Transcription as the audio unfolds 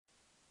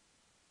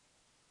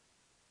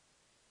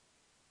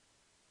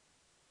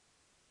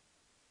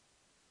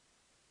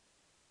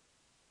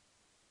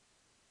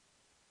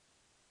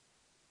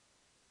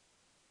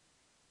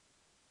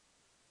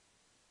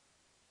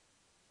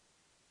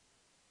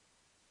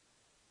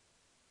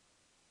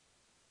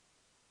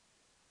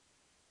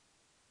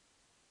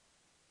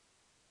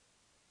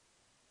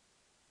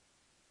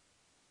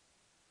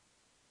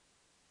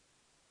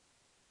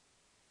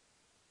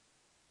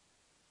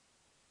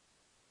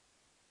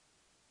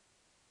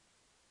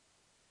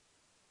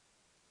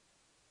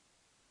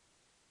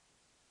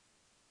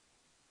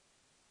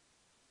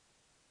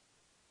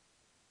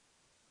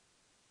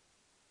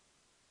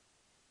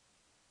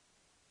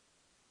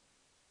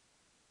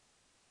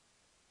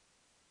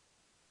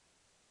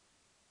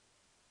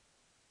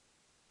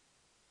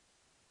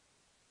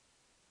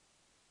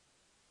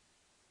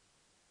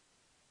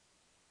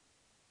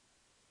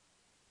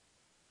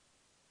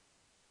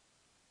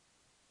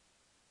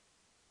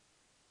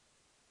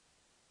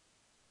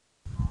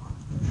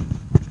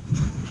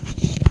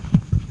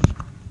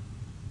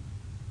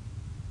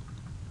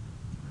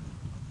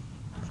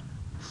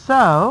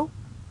So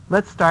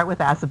let's start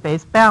with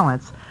acid-base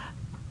balance.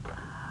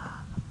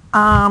 So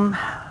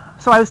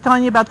I was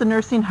telling you about the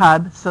Nursing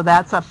Hub, so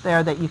that's up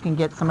there that you can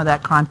get some of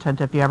that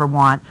content if you ever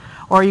want.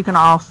 Or you can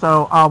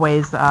also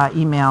always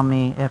email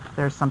me if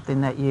there's something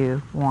that you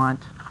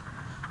want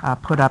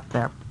put up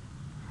there.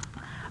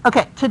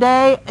 Okay,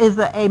 today is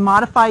a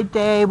modified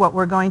day. What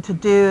we're going to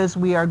do is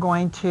we are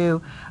going to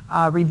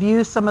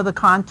review some of the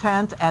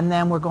content, and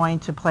then we're going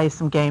to play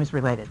some games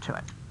related to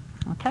it.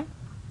 Okay?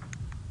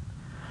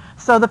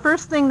 So the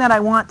first thing that I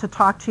want to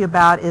talk to you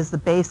about is the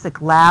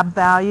basic lab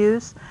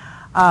values.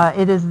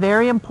 It is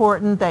very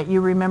important that you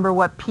remember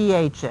what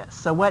pH is.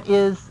 So what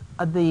is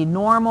the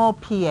normal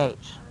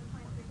pH?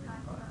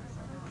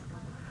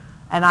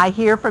 And I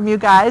hear from you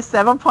guys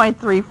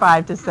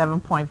 7.35 to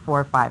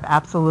 7.45.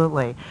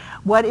 Absolutely.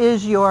 What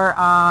is your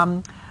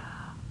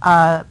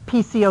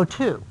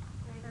PCO2?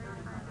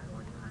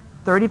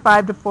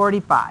 35 to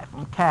 45.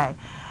 Okay.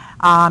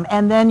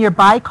 And then your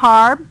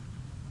bicarb?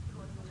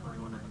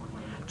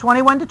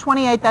 21 to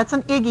 28. That's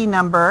an IGI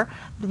number.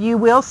 You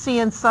will see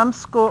in some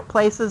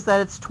places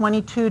that it's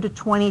 22 to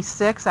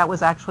 26. That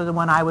was actually the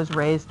one I was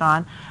raised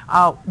on.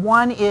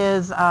 One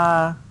is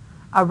a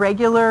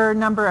regular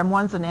number and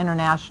one's an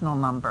international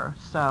number.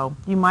 So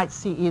you might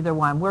see either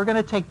one. We're going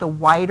to take the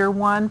wider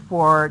one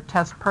for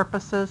test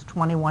purposes,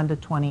 21 to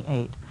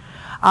 28.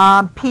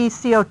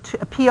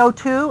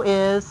 PO2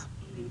 is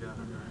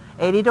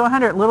 80 to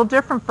 100. A little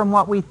different from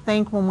what we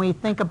think when we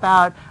think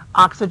about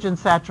oxygen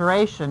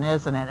saturation,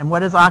 isn't it? And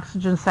what is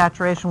oxygen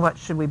saturation? What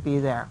should we be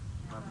there?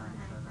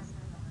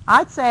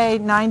 I'd say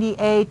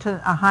 98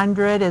 to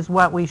 100 is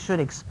what we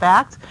should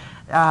expect.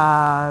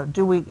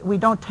 We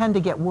don't tend to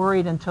get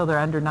worried until they're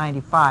under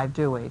 95,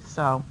 do we?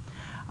 So,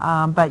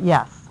 but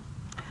yes.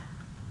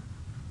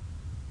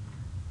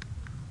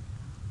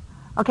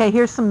 Okay,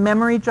 here's some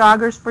memory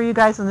joggers for you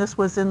guys, and this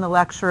was in the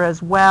lecture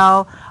as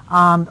well.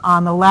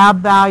 On the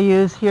lab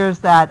values, here's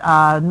that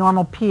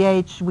normal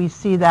pH. We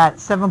see that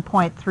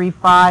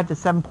 7.35 to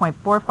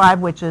 7.45,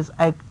 which is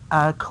a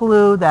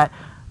clue that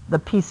the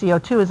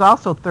PCO2 is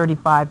also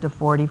 35 to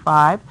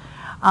 45.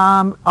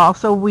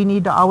 Also, we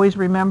need to always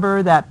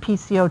remember that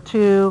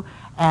PCO2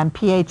 and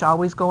pH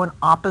always go in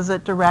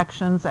opposite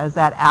directions. As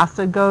that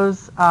acid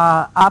goes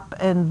up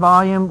in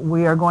volume,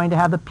 we are going to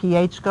have the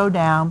pH go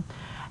down.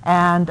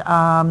 And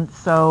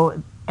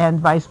and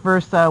vice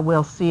versa,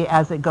 we'll see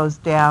as it goes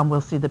down,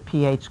 we'll see the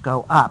pH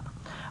go up.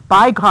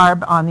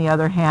 Bicarb, on the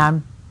other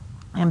hand,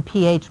 and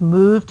pH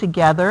move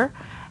together,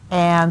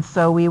 and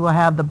so we will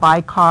have the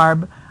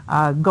bicarb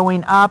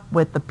going up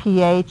with the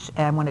pH,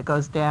 and when it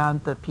goes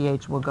down, the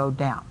pH will go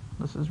down.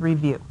 This is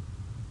review.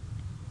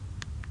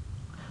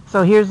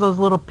 So here's those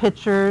little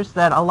pictures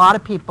that a lot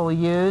of people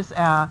use,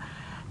 and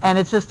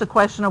it's just a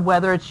question of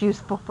whether it's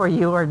useful for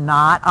you or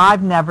not.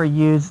 I've never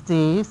used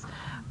these,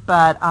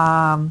 but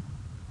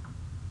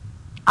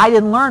I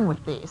didn't learn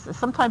with these.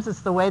 Sometimes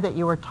it's the way that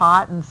you were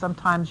taught, and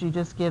sometimes you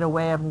just get a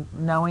way of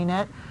knowing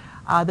it.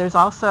 There's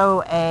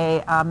also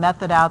a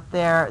method out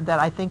there that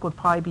I think would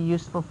probably be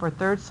useful for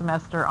third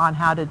semester on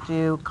how to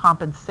do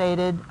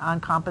compensated,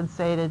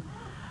 uncompensated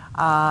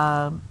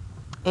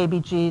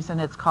ABGs,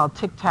 and it's called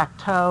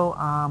tic-tac-toe,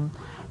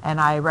 and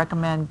I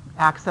recommend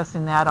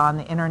accessing that on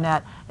the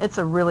internet. It's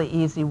a really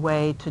easy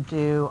way to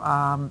do,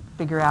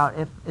 figure out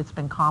if it's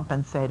been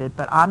compensated,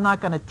 but I'm not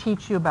going to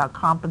teach you about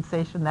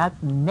compensation. That's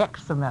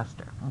next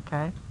semester,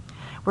 okay?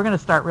 We're going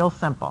to start real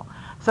simple.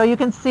 So you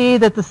can see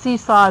that the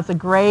seesaw is a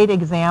great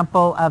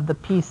example of the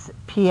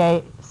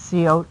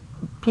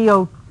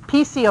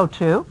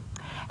PCO2,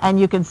 and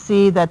you can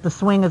see that the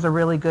swing is a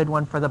really good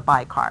one for the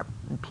bicarb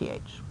and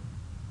pH.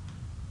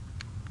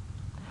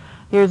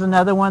 Here's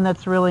another one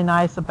that's really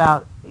nice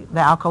about the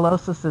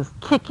alkalosis is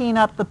kicking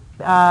up the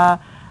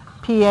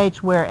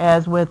pH,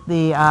 whereas with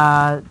the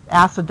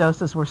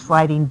acidosis we're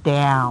sliding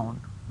down.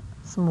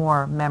 Some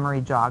more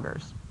memory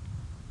joggers.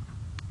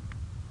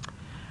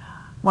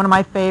 One of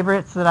my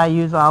favorites that I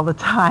use all the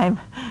time,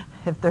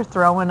 if they're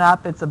throwing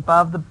up, it's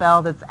above the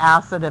belt, it's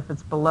acid. If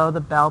it's below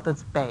the belt,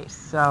 it's base.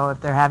 So if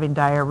they're having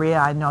diarrhea,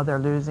 I know they're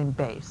losing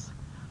base.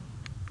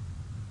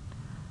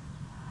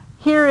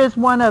 Here is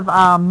one of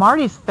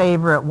Marty's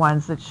favorite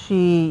ones that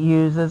she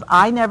uses.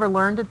 I never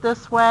learned it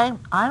this way.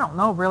 I don't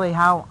know really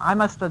how. I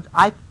must have,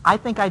 I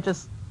think I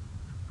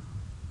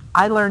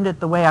learned it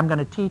the way I'm going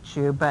to teach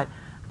you, but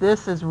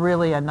this is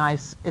really a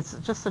nice, it's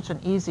just such an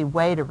easy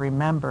way to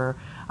remember.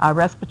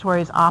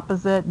 Respiratory is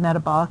opposite,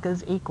 metabolic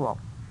is equal.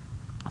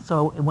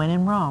 So when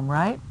in Rome,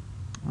 right?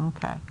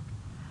 Okay.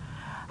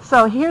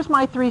 So here's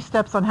my 3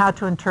 steps on how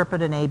to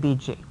interpret an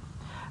ABG.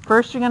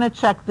 First, you're going to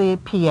check the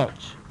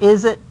pH.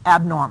 Is it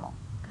abnormal?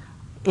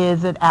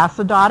 Is it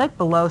acidotic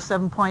below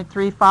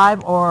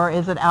 7.35, or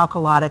is it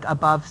alkalotic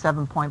above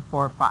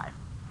 7.45?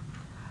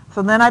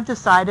 So then I've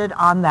decided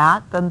on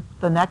that. Then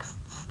the next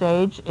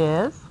stage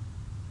is,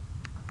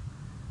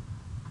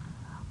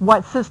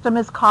 what system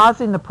is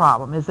causing the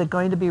problem? Is it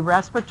going to be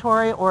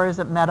respiratory or is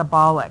it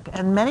metabolic?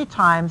 And many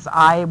times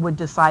I would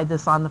decide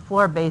this on the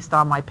floor based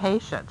on my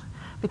patient.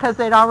 because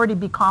they'd already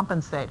be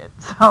compensated.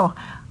 So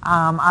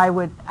I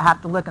would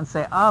have to look and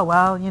say, oh,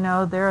 well, you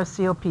know, they're a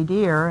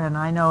COPDer, and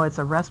I know it's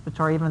a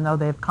respiratory even though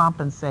they've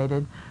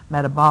compensated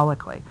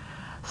metabolically.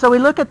 So we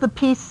look at the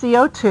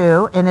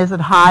PCO2, and is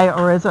it high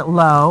or is it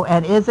low,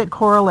 and is it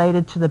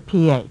correlated to the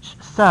pH?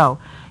 So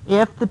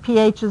if the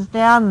pH is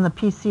down and the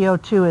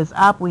PCO2 is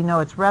up, we know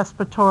it's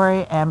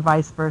respiratory, and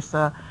vice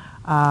versa.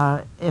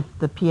 If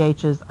the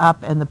pH is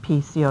up and the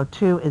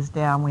PCO2 is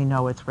down, we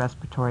know it's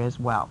respiratory as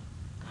well.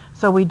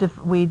 So we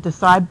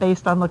decide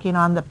based on looking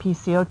on the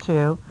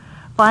PCO2.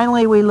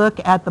 Finally, we look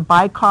at the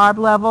bicarb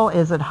level.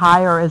 Is it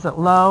high or is it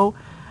low?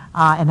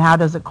 And how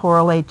does it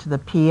correlate to the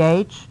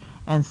pH?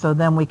 And so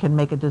then we can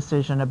make a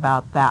decision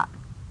about that.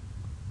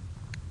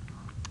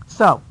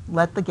 So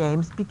let the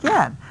games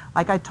begin.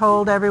 Like I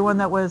told everyone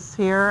that was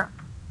here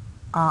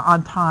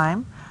on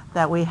time,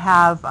 that we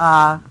have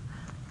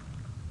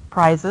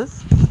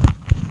prizes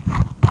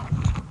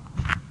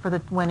for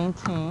the winning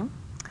team.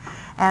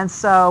 And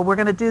so we're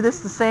going to do this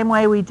the same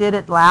way we did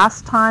it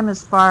last time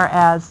as far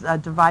as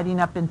dividing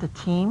up into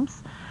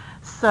teams.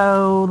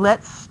 So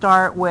let's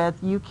start with,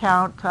 you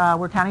count,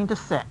 we're counting to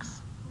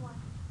 6. 1,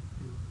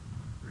 2,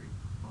 3,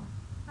 4,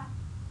 5,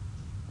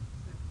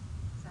 6,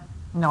 7.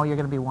 No, you're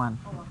going to be 1.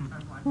 Oh, I'm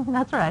sorry, 1.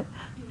 That's right.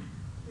 2,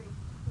 3,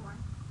 4,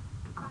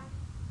 5,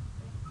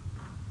 6.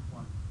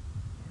 1,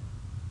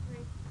 2,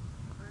 3,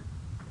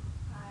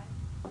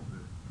 4,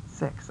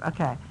 5. 6,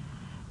 okay.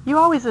 You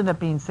always end up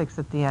being 6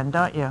 at the end,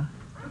 don't you?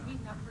 We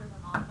number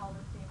them all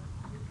the same.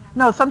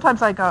 No,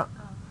 sometimes I go,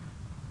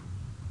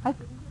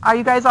 are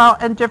you guys all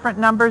in different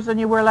numbers than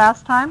you were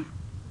last time?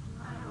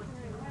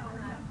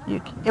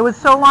 It was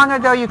so long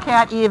ago you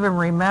can't even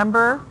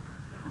remember.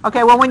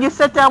 Okay, well when you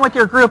sit down with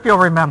your group you'll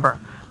remember.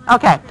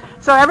 Okay,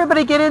 so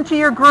everybody get into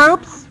your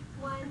groups.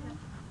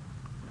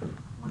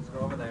 Let's go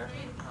over there.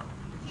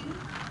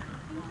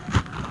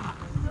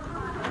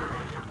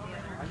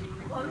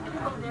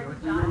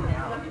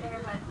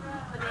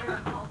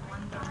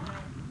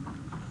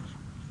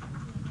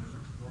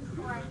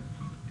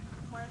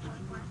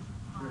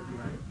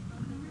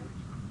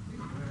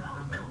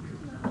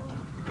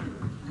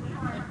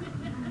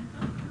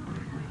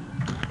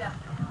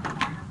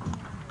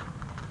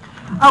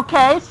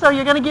 Okay, so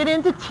you're going to get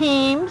into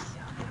teams.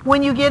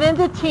 When you get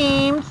into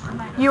teams,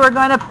 you are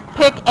going to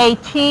pick a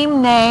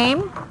team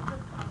name.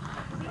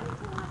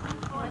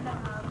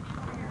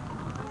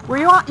 Were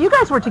you all, you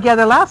guys were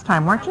together last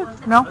time, weren't you?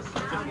 No?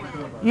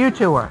 You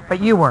two were, but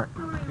you weren't.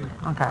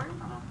 Okay.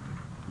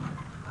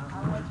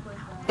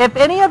 If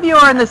any of you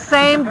are in the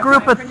same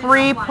group of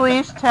 3,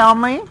 please tell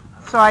me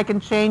so I can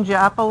change you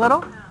up a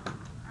little.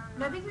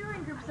 No, I think we were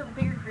in groups of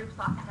bigger groups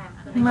last time.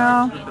 So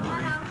No.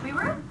 We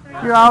were?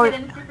 You're always,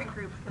 in different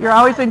groups. you're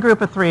always in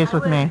group of 3s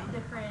with me.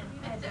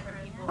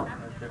 Different people.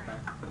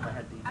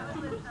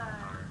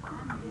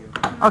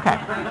 Okay.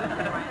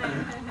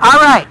 All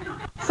right.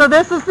 So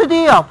this is the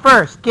deal.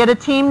 First, get a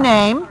team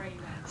name.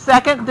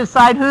 Second,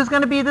 decide who's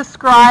going to be the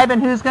scribe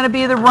and who's going to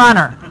be the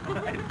runner.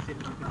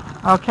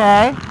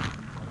 Okay?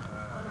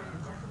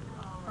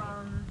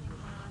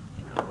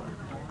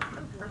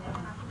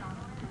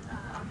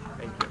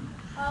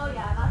 Oh,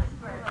 yeah, that's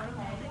Bert.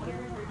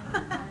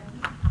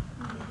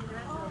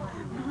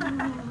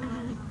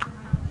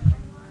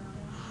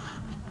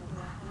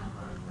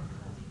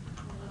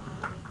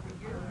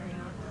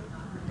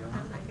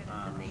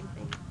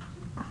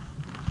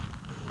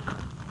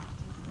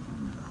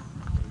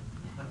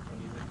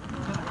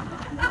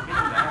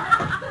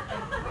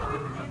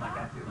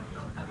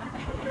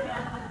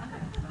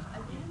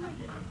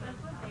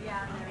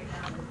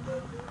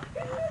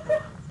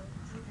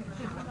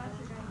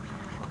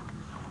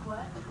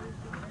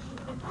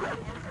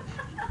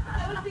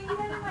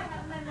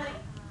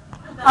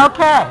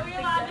 Okay.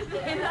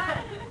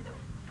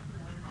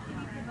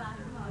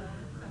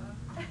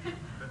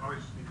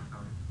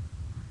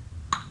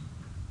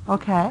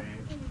 Okay. Okay.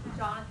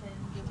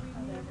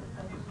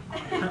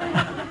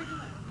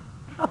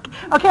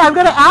 Okay, I'm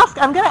going to ask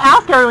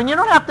everyone. You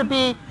don't have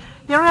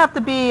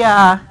to be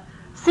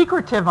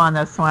secretive on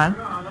this one.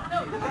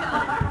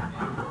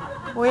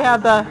 We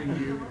have the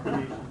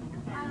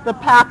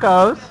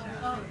Pacos.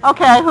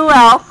 Okay, who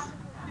else?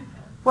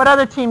 What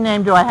other team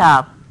name do I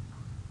have?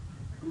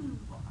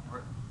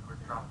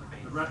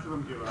 The rest of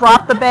them give up.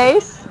 Drop the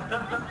bass.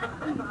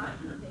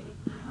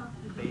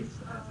 Base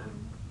as in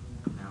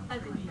noun.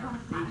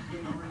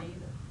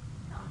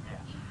 Yeah.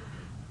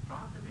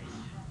 Drop the base.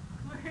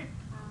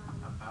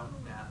 About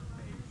that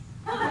base.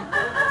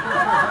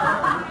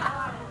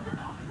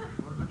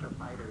 We're a bunch of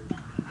fighters.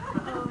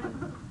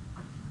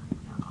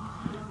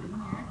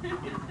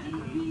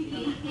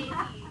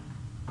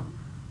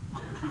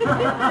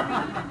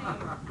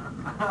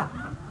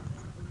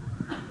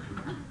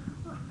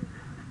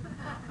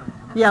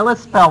 Yeah,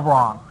 let's spell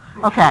wrong.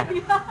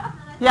 Okay.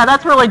 Yeah,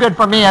 that's really good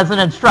for me as an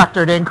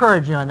instructor to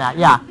encourage you in that.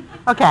 Yeah.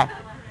 Okay.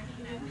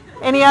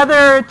 Any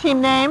other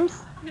team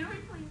names?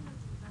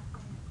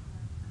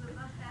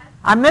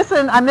 I'm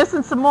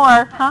missing some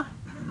more, huh?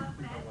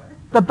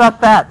 The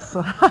Buffets.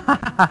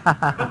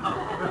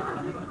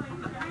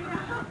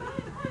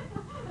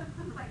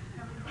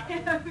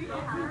 What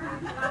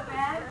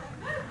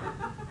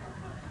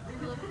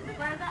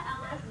are the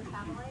LS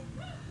metabolites?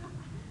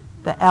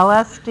 The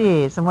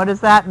LSDs, and what does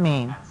that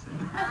mean?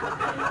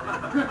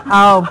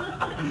 Oh,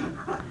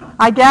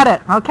 I get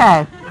it.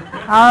 Okay.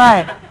 All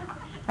right.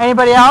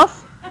 Anybody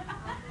else?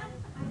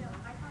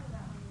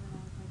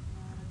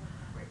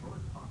 Wait, what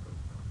was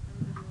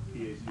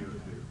PaCO2?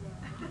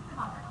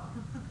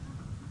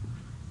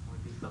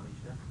 Would be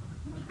Celicia.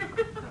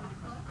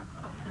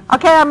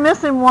 Okay, I'm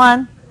missing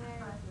one.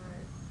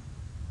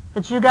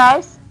 It's you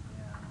guys?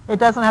 It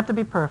doesn't have to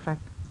be perfect.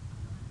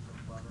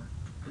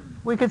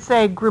 We could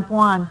say group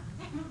 1.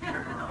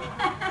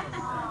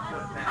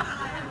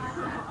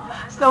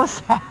 So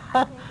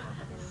sad.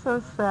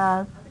 So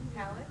sad.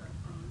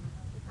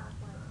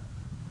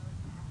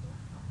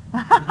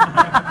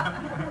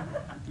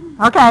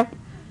 Okay.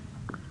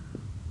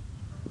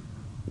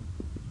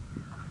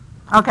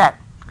 Okay.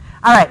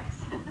 All right.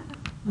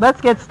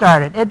 Let's get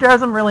started. It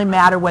doesn't really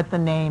matter what the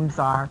names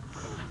are.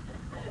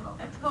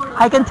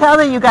 I can tell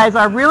that you guys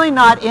are really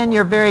not in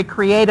your very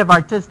creative,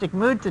 artistic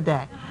mood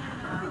today.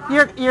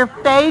 You're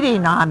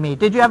fading on me.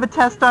 Did you have a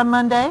test on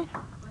Monday?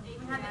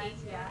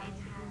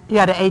 You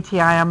had an ATI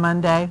on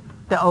Monday?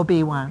 The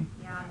OB one?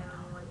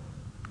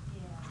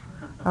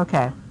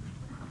 Okay.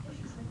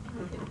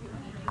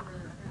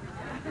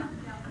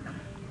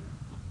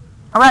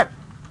 All right.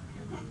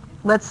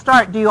 Let's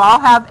start. Do you all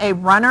have a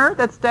runner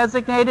that's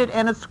designated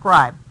and a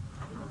scribe?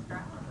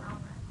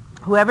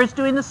 Whoever's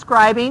doing the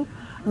scribing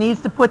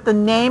needs to put the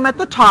name at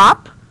the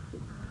top,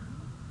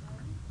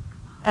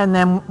 and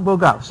then we'll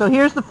go. So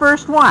here's the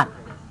first one.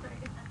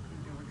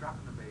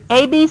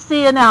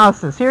 ABC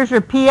analysis. Here's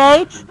your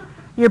pH,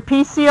 your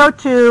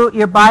PCO2,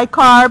 your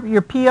bicarb,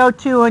 your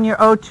PO2, and your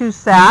O2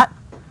 sat.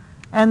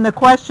 And the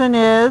question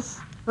is,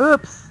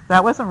 oops,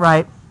 that wasn't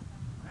right.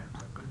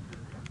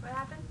 What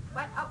happened?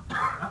 What?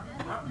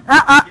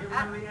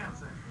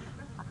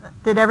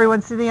 Did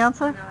everyone see the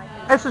answer?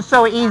 This is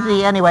so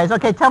easy anyways.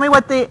 Okay, tell me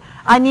what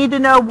I need to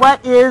know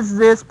what is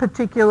this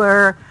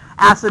particular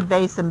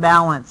acid-base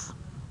imbalance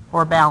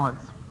or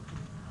balance.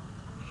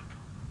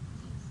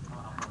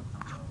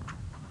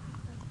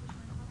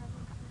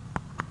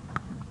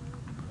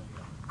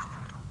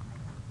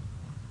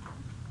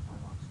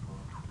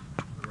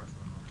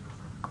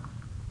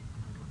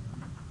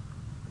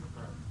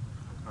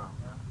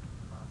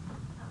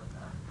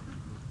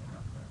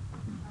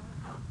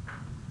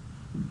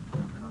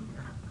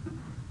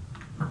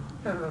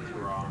 That's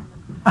wrong.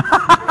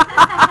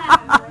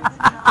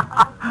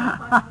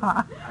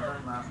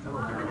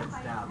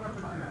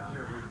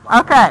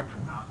 Okay.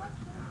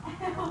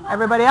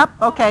 Everybody up?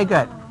 Okay,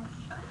 good.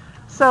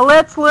 So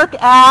let's look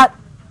at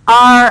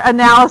our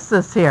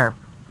analysis here.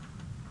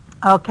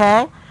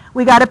 Okay.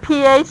 We got a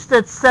pH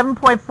that's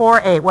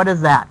 7.48. What is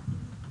that?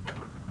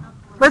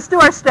 Let's do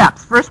our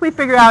steps. First we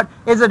figure out,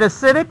 is it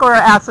acidic or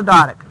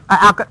acidotic?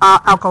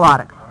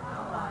 Alkalotic.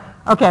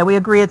 Okay, we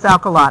agree it's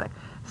alkalotic.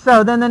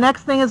 So then the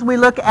next thing is we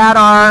look at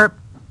our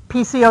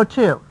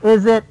PCO2.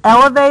 Is it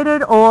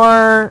elevated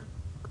or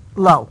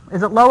low?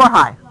 Is it low or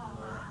high?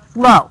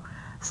 Low.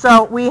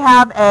 So we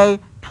have a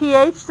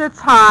pH that's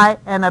high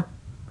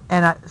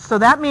so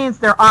that means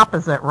they're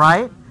opposite,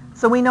 right?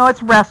 So we know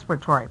it's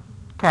respiratory.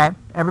 Okay,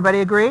 everybody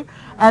agree?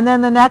 And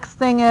then the next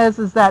thing is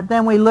that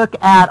then we look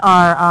at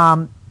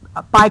our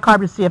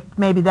bicarb to see if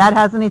maybe that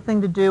has anything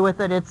to do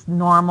with it. It's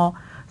normal.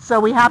 So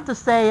we have to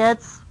say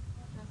it's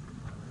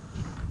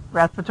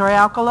respiratory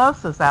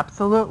alkalosis,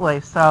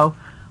 absolutely. So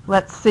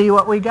let's see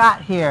what we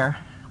got here.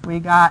 We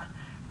got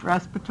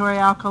respiratory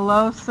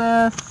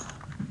alkalosis.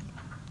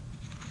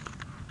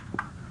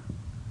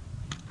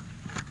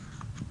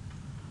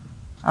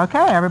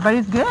 Okay,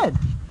 everybody's good.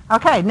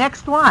 Okay,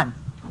 next one.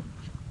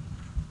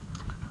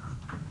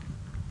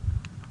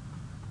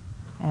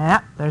 Yeah,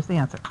 there's the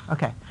answer.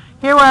 Okay,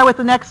 here we are with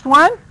the next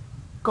one.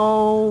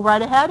 Go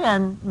right ahead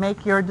and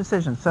make your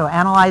decision. So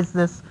analyze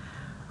this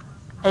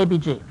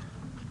ABG.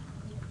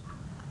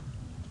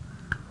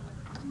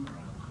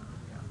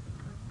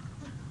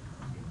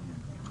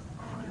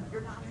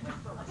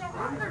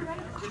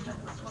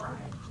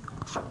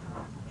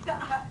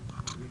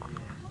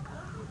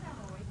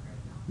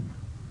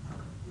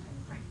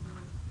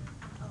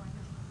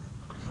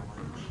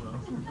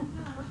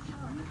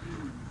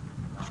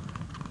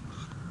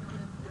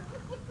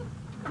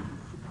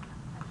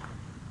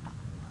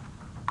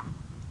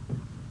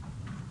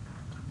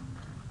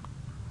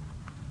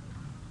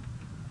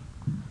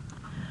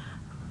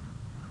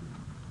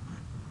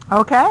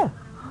 Okay,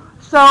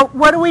 so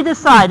what do we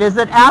decide? Is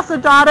it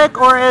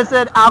acidotic or is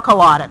it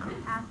alkalotic?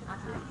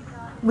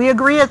 We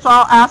agree it's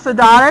all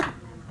acidotic.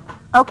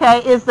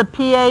 Okay, is the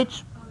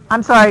pH,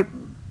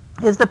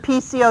 is the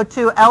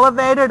PCO2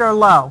 elevated or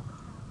low?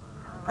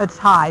 It's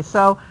high.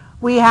 So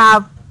we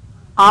have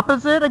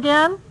opposite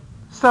again.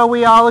 So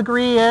we all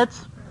agree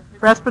it's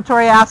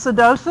respiratory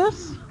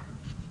acidosis.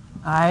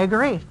 I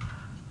agree.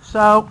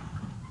 So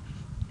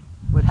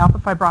it would help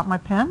if I brought my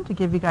pen to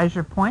give you guys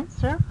your points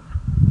here.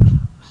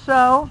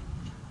 So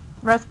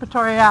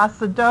respiratory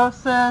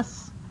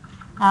acidosis,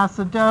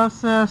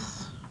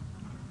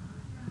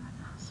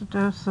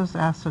 Acidosis,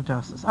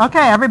 acidosis.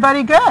 Okay,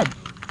 everybody good?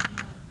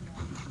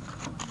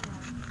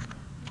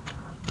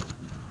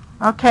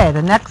 Okay,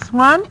 the next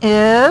one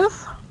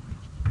is,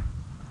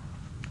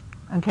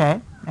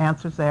 okay,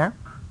 answers there.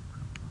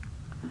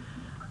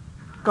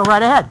 Go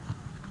right ahead.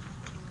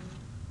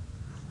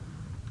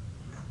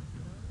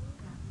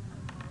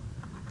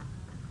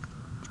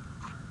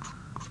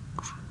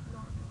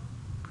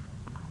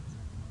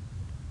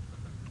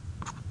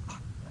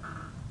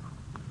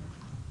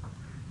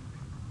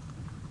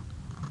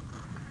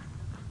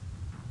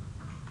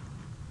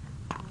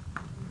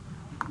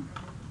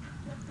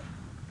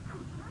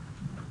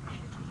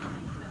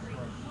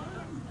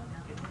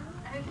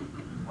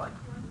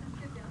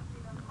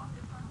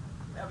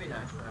 That'd be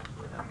nice,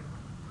 actually.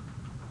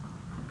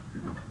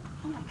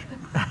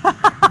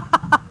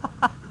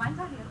 Mine's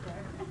already up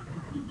there.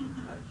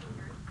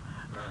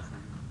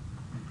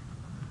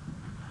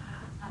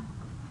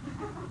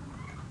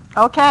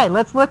 Okay,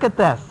 let's look at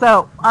this.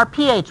 So our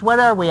pH, what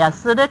are we,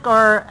 acidic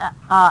or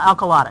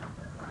alkalotic?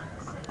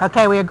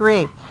 Okay, we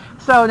agree.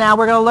 So now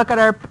we're going to look at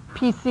our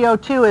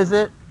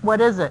PCO2.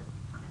 What is it?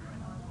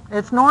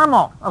 It's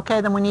normal. Okay,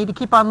 then we need to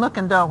keep on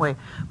looking, don't we?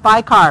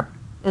 Bicarb,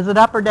 is it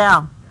up or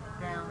down?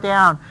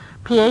 Down.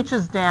 pH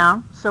is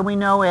down, so we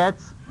know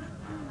it's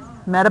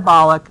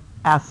metabolic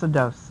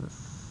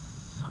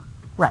acidosis.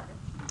 Right.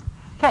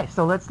 Okay,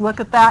 so let's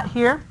look at that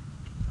here.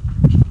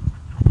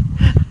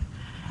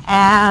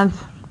 And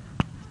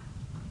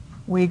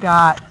we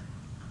got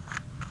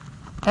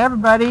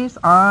everybody's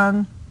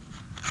on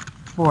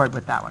board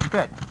with that one.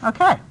 Good.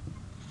 Okay.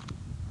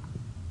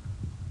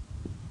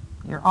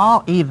 You're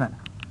all even.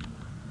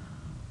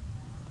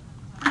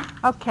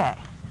 Okay.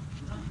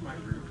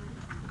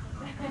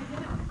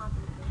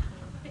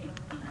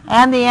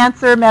 And the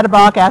answer,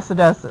 metabolic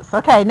acidosis.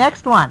 Okay,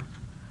 next one.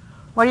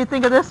 What do you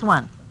think of this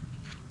one?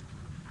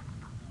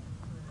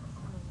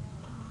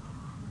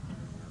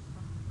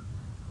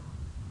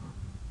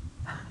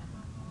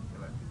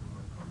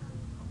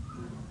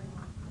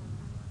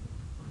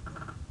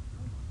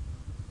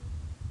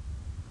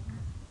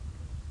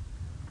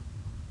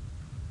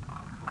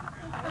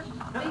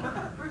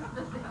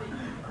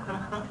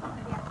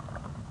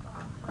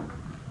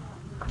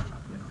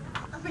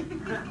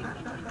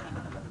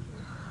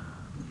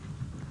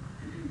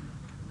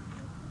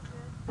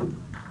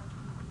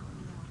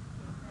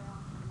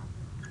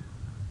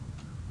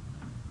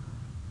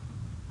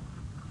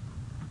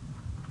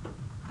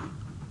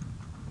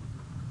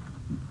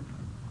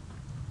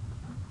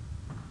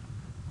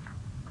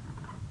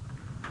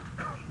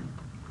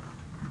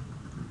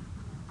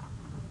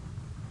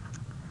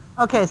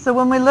 Okay, so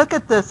when we look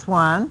at this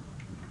one,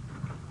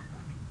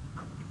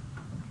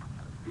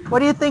 what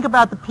do you think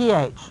about the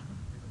pH?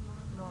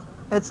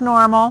 It's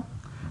normal.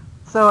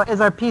 So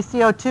is our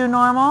PCO2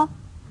 normal?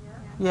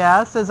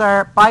 Yes. Is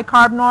our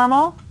bicarb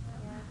normal?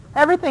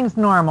 Everything's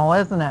normal,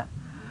 isn't it?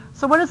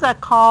 So what is that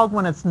called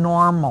when it's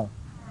normal?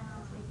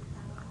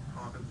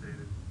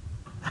 Compensated.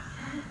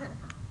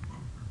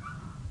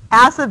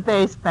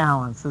 Acid-base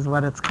balance is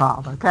what it's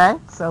called, okay?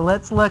 So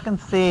let's look and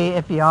see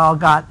if you all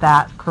got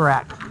that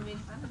correct.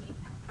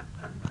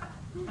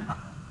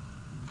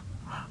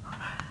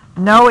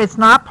 No, it's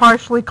not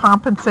partially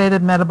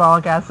compensated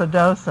metabolic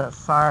acidosis.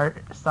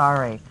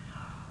 Sorry.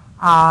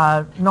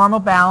 Normal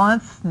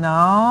balance, no.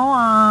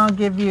 I'll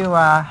give you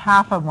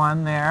half of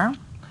one there.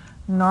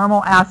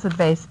 Normal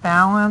acid-base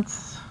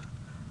balance,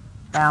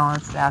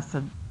 balanced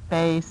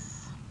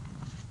acid-base.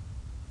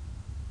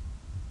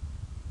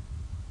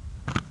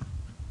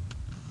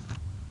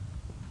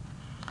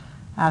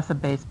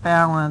 Acid-base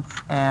balance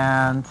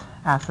and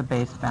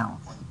acid-base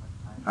balance.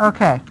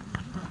 Okay.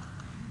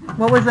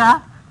 What was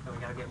that? So we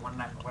gotta get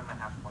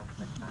 1.5 points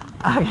next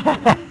time.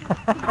 Okay.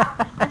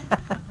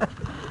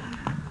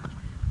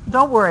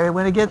 Don't worry,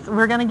 we're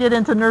going to get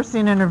into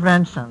nursing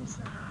interventions.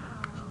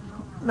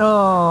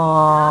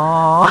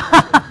 Oh.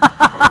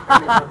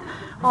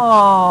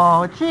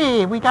 Oh,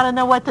 gee, we got to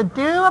know what to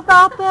do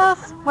about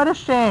this? What a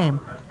shame.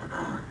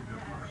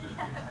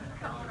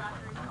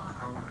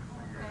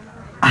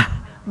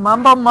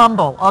 Mumble,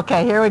 mumble.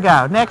 Okay, here we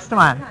go. Next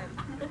one.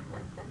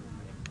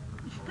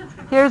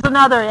 Here's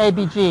another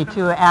ABG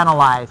to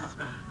analyze.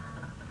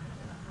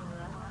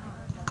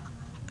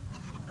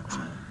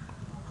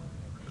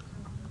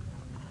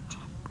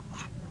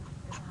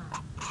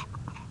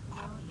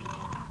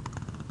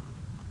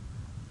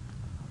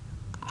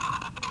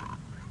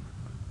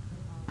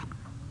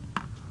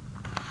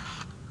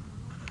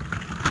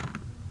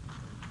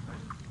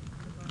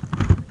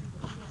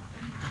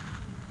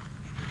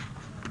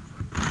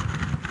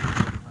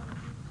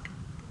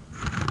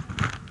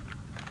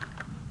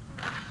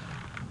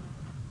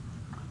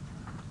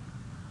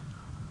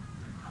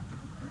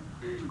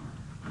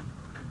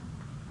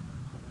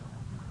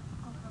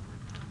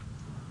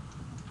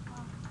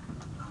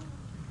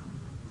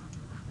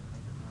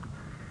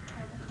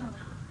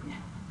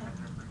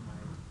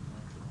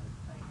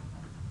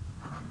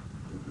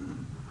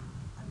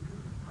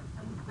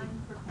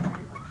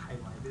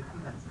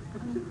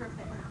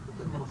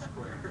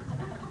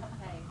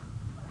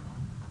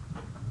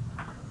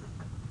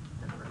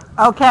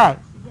 Okay.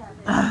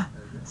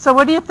 So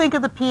what do you think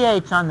of the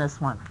pH on this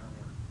one?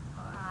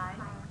 High.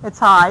 It's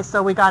high,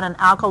 so we got an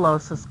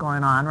alkalosis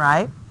going on,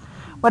 right?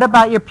 What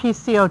about your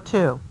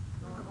PCO2?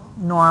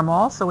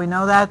 Normal, so we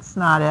know that's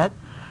not it.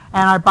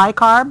 And our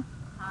bicarb?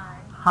 High.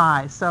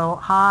 High. So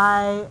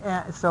high,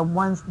 so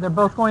they're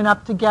both going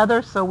up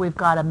together, so we've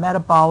got a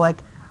metabolic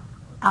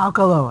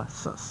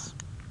alkalosis.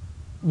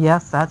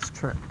 Yes, that's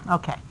true.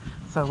 Okay,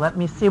 so let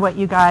me see what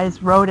you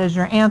guys wrote as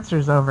your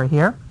answers over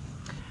here.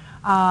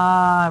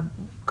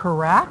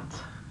 Correct.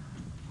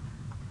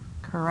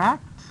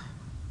 Correct.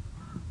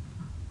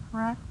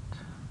 Correct.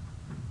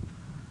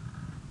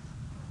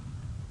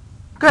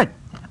 Good.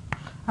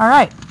 All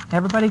right.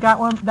 Everybody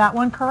got that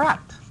one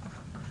correct.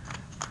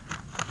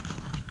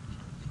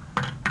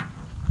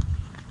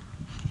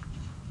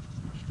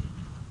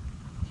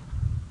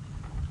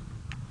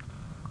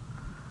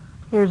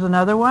 Here's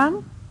another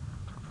one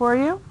for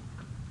you.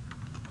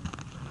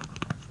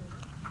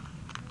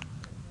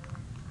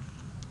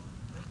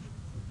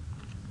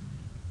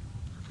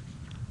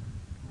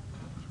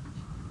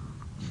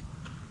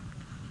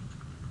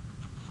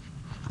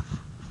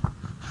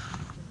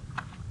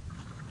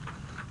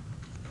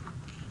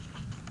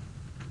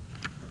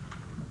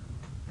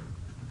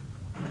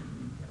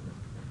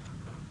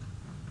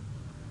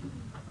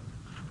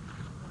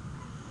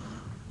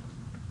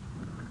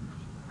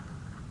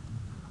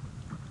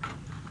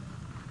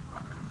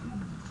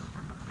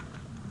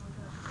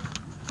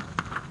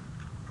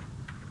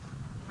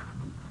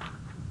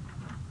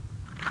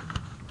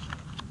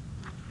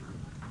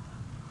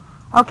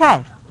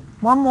 Okay,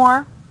 one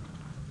more.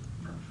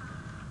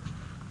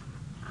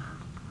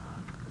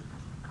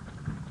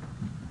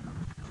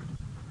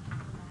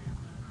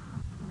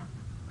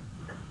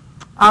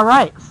 All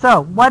right,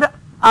 so what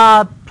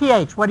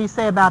pH, what do you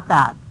say about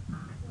that?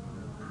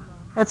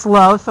 It's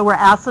low, so we're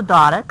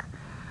acidotic.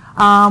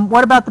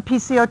 What about the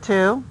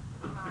PCO2?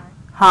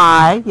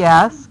 High,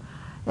 yes.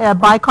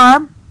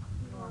 Bicarb?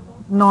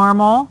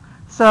 Normal.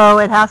 So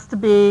it has to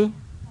be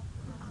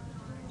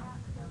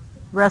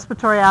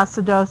respiratory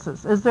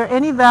acidosis. Is there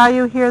any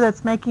value here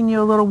that's making you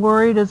a little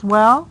worried as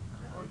well?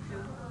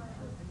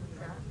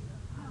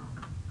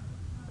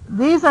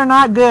 These are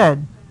not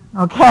good,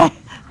 okay?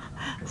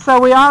 So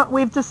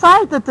we've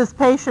decided that this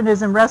patient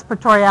is in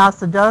respiratory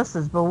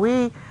acidosis, but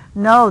we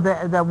know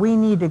that we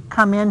need to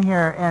come in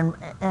here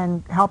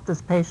and help this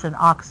patient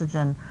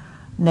oxygenate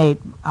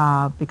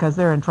because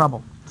they're in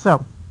trouble.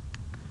 So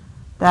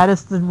that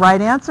is the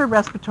right answer,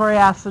 respiratory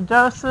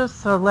acidosis.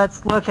 So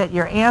let's look at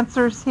your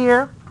answers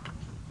here.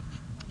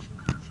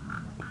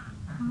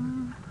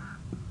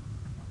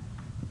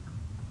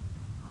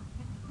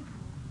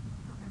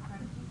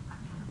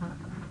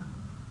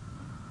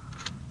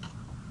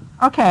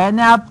 Okay, and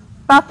now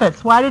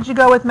Buffett's. Why did you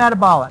go with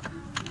metabolic?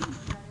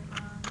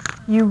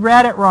 You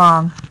read it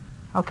wrong.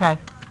 Okay.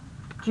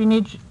 Do you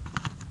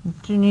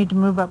need to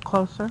move up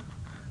closer?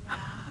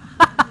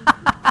 I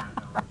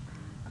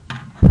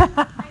said it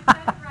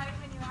right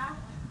when you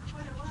asked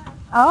what it was.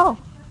 Oh,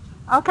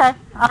 okay.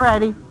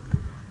 Alrighty.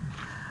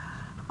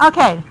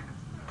 Okay.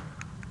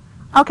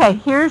 Okay,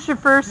 here's your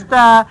first,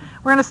 we're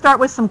going to start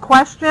with some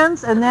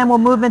questions and then we'll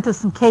move into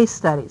some case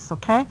studies,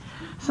 okay?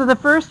 So the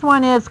first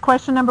one is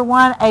question number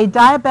 1. A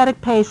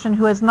diabetic patient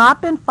who has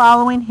not been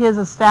following his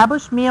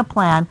established meal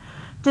plan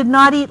did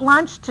not eat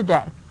lunch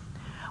today.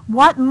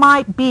 What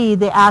might be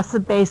the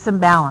acid-base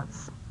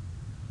imbalance?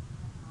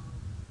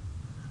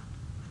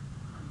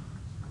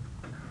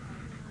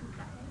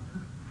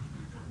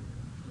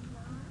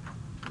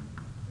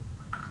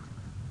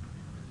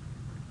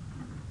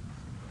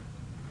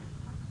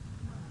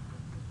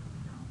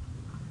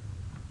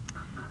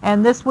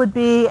 And this would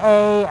be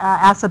a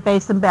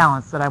acid-base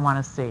imbalance that I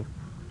want to see.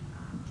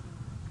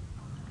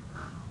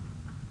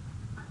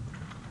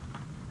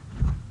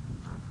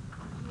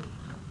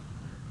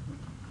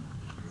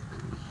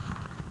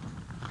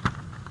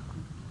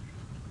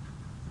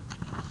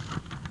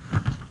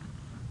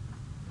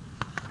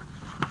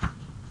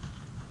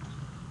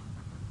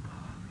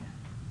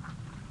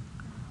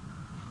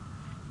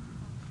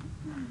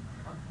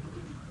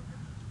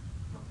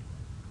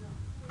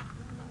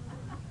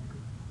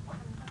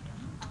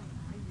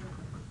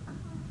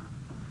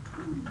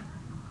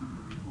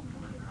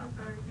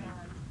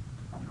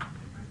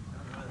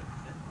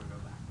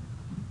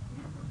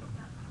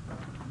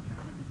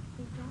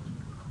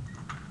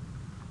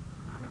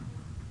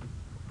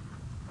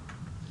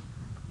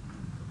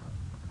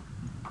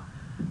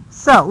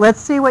 So let's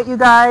see what you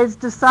guys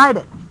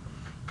decided.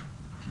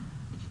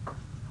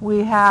 We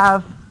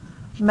have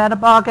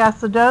metabolic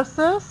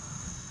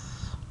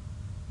acidosis.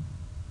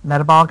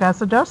 Metabolic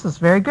acidosis,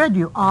 very good.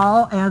 You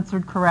all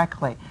answered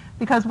correctly.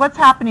 Because what's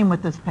happening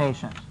with this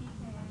patient?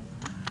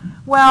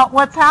 Well,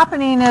 what's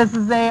happening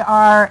is they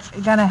are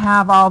going to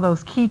have all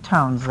those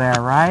ketones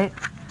there, right?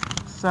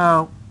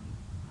 So,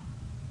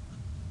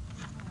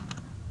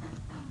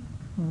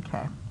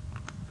 okay.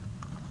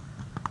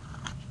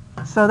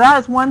 So that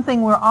is one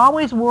thing we're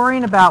always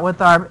worrying about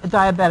with our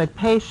diabetic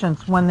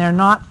patients when they're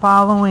not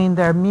following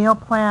their meal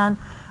plan.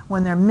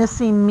 when they're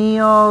missing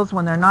meals,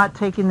 when they're not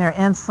taking their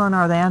insulin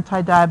or the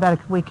anti-diabetic,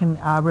 we can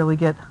really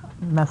get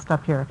messed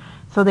up here.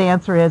 So the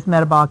answer is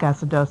metabolic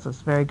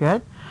acidosis. Very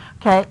good.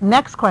 Okay,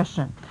 next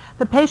question.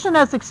 The patient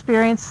has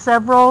experienced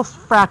several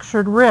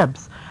fractured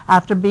ribs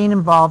after being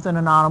involved in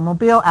an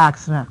automobile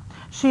accident.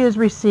 She is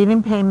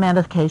receiving pain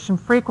medication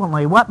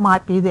frequently. What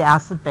might be the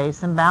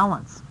acid-base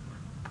imbalance?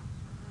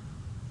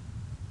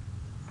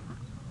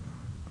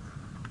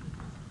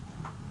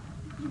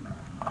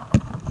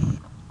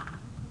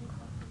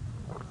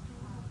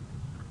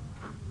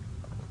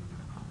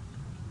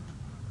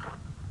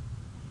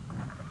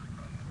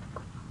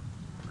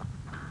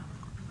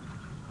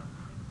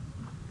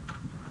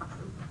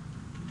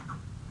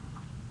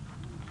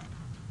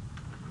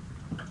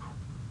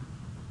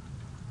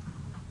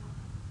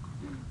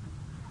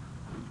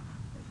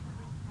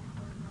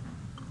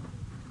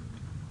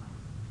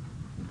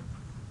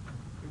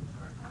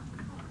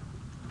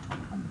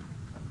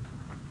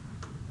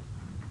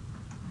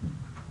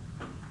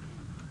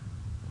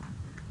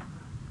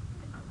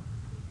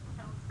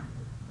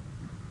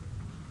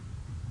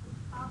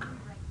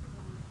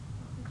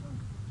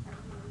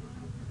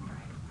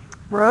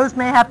 Rose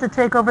may have to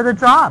take over the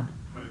job.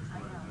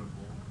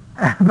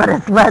 But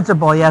it's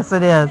legible, yes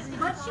it is.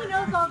 But she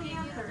knows all the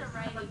answers.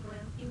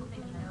 People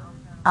think you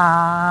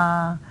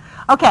know.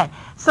 Okay,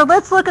 so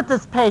let's look at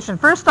this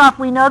patient. First off,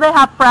 we know they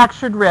have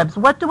fractured ribs.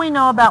 What do we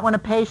know about when a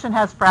patient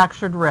has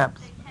fractured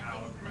ribs?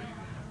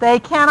 They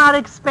cannot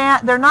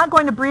expand. They're not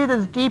going to breathe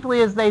as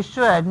deeply as they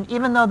should,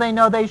 even though they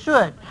know they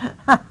should.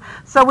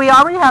 So we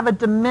already have a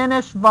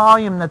diminished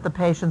volume that the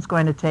patient's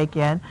going to take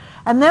in.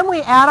 And then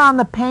we add on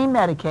the pain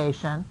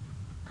medication.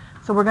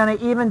 So we're going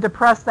to even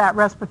depress that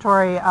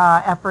respiratory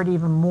effort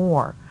even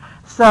more.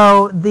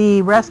 So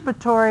the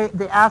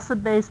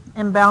acid-base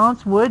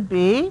imbalance would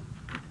be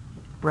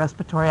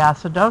respiratory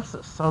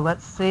acidosis. So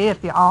let's see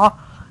if you all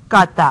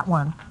got that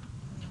one.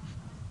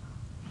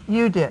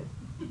 You did.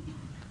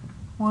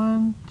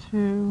 1,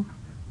 2.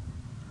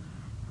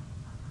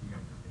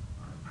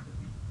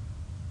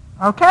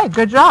 Okay,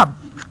 good job.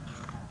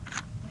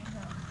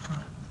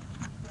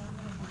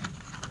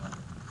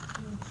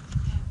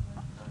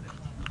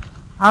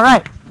 All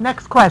right,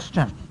 next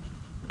question.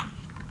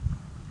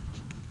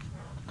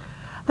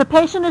 The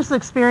patient is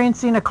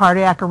experiencing a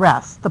cardiac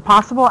arrest. The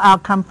possible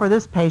outcome for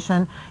this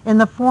patient in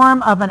the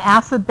form of an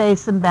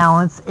acid-base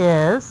imbalance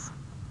is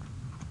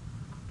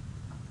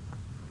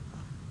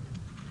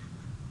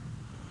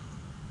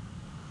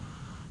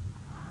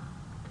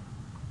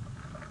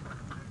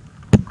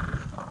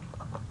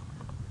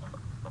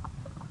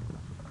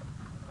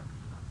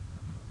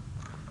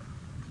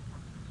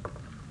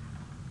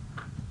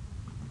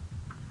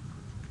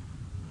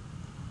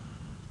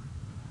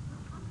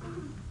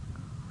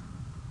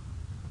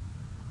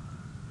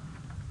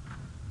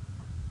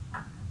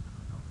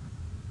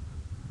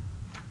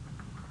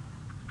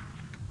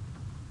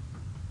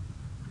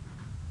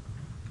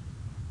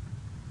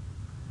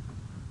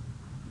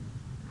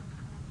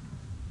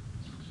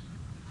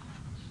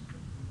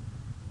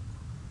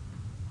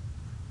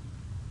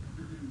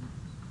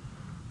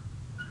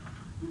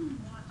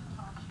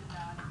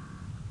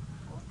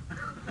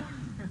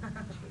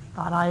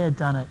thought I had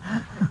done it.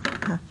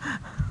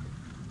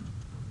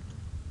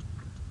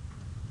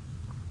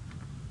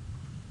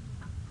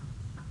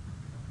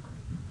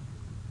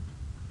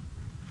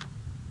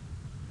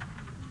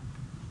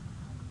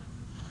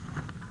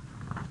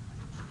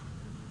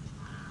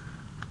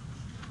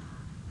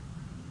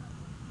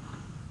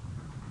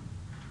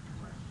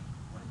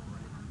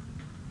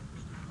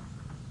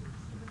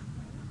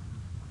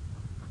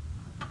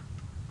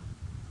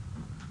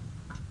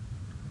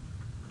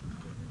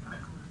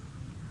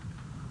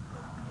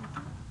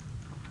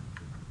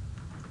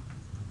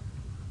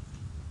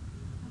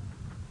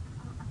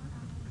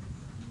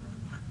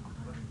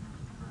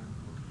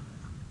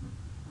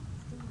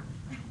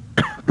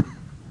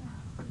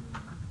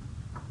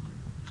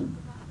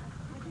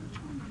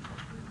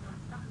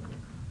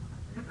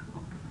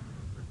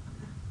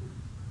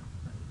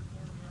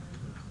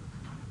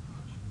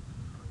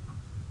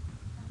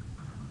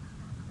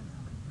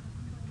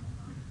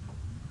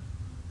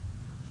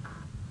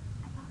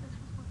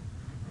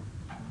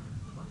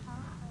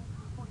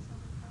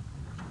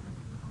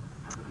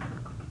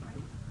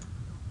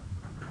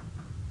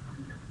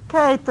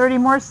 Okay, 30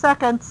 more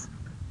seconds.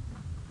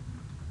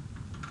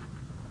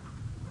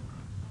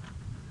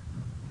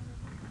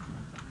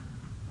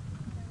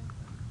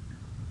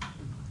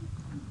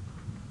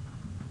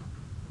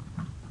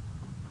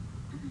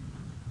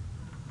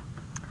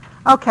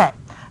 Okay,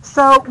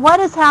 so what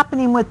is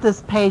happening with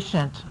this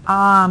patient?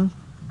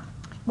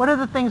 What are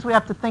the things we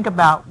have to think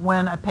about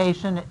when a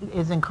patient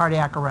is in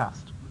cardiac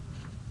arrest?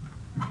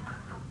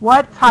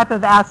 What type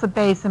of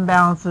acid-base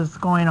imbalance is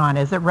going on?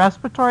 Is it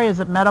respiratory, is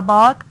it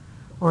metabolic,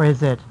 or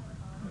is it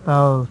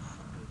both?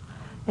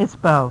 It's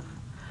both.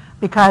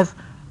 Because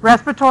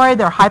respiratory,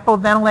 they're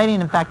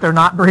hypoventilating. In fact, they're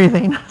not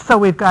breathing. So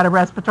we've got a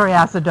respiratory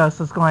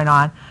acidosis going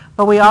on.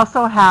 But we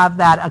also have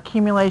that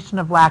accumulation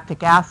of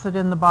lactic acid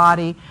in the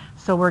body,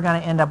 so we're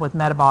going to end up with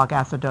metabolic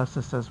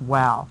acidosis as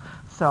well.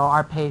 So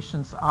our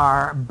patients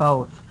are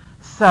both.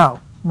 So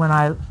when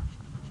I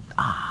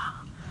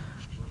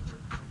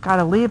got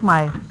to leave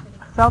my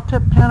felt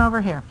tip pen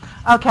over here.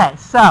 Okay,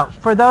 so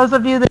for those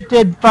of you that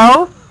did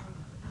both,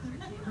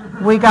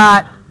 we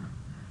got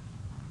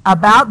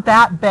about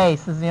that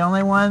base is the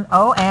only one.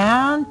 Oh,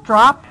 and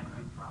drop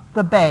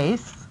the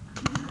base.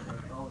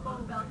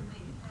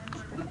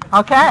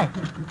 Okay.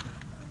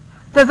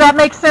 Does that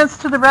make sense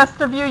to the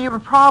rest of you? You were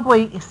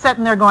probably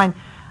sitting there going,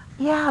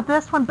 yeah,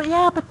 this one, but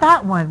yeah, but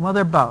that one. Well,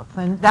 they're both.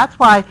 And that's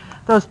why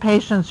those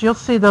patients, you'll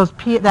see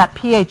that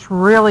pH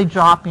really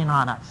dropping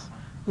on us.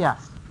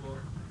 Yes? Well,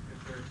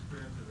 if they're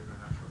experiencing, they're going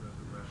to have progressive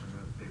breath and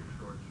then take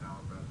short,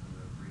 shallow breaths and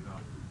then breathe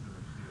off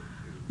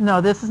their CO2. No,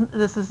 this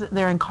is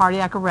they're in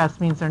cardiac arrest,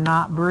 means they're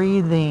not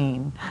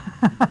breathing.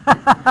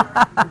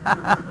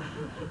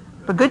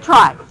 But good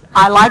try.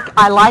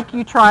 I like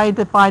you trying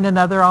to find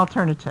another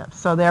alternative.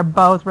 So they're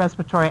both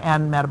respiratory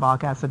and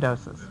metabolic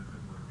acidosis.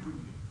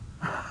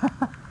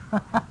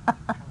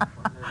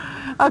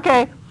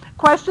 Okay,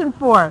 question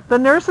 4. The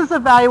nurse is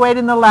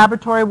evaluating the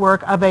laboratory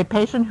work of a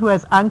patient who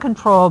has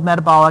uncontrolled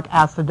metabolic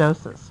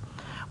acidosis.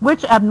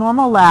 Which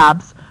abnormal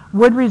labs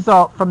would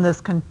result from this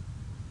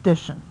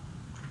condition?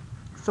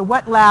 So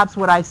what labs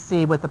would I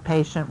see with a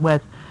patient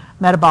with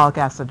metabolic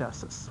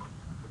acidosis?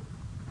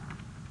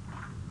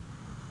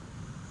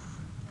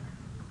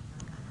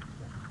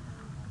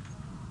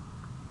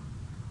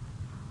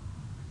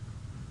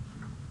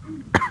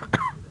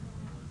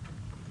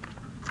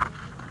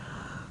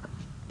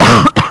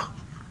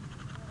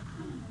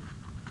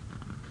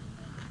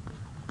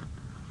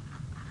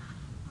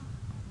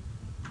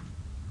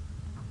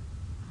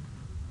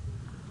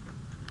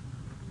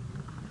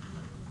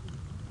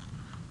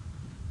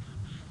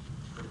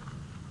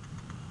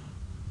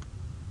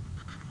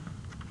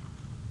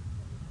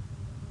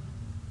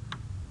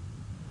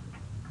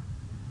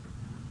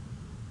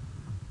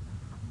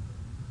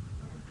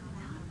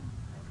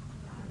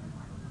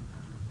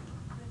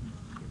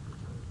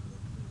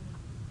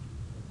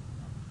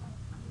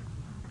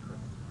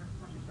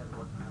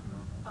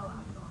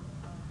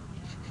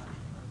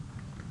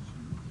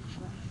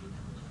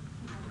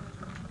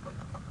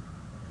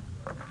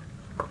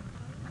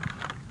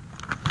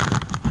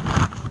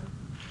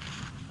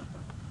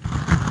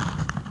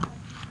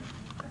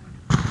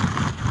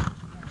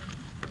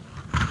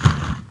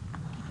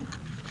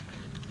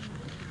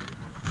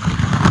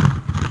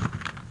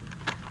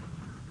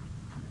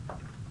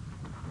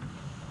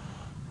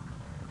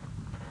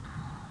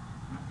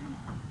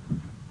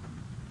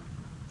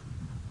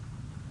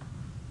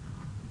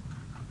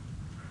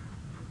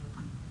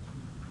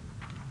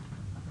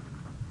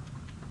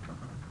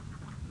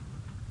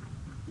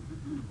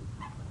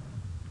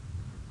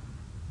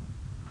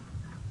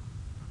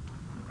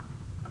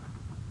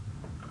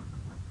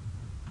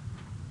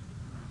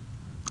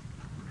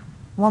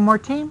 One more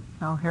team?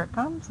 Oh, here it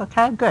comes.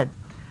 Okay, good.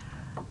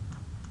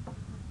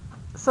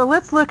 So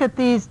let's look at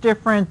these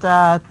different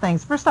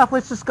things. First off,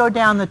 let's just go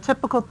down the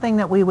typical thing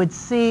that we would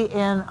see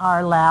in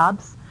our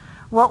labs.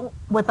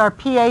 With our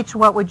pH,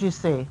 what would you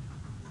see?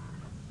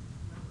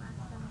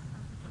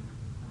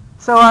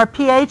 So our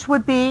pH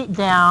would be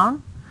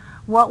down.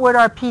 What would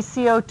our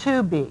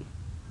PCO2 be?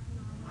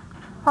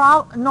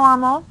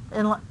 Normal,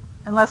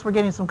 unless we're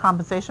getting some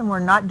compensation. We're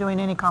not doing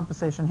any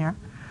compensation here.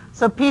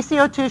 So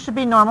PCO2 should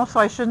be normal, so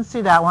I shouldn't see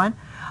that one.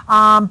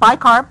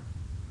 Bicarb,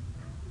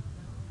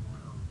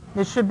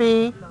 it should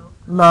be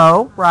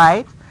low,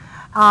 right?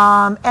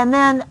 And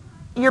then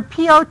your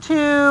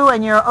PO2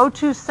 and your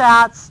O2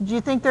 sats, do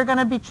you think they're going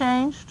to be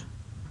changed?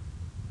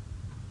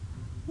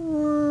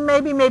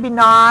 Maybe, maybe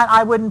not.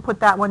 I wouldn't put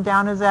that one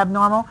down as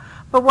abnormal.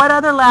 But what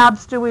other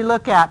labs do we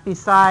look at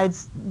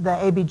besides the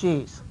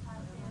ABGs?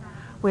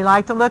 We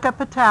like to look at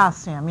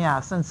potassium,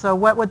 yes. And so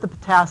what would the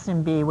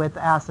potassium be with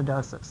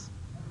acidosis?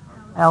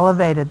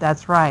 Elevated,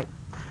 that's right.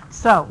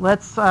 So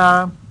let's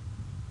look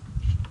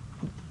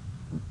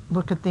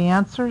at the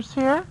answers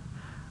here.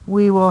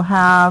 We will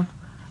have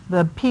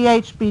the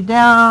pH be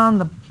down,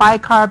 the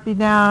bicarb be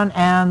down,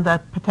 and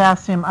the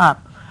potassium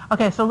up.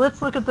 Okay, so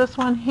let's look at this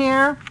one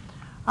here.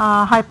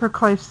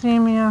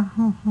 Hyperglycemia.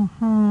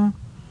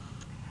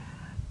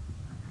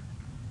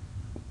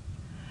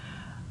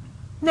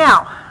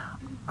 Now,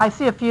 I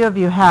see a few of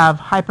you have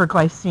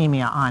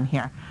hyperglycemia on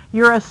here.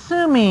 You're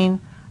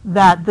assuming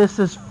that this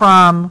is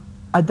from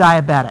a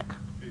diabetic.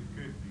 It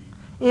could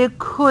be. It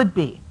could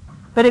be,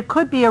 but it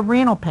could be a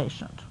renal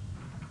patient.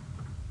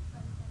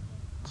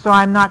 So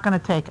I'm not going to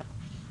take it.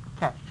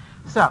 Okay,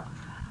 so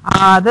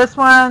this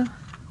one,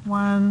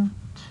 1,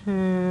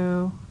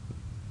 2,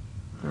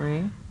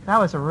 3. That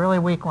was a really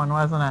weak one,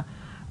 wasn't it?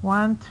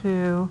 1,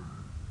 2,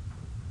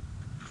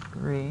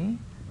 3.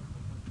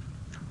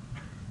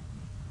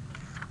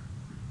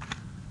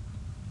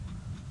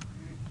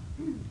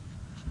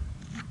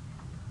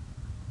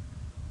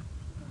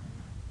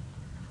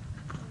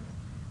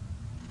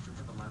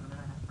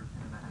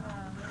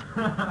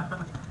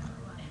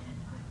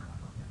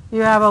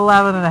 You have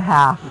 11 and a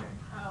half.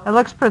 It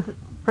looks pretty,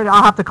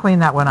 I'll have to clean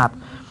that one up.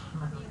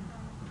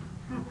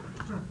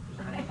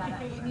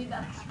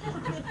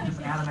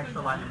 Just add an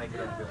extra line to make it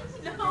into it.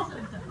 No.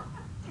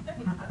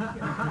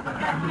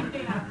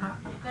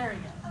 There we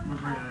go.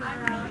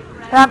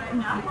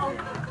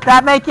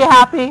 That make you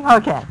happy?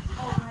 Okay.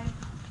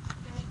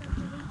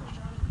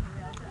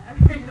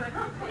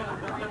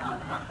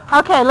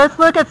 Okay, let's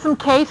look at some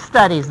case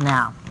studies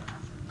now.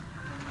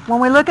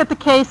 When we look at the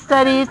case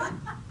studies,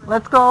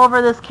 let's go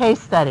over this case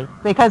study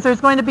because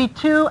there's going to be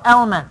two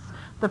elements.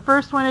 The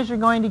first one is you're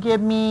going to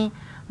give me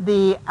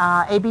the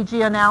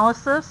ABG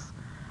analysis,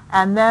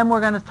 and then we're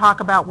going to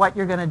talk about what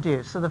you're going to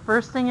do. So the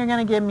first thing you're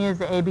going to give me is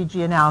the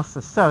ABG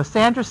analysis. So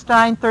Sandra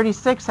Stein,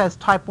 36, has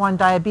type 1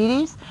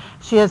 diabetes.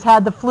 She has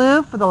had the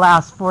flu for the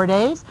last 4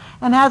 days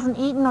and hasn't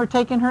eaten or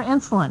taken her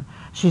insulin.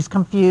 She's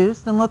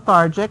confused and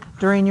lethargic.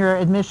 During your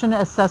admission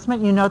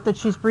assessment, you note that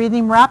she's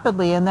breathing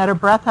rapidly and that her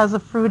breath has a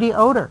fruity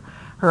odor.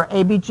 Her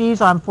ABG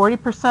is on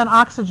 40%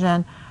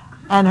 oxygen,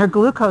 and her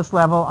glucose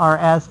level are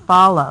as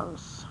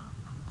follows.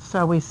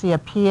 So we see a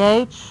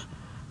pH,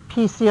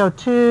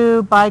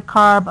 PCO2,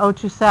 bicarb,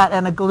 O2 sat,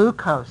 and a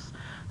glucose.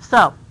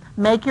 So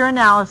make your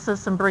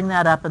analysis and bring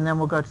that up, and then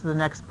we'll go to the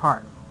next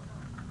part.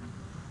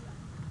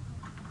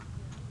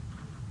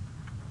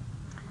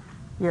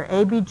 Your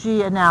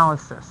ABG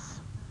analysis.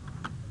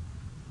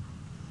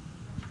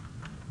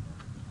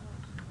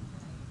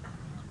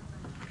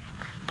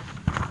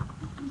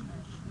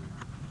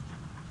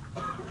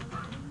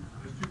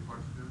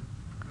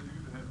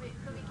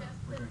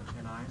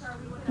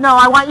 No,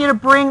 I want you to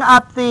bring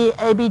up the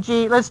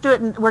ABG. Let's do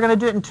it. We're going to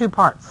do it in two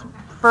parts.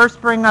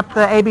 First, bring up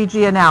the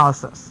ABG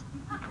analysis.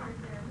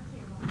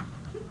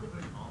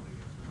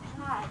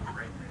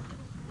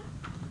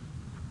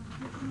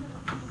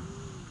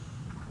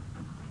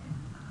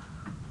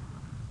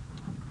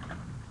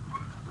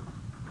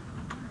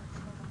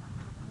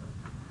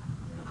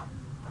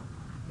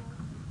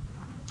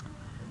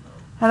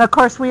 And of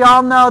course, we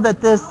all know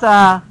that this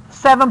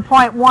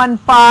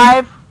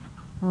 7.15.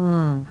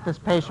 This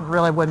patient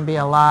really wouldn't be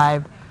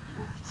alive.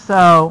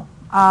 So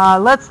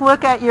let's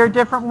look at your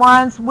different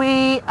ones.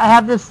 We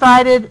have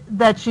decided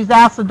that she's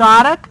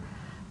acidotic,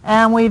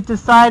 and we've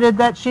decided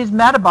that she's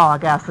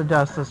metabolic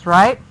acidosis,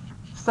 right?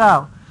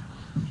 So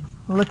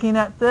looking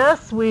at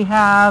this, we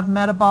have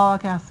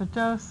metabolic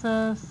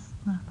acidosis.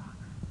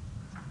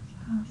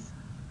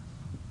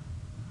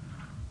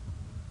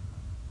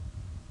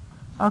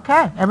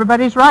 Okay,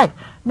 everybody's right.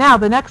 Now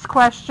the next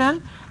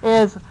question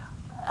is,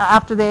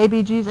 after the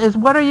ABGs, is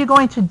what are you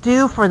going to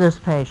do for this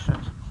patient?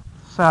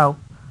 So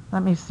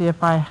let me see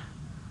if I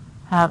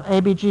have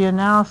ABG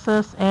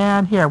analysis,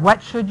 and here,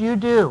 what should you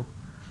do?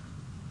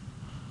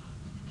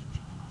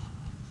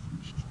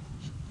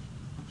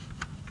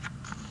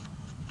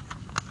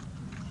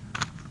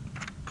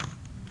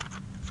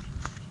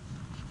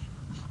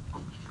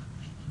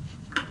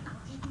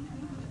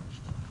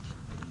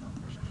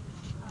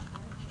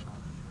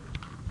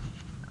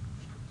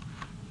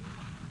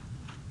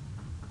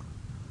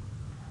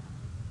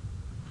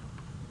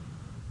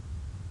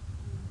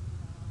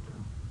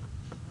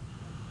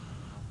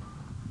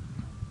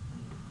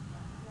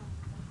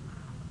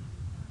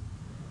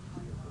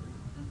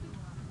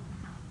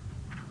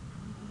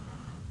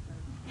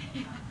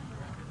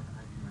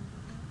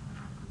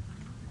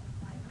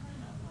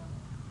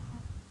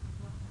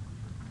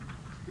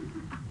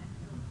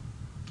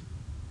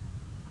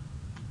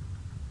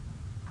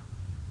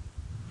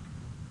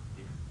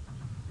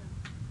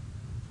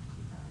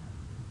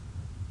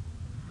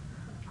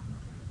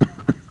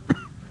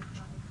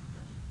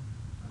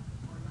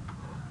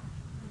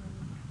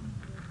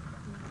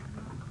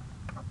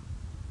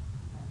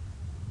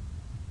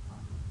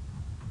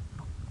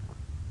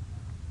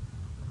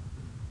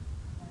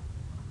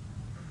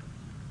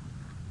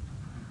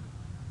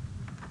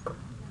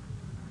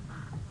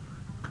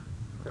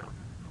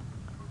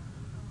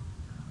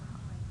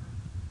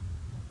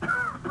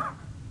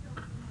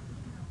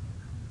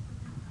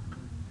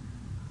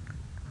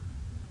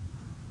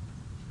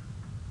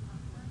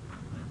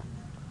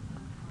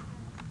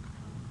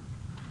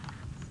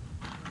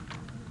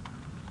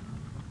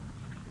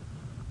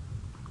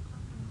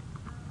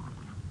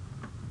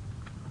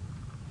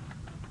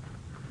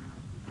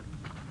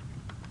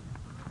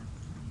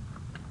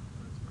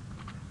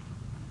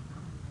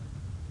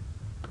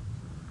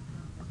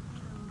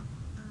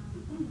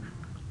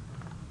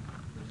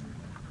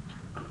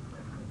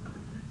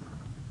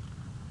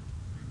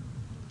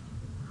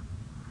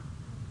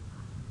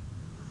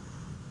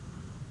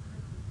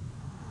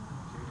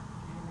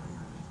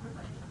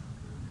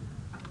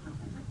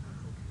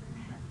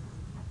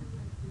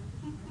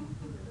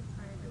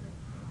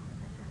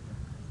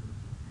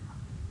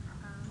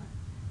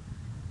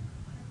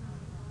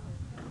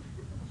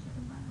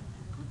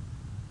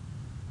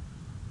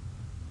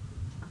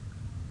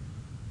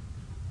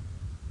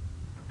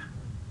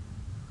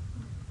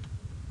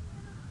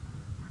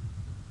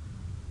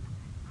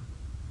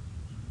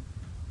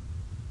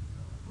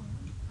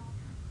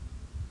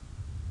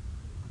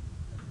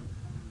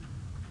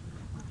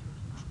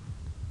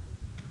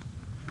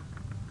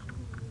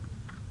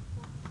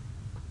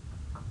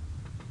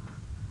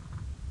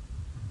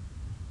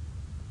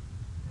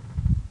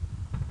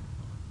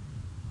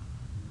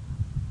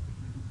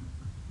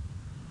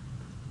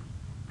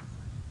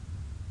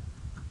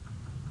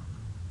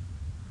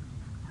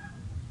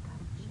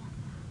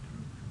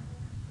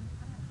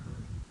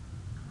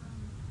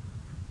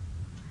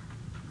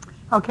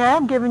 Okay,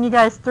 I'm giving you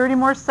guys 30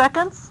 more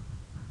seconds,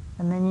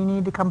 and then you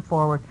need to come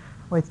forward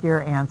with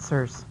your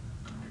answers.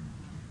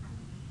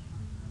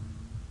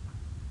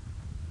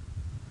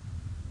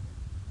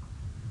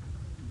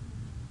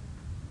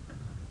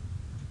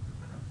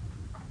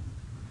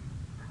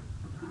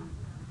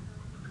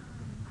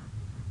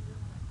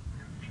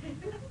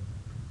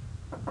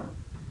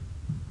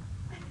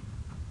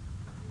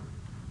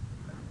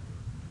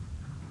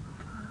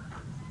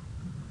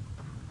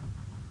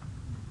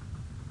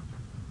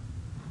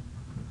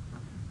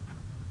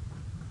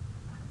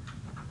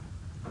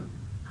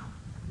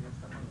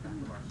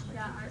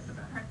 Yeah, ours is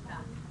correct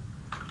back.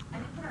 I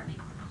didn't put our names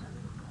in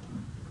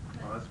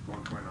Oh, that's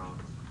 1.0.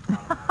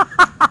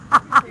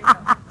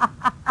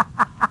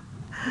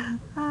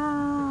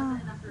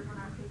 enough room on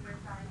our paper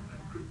side.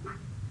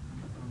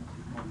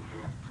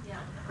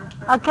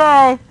 Yeah.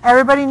 Okay,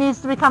 everybody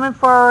needs to be coming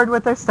forward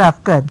with their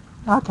stuff. Good.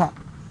 Okay.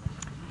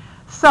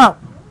 So,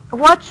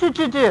 what should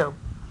you do?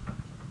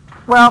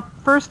 Well,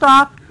 first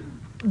off,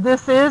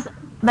 this is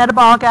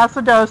metabolic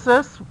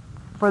acidosis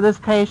for this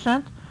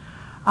patient.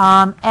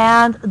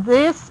 And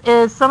this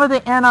is some of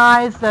the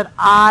NIs that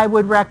I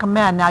would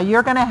recommend. Now,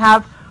 you're going to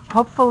have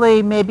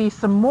hopefully maybe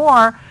some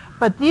more,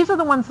 but these are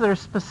the ones that are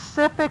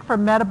specific for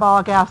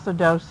metabolic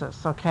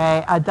acidosis,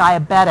 okay? A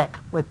diabetic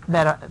with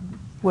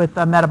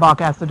metabolic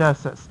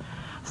acidosis.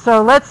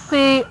 So let's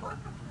see.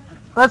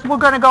 We're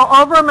going to go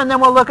over them, and then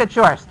we'll look at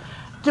yours.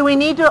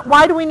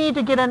 Why do we need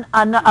to get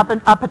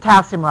a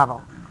potassium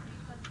level?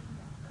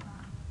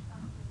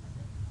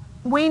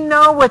 We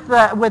know with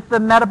the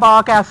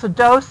metabolic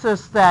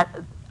acidosis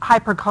that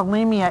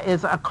hyperkalemia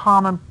is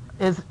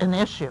an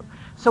issue.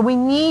 So we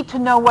need to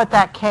know what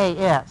that K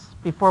is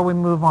before we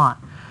move on.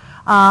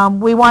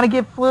 We want to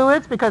give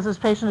fluids because this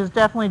patient is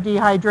definitely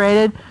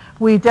dehydrated.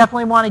 We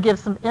definitely want to give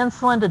some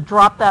insulin to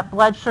drop that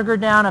blood sugar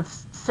down of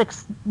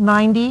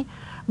 690.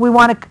 We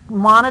want to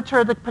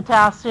monitor the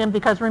potassium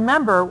because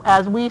remember,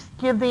 as we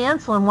give the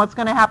insulin, what's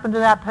going to happen to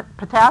that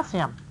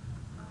potassium?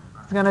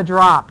 It's going to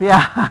drop,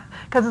 yeah,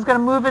 because it's going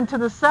to move into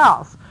the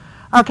cells.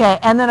 Okay,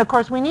 and then of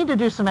course we need to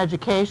do some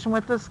education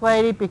with this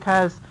lady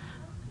because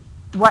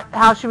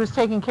how she was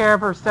taking care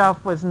of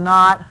herself was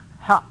not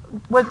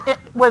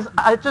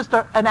just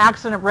an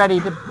accident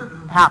ready to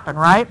happen,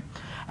 right?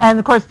 And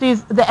of course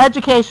the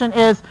education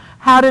is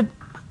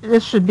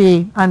this should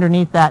be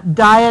underneath that,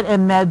 diet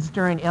and meds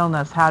during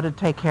illness, how to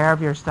take care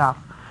of yourself.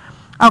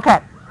 Okay,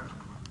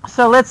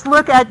 so let's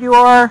look at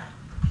your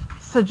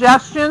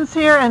suggestions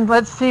here and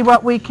let's see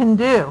what we can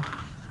do.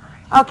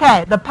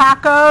 Okay, the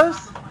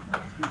Pacos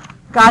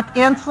got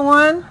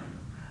insulin.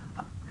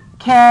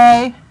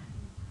 Okay.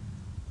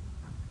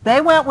 They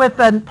went with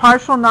a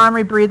partial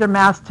non-rebreather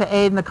mask to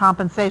aid in the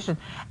compensation.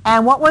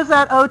 And what was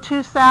that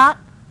O2 sat?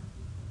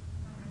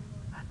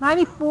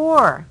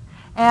 94.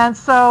 And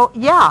so,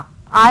 yeah,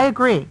 I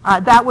agree.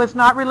 That was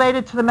not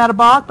related to the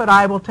metabolic, but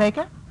I will take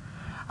it.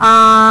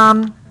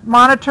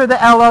 Monitor the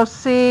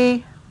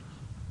LOC.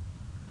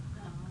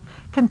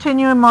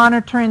 Continue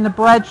monitoring the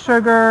blood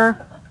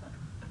sugar.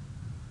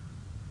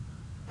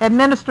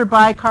 Administer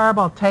bicarb,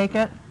 I'll take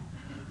it.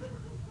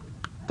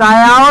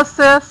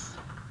 Dialysis,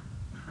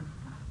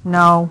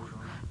 no.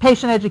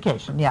 Patient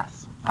education,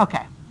 yes.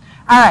 Okay.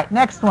 All right,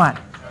 next one.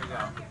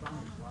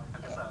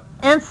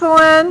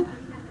 Insulin,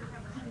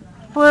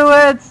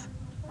 fluids,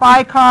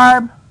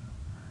 bicarb,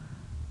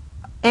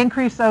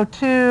 increase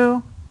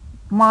O2,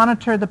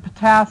 monitor the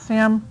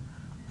potassium.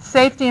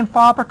 Safety and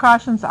fall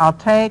precautions, I'll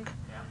take.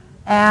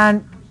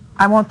 And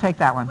I won't take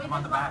that one. Wait,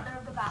 there's the back.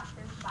 There's the back.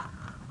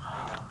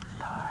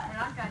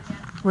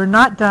 We're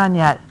not done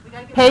yet. We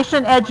gotta get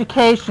Patient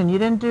education. You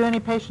didn't do any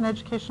patient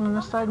education on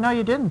this side? No,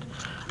 you didn't.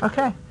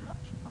 Okay.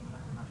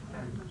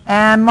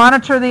 And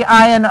monitor the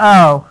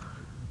I&O.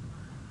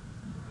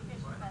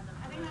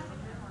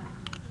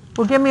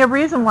 Well, give me a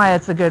reason why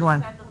it's a good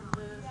one.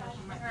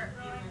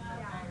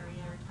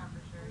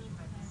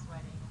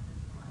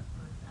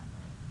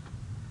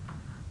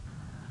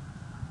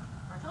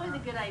 It's always a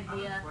good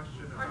idea.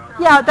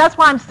 Yeah, that's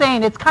why I'm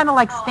saying it's kind of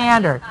like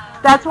standard.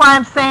 That's why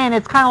I'm saying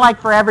it's kind of like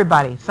for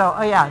everybody. So,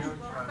 yeah.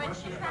 But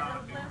she said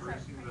the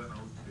Increasing the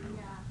O2,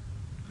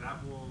 that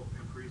will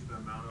increase the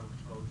amount of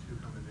O2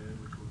 coming in,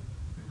 which will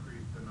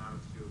increase the amount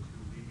of CO2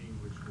 leaving,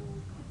 which will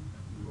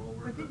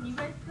lower But didn't you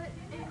guys put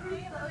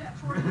increase the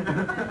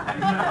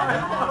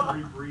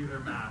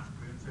rebreather mask.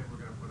 We didn't say we're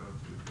going to put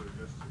O2 to it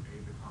just to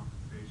aid the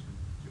compensation,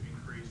 to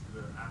increase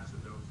the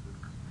acidosis.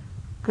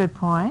 Good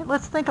point.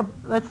 Let's think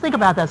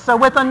about that. So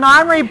with a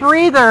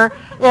non-rebreather,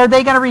 are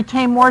they going to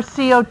retain more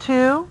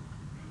CO2?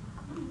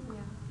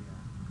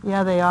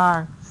 Yeah, they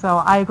are. So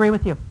I agree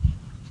with you.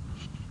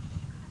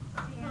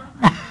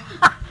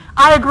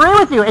 I agree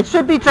with you. It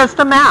should be just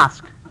a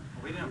mask.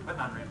 We didn't put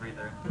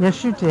non-rebreather.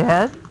 Yes, you did.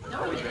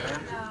 No, we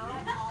didn't.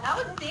 That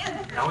was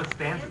Stan's. That was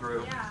Stan's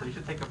group, so you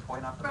should take a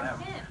point off of From them.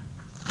 him.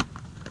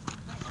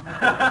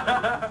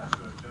 That's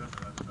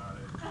about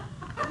it.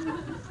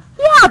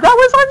 Yeah, that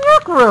was on your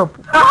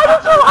group. How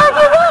did you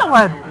argue that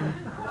one?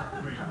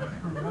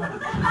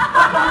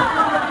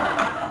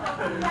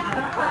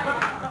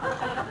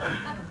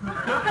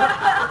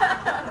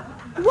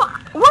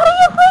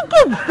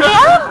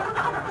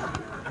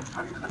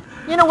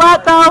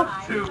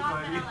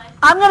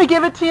 going to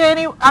give it to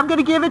you I'm going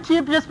to give it to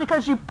you just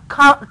because you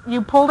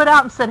pulled it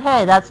out and said,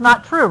 hey, that's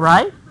not true,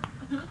 right?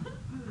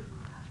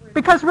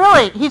 Because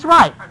really, he's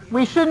right.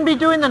 We shouldn't be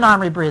doing the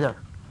non-rebreather.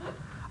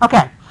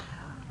 Okay.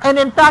 And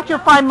in fact, you'll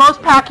find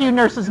most PACU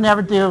nurses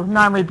never do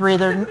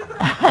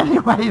non-rebreather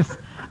anyways.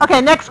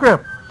 Okay, next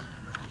group.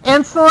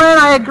 Insulin,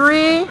 I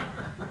agree.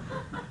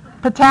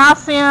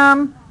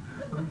 Potassium,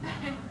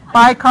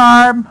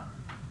 bicarb,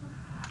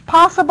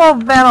 possible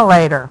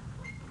ventilator.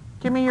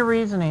 Give me your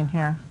reasoning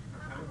here.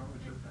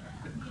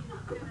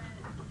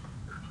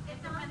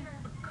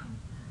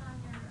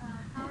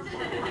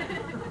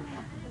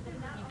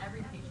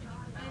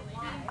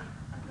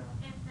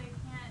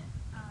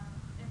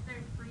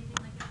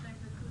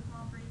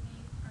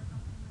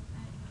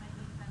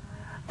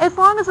 As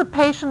long as a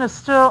patient is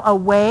still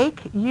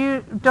awake,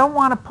 you don't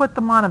want to put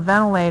them on a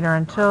ventilator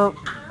until...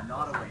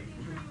 Not awake.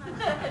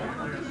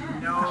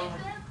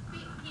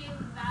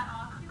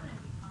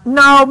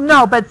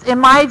 No, but in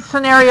my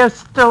scenario,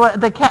 still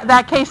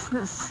that case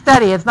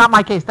study, it's not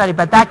my case study,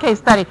 but that case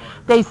study,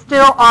 they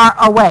still are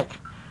awake.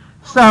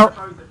 So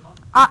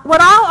what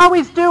I'll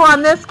always do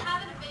on this...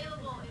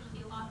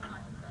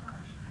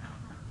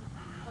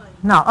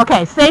 No,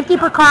 okay, safety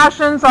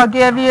precautions I'll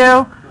give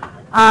you.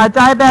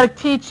 Diabetic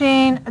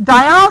teaching.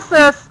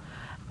 Dialysis,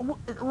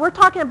 we're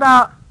talking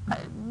about,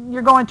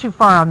 you're going too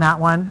far on that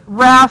one.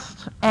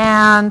 Rest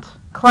and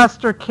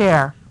cluster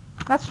care.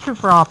 That's true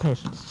for all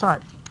patients. Sorry.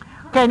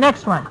 Okay,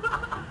 next one.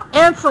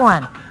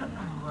 Insulin.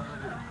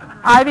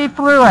 IV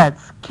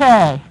fluids.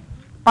 K.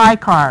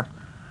 Bicarb.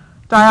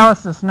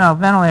 Dialysis, no.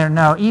 Ventilator,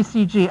 no.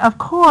 ECG, of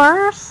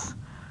course.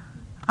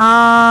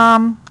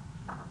 But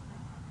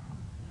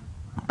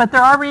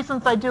there are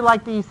reasons I do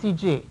like the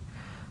ECG.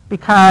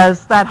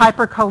 Because that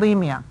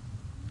hyperkalemia.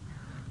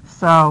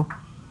 So,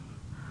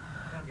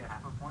 Get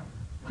half a point?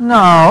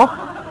 no.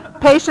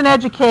 Patient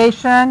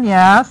education,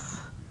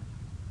 yes.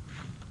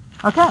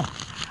 Okay.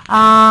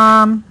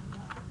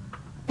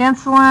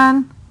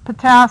 Insulin,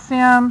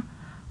 potassium,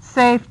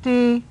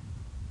 safety,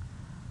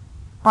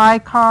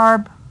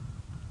 bicarb,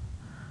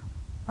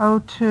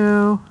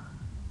 O2.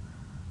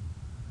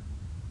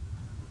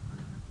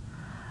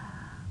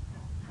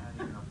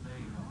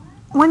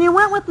 When you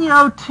went with the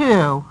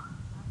O2,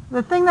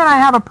 the thing that I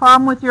have a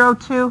problem with your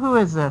O2, who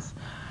is this?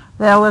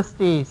 The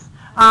LSDs.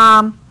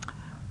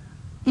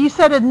 You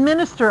said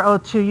administer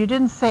O2. You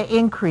didn't say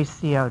increase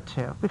the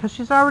O2 because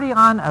she's already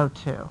on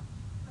O2.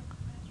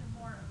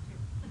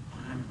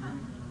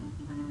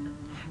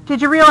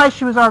 Did you realize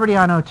she was already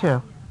on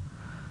O2?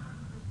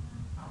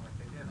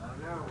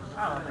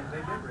 I don't think they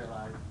did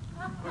realize.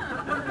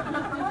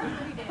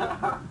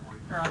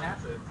 They're on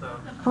acid, so.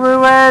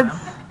 Fluids.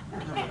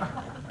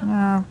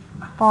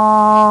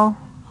 Fall.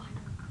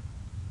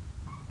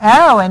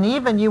 Oh, and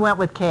even you went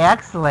with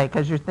Kayexalate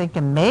because you're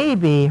thinking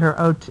maybe her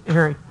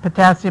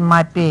potassium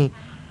might be.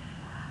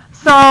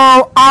 So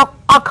I'll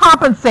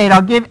compensate.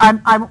 I'll give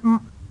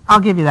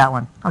you that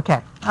one.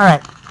 Okay. All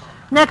right.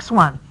 Next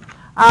one.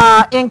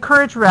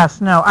 Encourage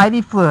rest. No.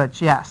 IV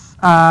fluids. Yes.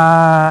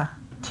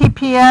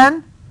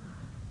 TPN.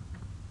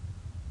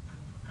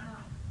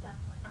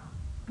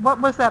 What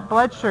was that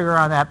blood sugar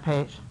on that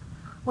page?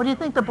 What do you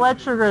think the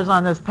blood sugar is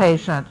on this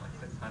patient?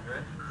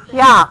 600.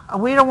 Yeah,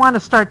 we don't want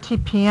to start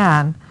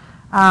TPN.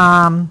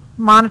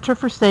 Monitor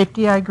for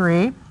safety, I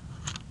agree.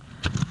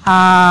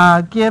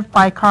 Give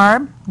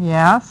bicarb,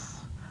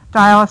 yes.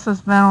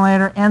 Dialysis,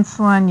 ventilator,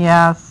 insulin,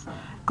 yes.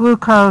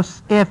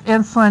 Glucose, if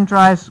insulin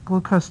drives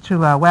glucose too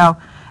low.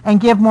 Well, and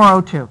give more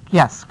O2.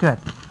 Yes, good.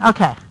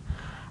 Okay.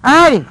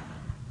 All righty.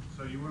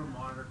 So you want to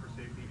monitor for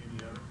safety in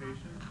the other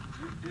patient?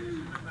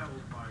 That will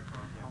fly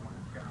across. Oh my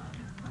God.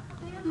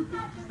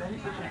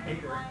 Stan's such a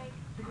hater.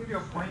 He gave you a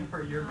point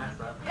for your mess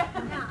up.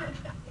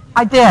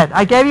 I did.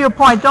 I gave you a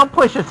point. Don't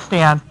push it,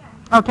 Stan.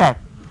 Okay.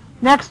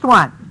 Next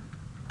one.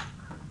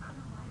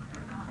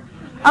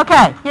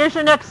 Okay, here's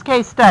your next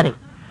case study.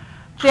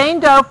 Jane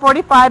Doe,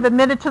 45,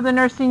 admitted to the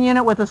nursing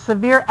unit with a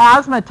severe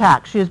asthma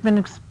attack. She has been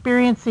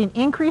experiencing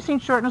increasing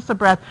shortness of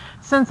breath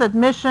since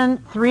admission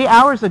 3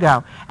 hours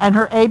ago, and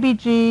her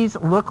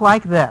ABGs look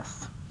like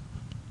this.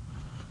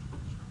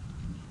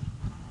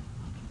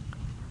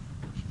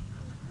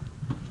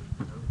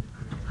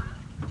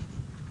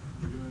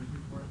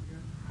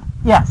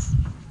 Yes.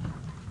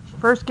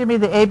 First, give me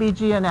the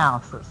ABG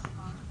analysis.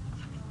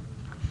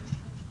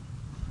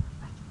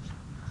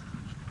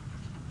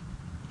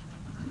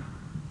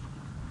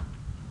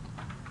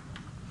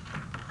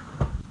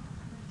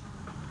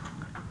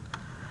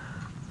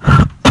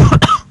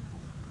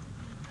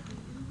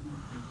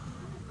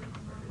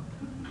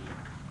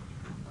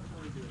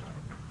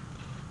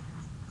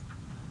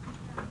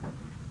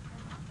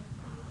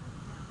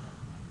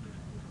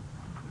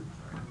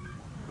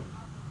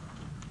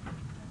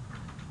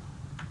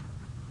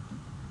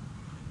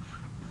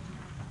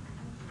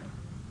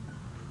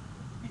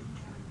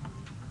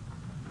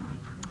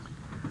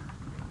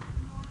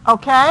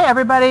 Okay,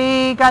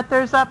 everybody got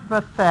theirs up?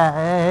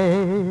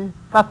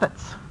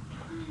 Buffets.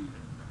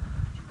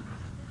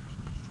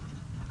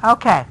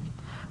 Okay,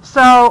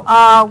 so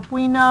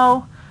we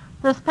know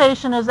This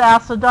patient is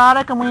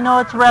acidotic, and we know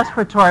it's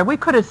respiratory. We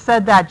could have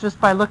said that just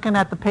by looking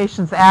at the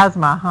patient's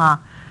asthma, huh?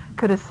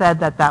 Could have said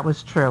that that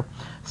was true.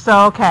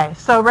 So, okay,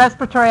 so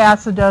respiratory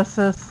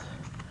acidosis,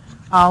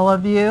 all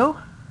of you.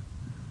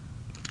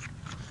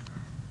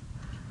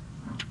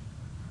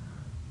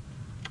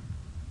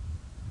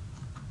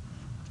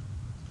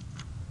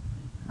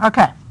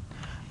 Okay,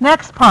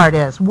 next part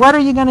is, what are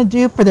you going to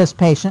do for this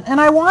patient? And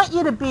I want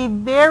you to be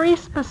very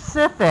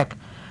specific,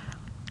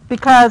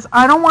 because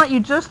I don't want you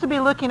just to be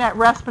looking at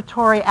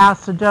respiratory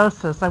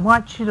acidosis. I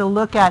want you to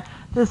look at,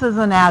 this is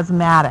an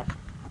asthmatic.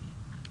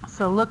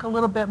 So look a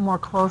little bit more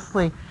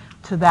closely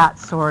to that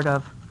sort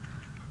of.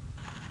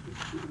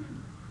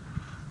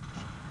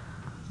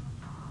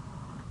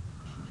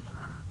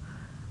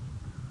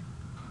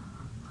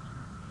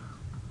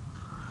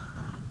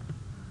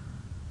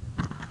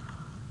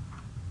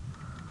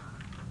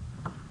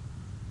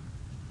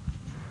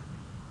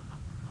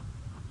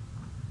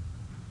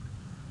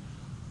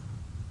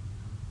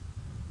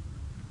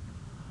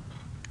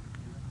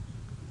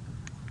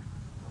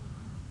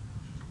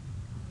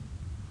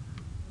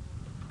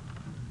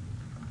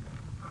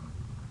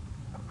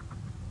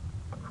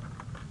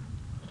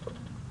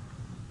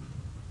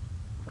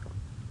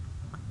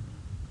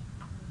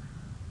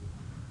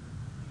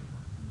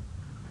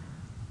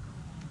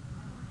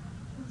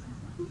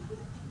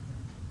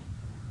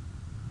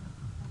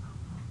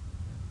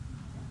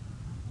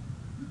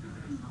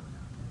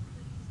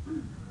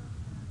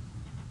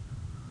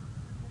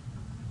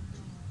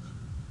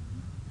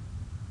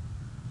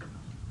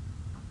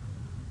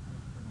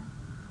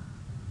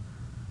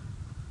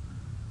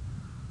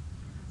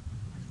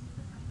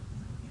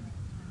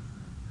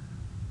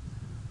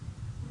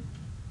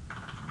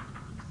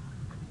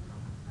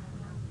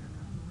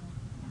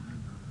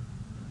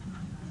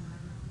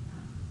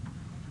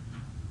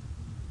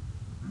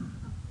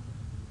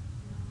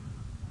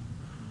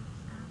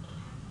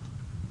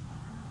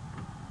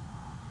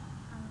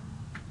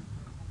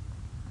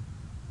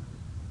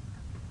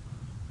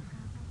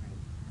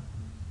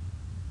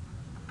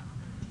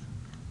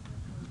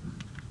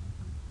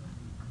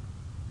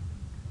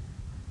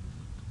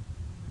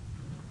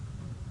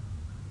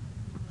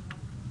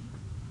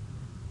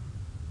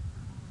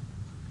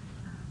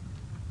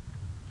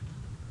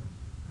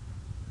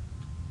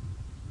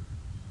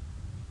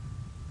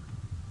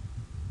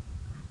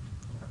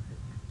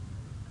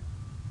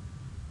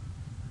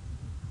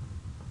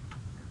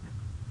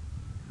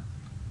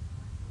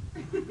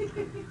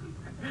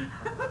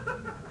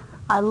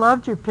 I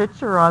loved your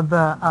picture on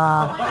the.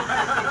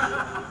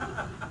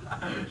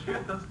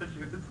 Those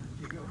pictures that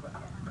you go back.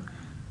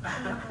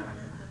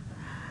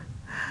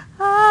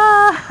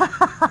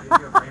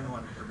 Maybe a frame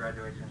one for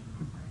graduation.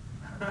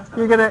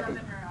 You're gonna. Yeah,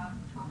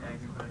 you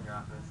can put it in your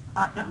office.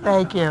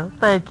 Thank you,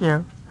 thank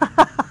you. You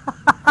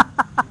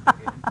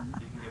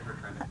can give her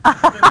credit.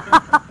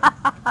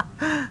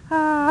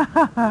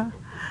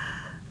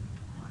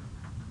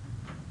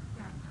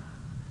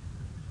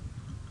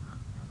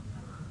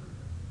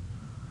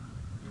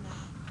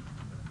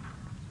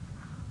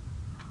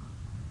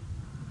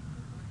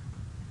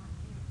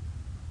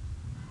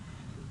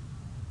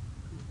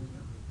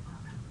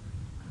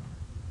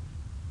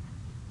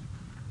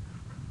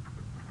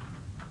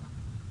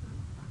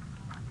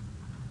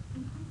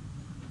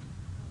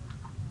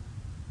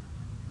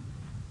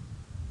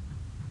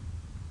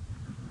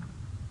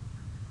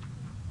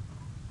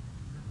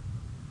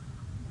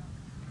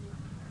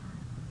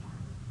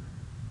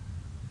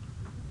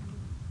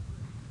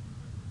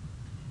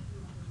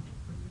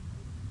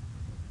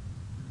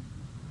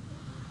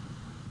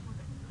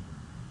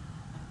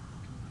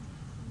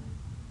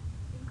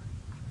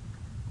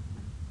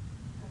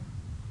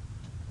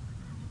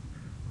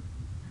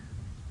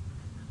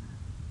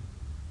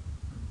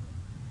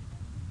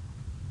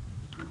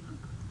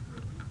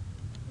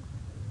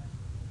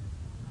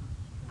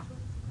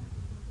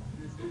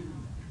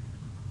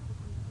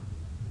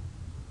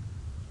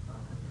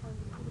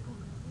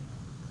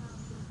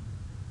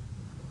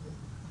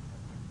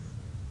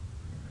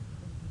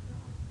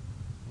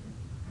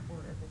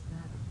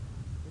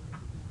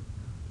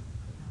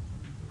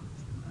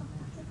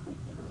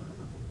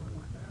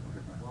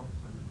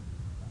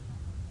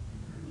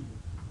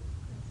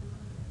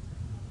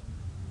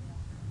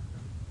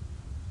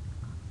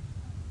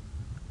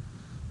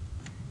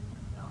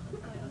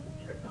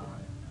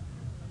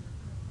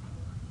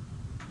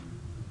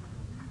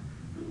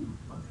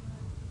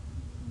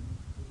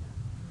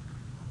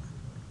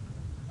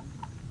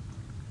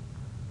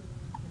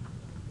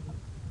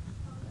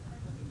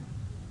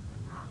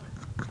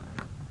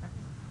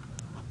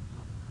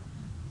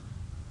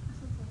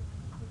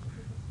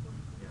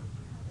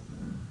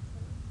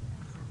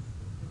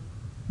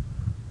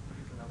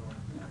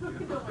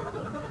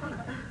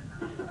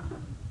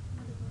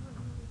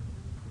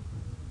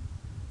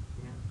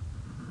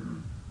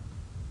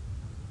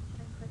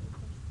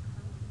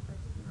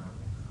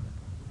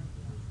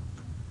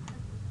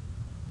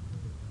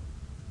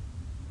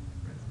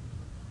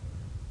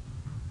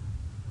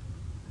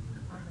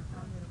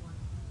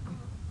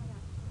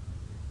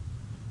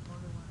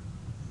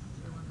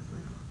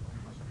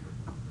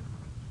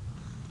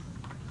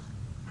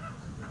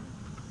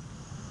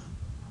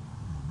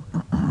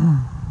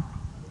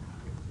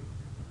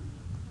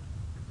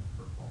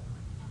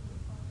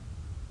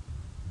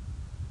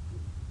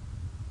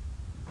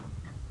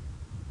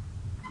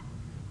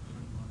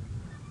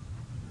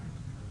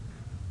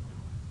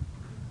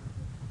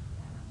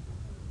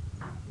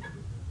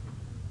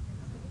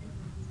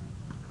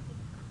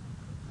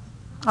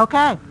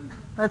 Okay.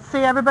 Let's see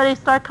everybody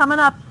start coming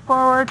up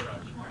forward.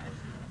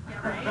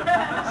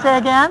 Say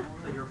again?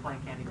 So you were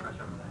playing Candy Crush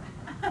over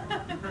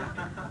there.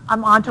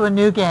 I'm on to a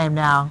new game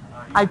now.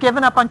 I've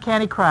given up on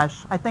Candy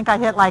Crush. I think I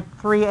hit like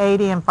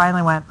 380 and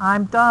finally went,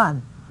 I'm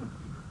done.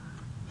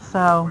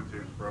 So, Went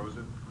to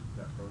Frozen,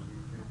 that Frozen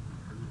game,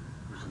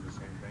 which is the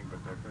same thing but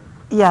different.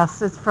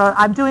 yes,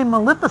 I'm doing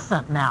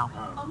Maleficent now.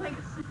 Oh my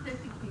goodness.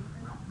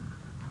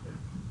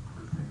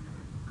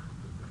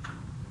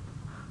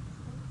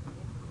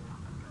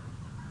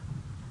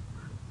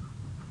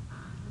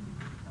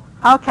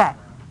 Okay.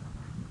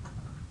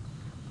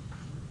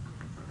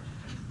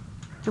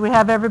 Do we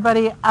have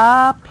everybody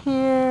up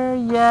here?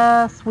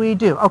 Yes, we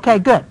do. Okay,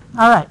 good.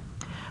 All right.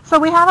 So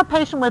we have a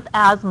patient with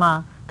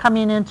asthma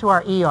coming into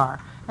our ER,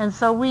 and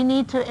so we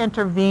need to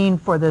intervene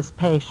for this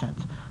patient.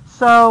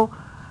 So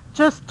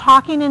just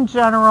talking in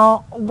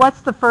general,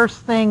 what's the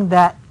first thing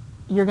that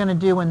you're going to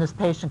do when this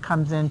patient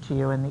comes into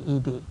you in the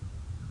ED?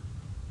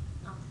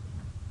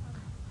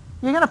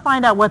 You're going to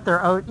find out what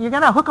you're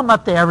going to hook them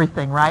up to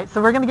everything, right?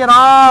 So we're going to get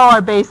all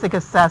our basic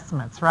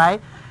assessments,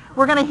 right?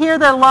 We're going to hear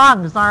their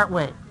lungs, aren't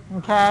we?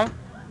 Okay?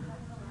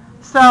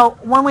 So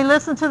when we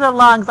listen to their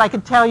lungs, I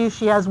can tell you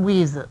she has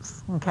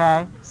wheezes,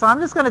 okay? So I'm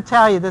just going to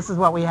tell you this is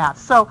what we have.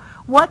 So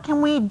what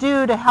can we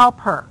do to help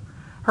her?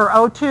 Her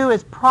O2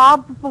 is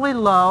probably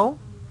low.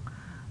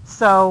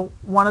 So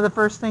one of the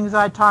first things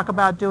I talk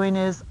about doing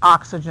is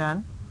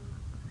oxygen.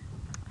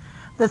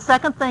 The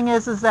second thing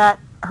is that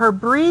her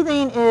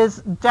breathing is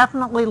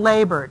definitely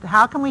labored.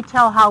 How can we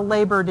tell how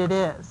labored it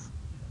is?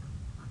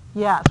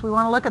 Yes, we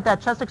want to look at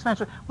that chest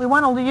expansion. We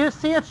want to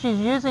see if she's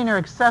using her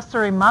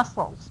accessory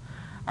muscles.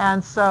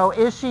 And so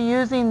is she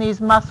using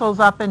these muscles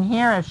up in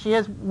here? If she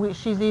is,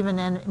 she's even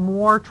in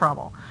more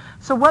trouble.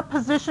 So what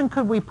position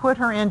could we put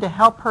her in to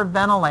help her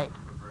ventilate?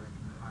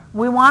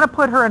 We want to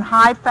put her in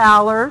high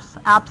Fowlers,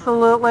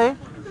 absolutely.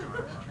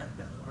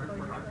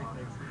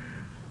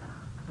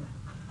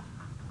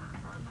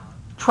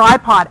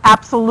 Tripod,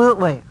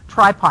 absolutely,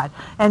 tripod.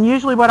 And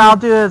usually what I'll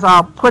do is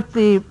I'll put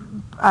the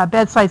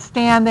bedside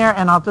stand there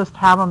and I'll just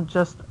have them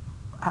just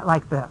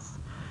like this.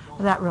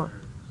 And that really.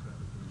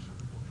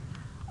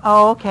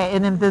 Oh, okay,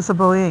 an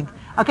invisible ink.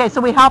 Okay, so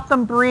we help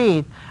them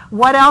breathe.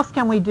 What else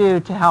can we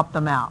do to help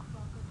them out?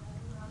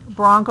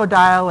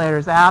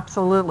 Bronchodilators,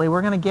 absolutely.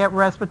 We're going to get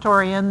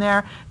respiratory in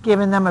there,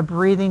 giving them a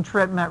breathing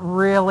treatment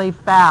really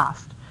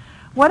fast.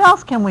 What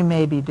else can we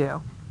maybe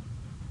do?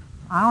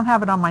 I don't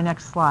have it on my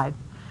next slide.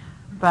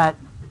 But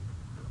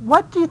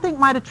what do you think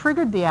might have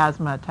triggered the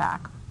asthma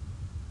attack?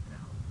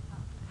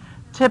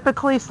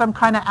 Typically some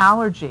kind of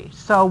allergy.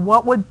 So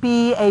what would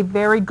be a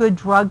very good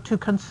drug to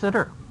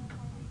consider?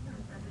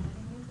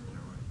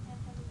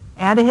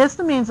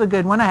 Antihistamine's a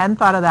good one. I hadn't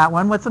thought of that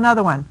one. What's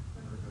another one?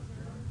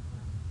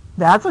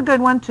 That's a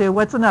good one too.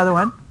 What's another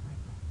one?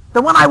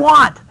 The one I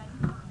want.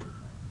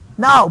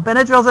 No,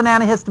 Benadryl's an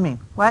antihistamine.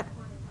 What?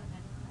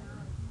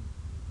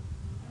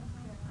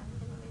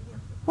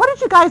 What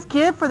did you guys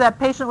give for that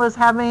patient who was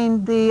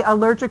having the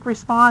allergic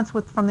response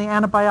from the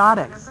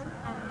antibiotics?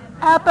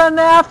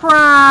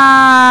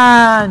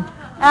 Epinephrine!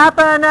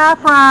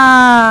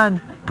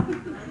 Epinephrine!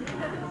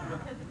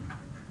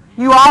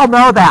 You all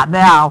know that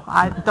now.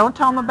 Don't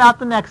tell them about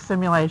the next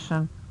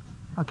simulation.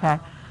 Okay.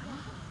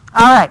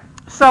 All right.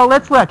 So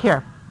let's look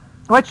here.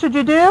 What should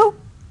you do?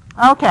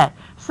 Okay.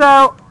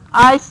 So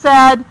I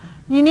said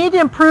you need to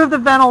improve the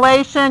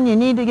ventilation, you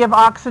need to give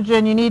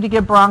oxygen, you need to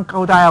give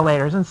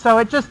bronchodilators. And so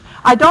I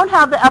don't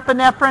have the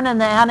epinephrine and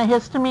the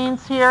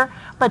antihistamines here,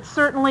 but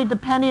certainly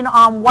depending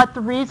on what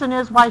the reason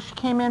is why she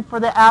came in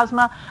for the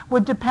asthma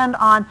would depend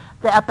on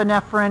the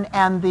epinephrine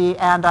and the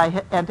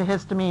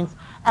antihistamines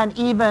and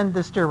even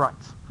the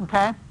steroids.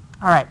 Okay?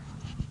 All right.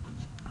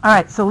 All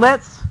right, so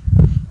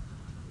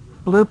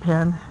blue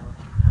pen.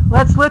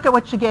 Let's look at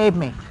what she gave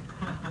me.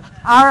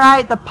 All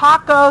right, the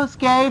Pacos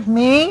gave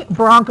me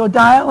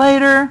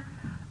bronchodilator,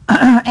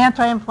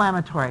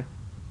 anti-inflammatory.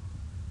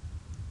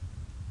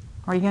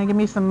 Are you going to give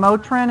me some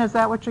Motrin? Is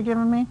that what you're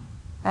giving me?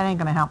 That ain't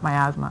going to help my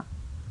asthma.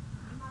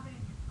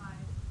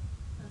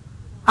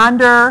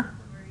 Under?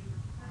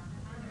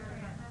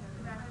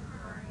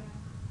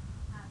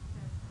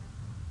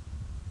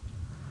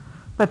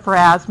 But for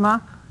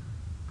asthma?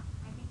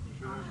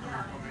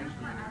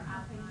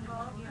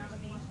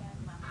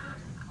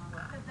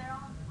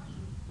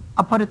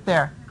 I'll put it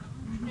there.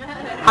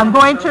 I'm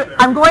going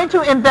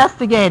to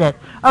investigate it.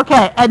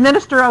 Okay,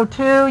 administer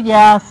O2,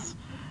 yes.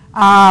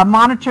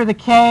 Monitor the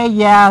K,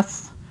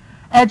 yes.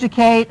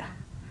 Educate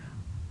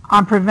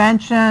on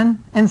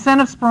prevention.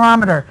 Incentive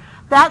spirometer.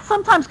 That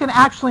sometimes can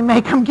actually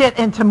make them get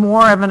into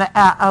more of an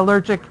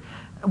allergic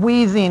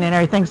wheezing and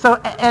everything.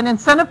 So an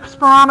incentive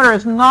spirometer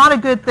is not a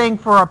good thing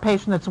for a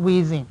patient that's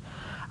wheezing.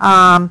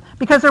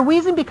 Because they're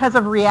wheezing because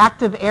of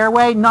reactive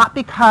airway, not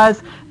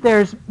because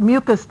there's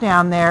mucus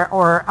down there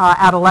or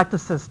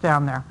atelectasis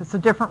down there. It's a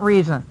different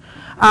reason.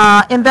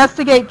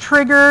 Investigate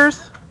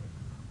triggers.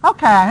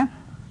 Okay.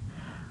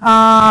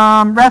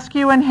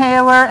 Rescue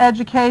inhaler,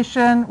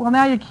 education. Well,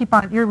 now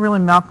you're really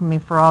milking me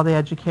for all the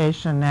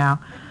education now.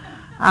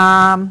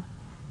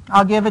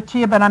 I'll give it to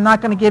you, but I'm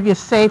not going to give you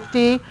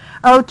safety.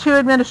 O2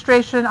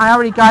 administration, I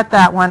already got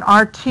that one.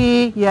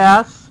 RT,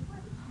 yes.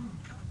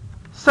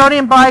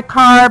 Sodium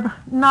bicarb,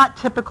 not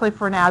typically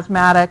for an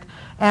asthmatic.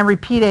 And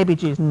repeat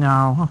ABGs,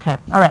 no. Okay,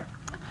 all right.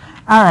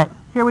 All right,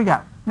 here we go.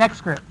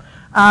 Next group.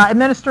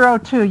 Administer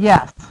O2,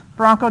 yes.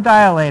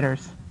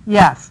 Bronchodilators,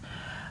 yes.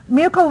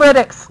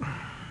 Mucolytics,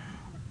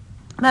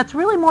 that's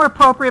really more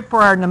appropriate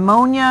for our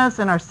pneumonias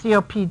and our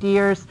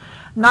COPDers,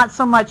 not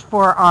so much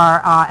for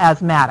our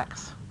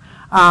asthmatics.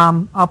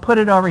 I'll put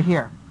it over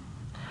here.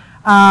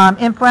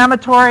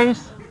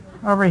 Inflammatories,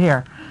 over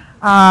here.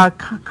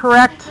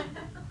 Correct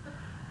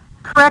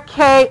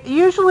K,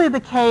 usually the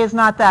K is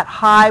not that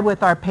high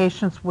with our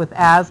patients with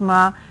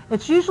asthma.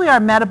 It's usually our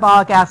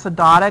metabolic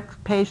acidotic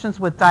patients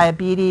with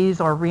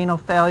diabetes or renal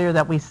failure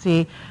that we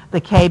see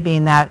the K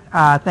being that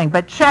thing.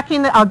 But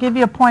checking, I'll give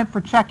you a point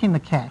for checking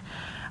the K.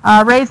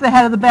 Raise the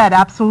head of the bed,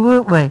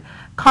 absolutely.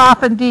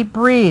 Cough and deep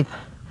breathe.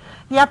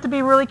 You have to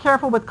be really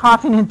careful with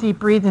coughing and deep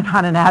breathing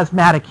on an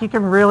asthmatic. You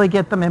can really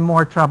get them in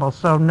more trouble,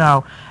 so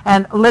no.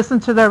 And listen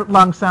to their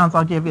lung sounds,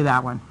 I'll give you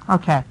that one.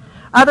 Okay.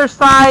 Other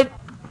side,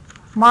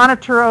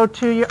 monitor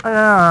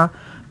O2,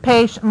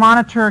 patient,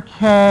 monitor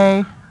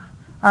K.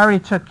 I already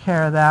took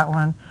care of that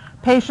one.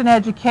 Patient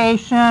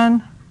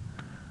education,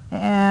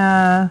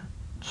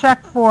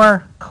 check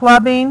for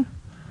clubbing.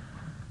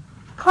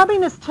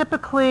 Clubbing is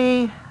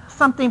typically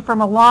something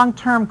from a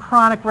long-term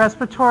chronic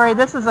respiratory.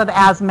 This is an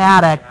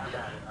asthmatic.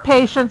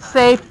 Patient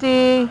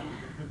safety,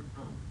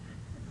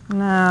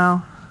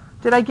 no.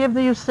 Did I give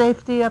you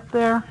safety up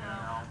there?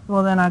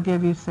 Well, then I'll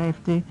give you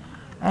safety.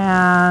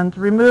 And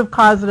remove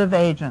causative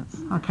agents.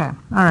 Okay,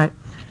 all right.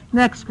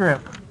 Next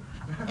group.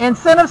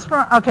 Incentives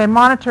for, okay,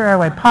 monitor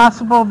airway,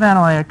 possible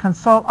ventilator,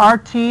 consult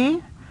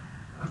RT,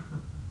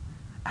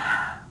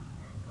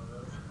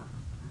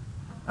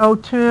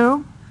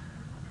 O2,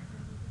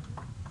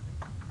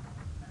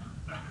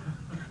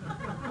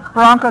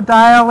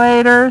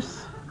 bronchodilators,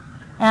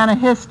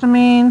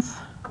 antihistamines,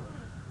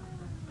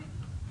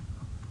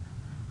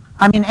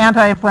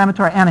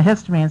 anti-inflammatory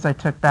antihistamines, I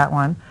took that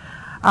one.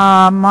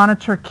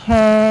 Monitor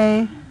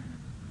K,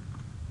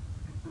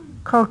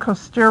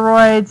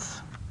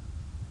 corticosteroids,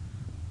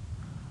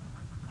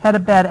 head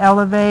of bed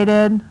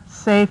elevated,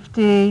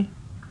 safety,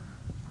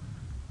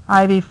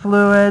 IV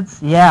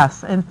fluids,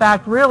 yes. In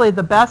fact, really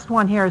the best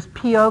one here is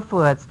PO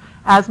fluids.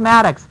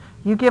 Asthmatics,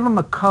 you give them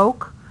a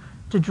Coke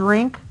to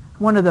drink,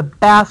 one of the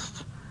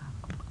best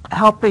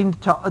helping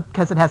to,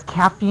 because it has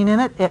caffeine in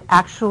it,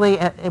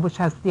 which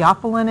has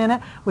theophylline in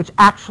it, which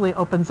actually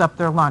opens up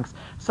their lungs.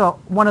 So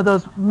one of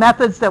those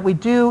methods that we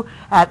do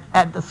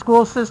at the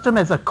school system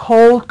is a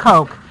cold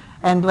Coke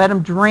and let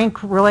them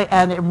drink really,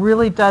 and it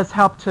really does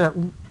help to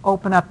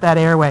open up that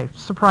airway,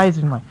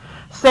 surprisingly.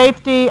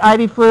 Safety,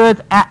 IV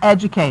fluids,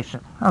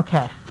 education.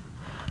 Okay.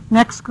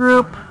 Next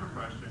group.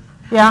 Question.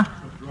 Yeah. So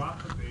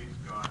drop the base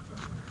got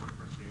support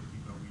for safety,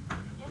 but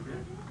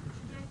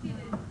we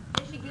didn't.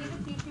 If she gave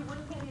it to you, she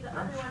wouldn't give you the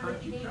other one,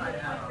 but she gave you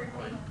the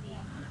point for safety.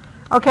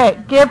 Okay,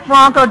 give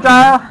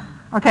bronchodil.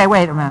 Okay,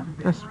 wait a minute.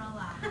 Just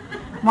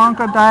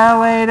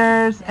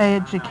bronchodilators,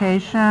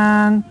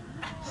 education,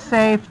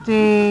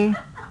 safety,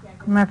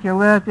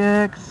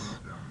 mucolytics,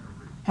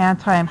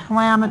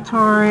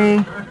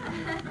 anti-inflammatory,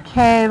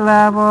 K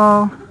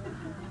level,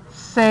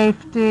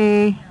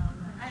 safety,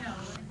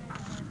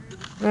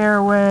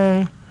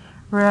 airway,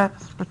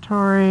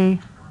 respiratory,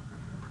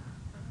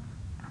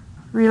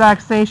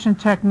 relaxation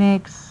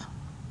techniques,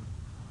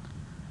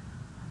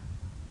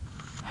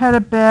 head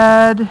of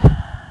bed.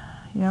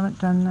 You haven't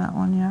done that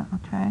one yet.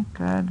 Okay,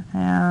 good.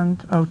 And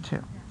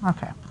O2.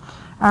 Okay.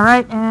 All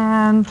right,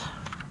 and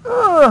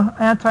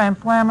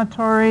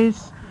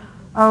anti-inflammatories,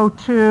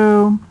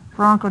 O2,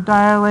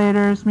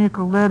 bronchodilators,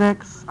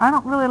 mucolytics. I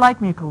don't really like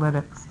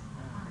mucolytics.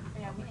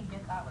 Yeah, we didn't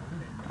get that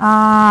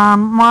one.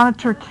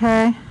 Monitor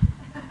K.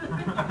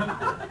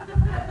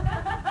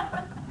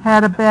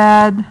 Head of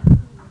bed.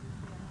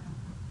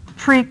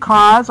 Treat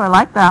cause. I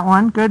like that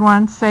one. Good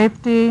one.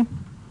 Safety.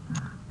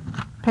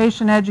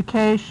 Patient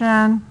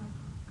education.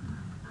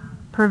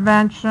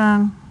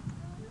 Prevention.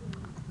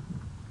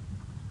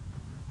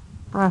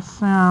 Breath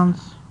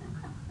sounds.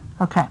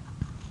 Okay.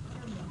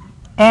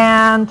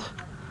 And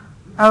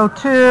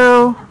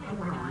O2,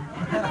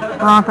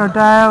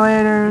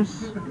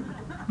 bronchodilators,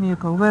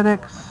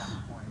 mucolytics,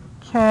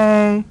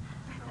 K,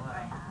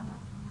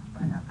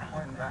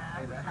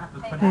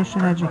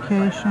 patient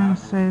education,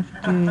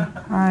 safety,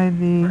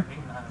 IV,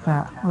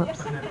 that.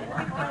 Whoops.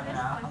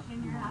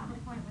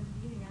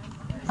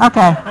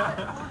 Okay.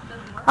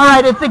 All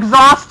right, it's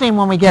exhausting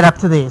when we get up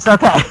to these.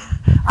 Okay.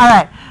 All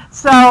right.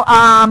 So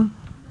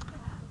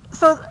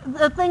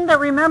the thing to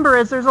remember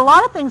is there's a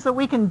lot of things that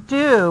we can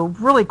do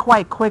really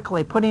quite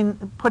quickly, putting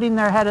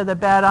their head of the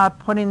bed up,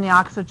 putting the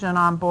oxygen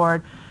on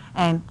board,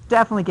 and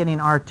definitely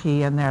getting RT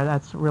in there.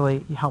 That's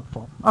really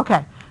helpful.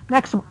 Okay,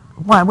 next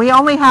one. We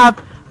only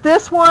have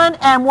this one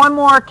and one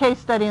more case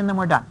study, and then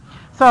we're done.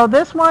 So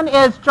this one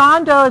is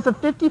John Doe is a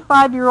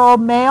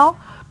 55-year-old male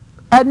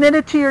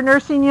admitted to your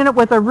nursing unit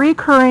with a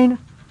recurring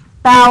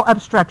bowel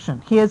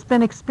obstruction. He has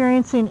been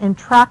experiencing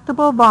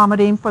intractable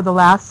vomiting for the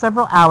last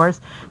several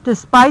hours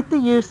despite the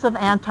use of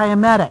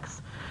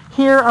antiemetics.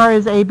 Here are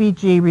his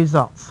ABG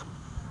results.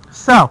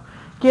 So,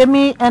 give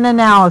me an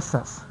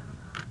analysis.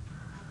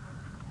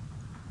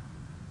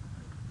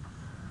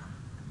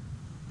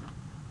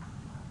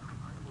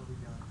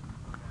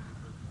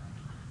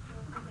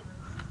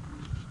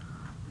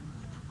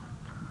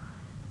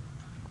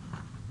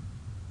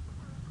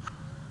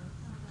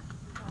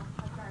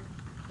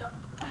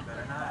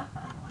 Better not.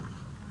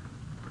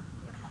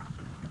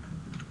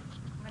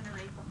 I'm gonna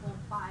rate the whole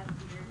 5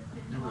 here.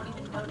 You won't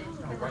even notice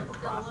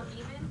because it's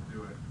still even. Do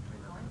it.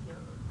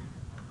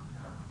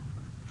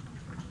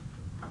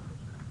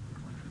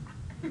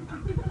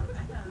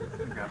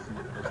 Grab some.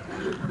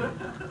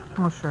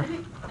 Oh, sure.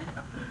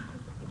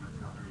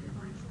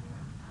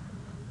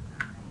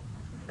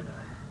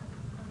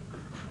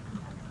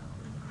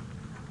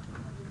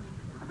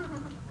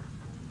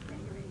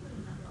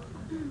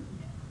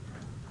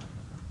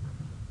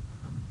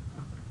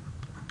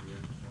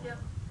 Yep.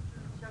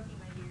 Choking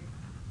my ears.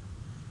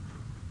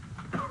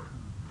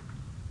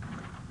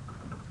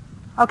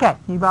 Okay,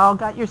 you've all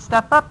got your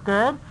step up,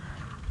 good.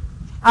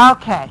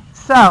 Okay,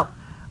 so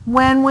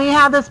when we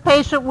have this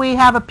patient, we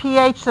have a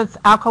pH that's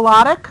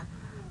alkalotic,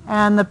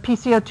 and the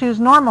PCO2 is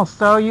normal,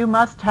 so you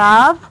must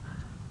have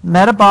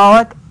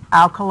metabolic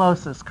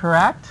alkalosis,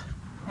 correct?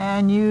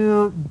 And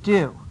you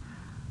do.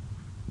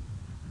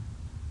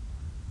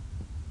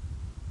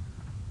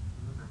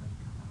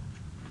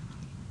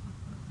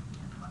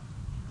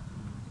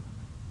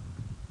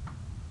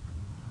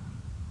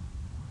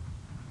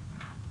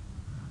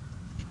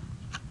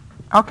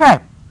 Okay,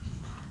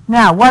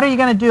 now what are you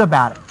going to do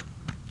about it?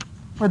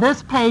 For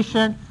this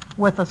patient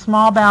with a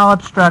small bowel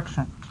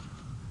obstruction,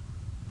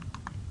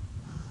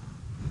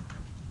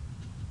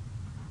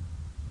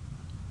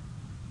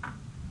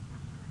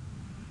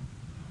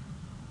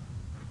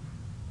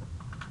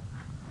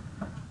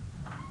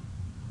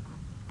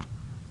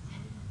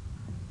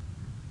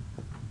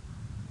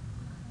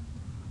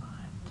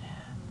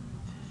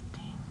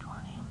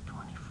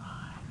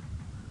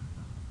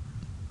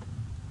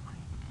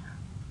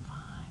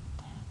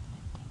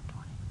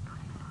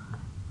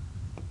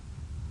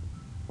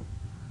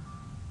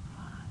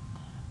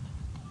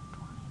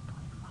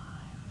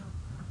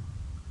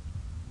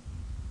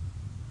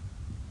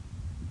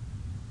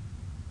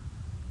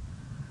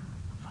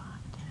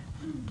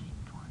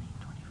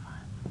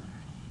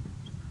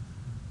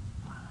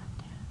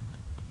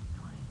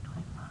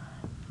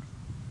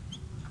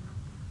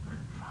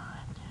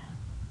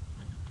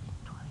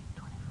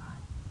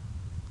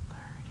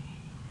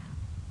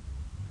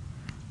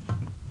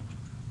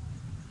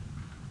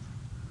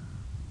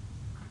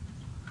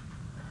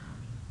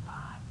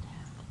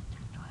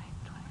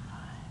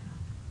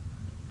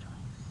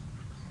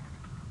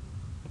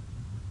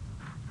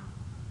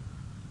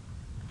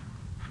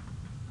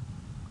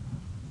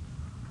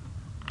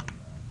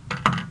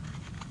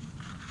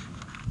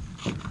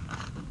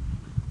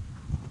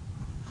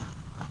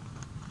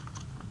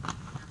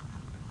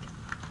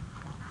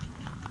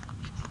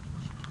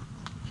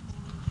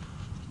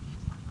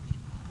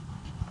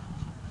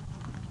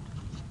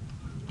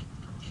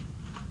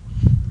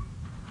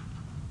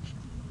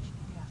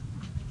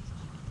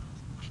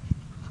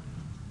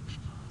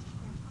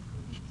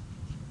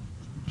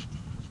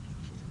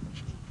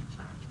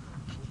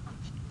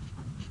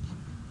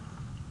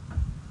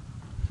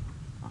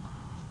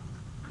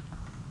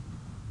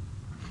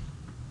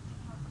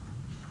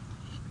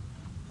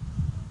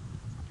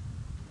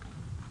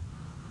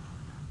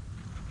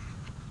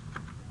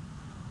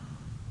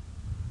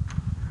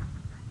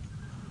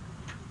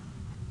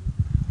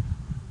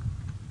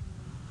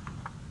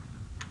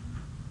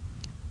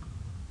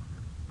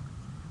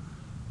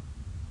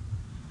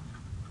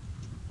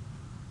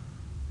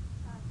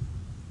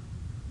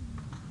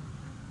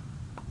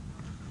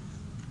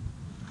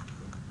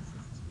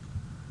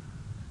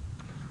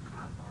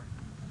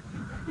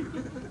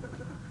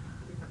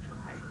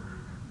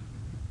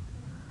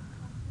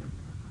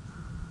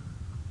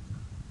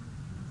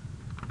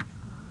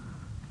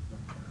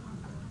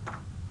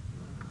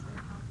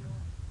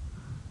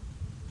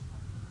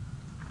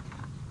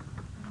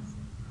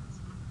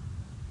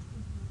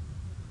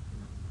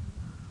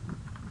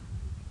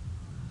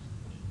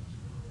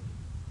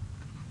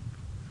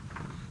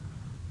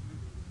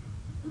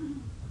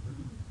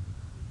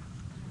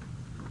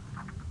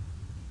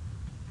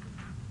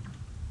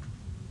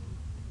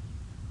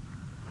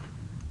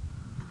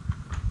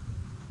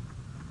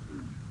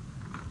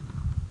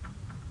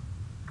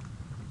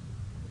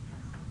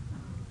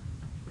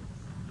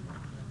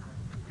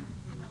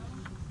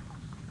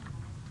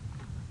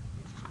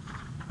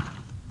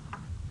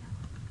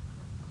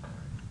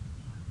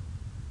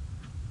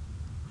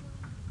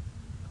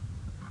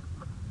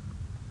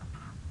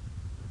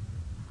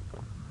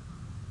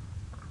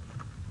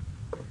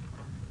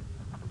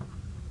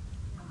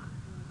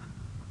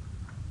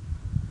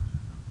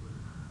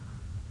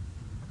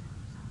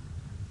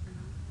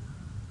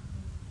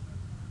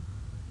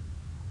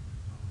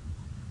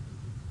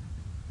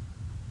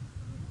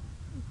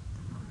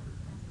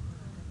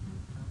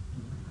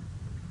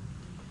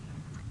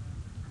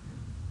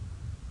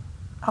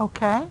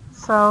 Okay,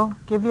 so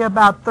give you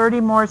about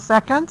 30 more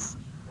seconds.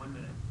 1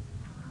 minute.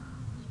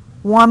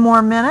 1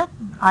 more minute.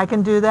 I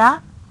can do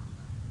that.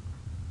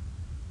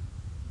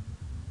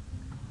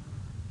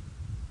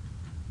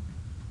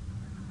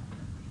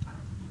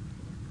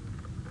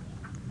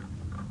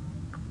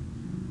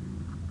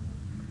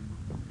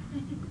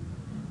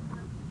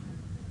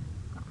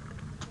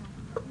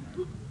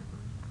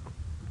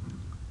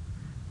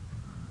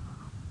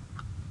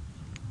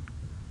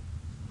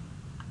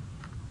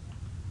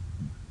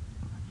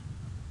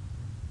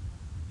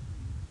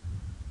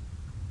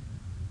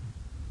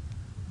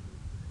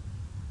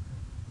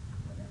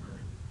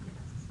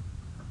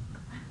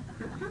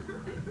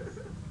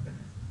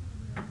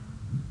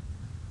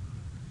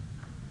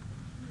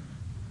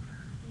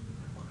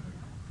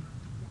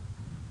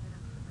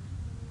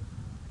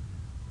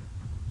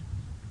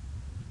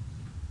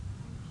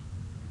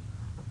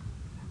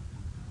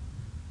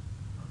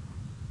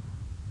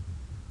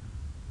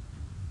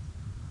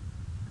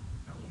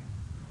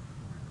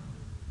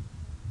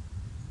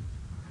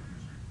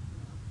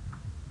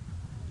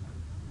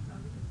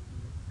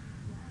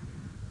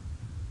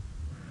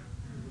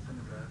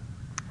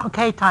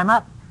 Okay, time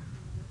up.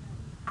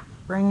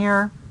 Bring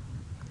your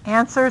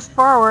answers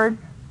forward.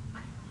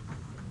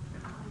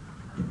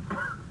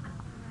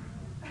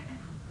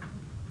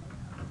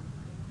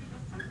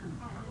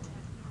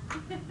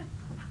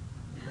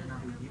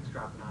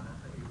 Eavesdropping on us.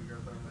 I think we go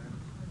over there.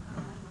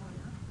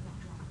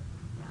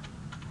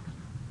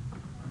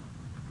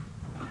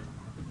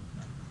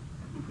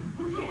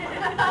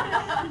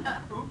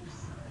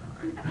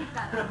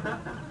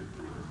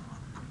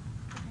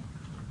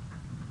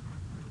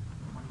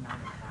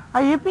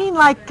 Are you being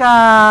like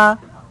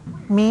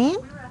mean?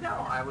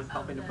 No, I was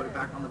helping to put it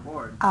back on the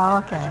board. Oh,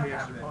 okay. 3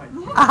 extra points.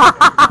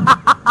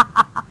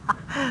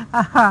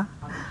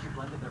 She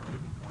blended their baby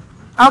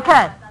points.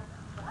 Okay.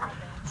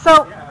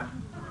 So,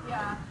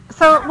 Yeah.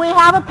 so we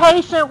have a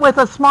patient with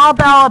a small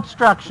bowel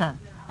obstruction,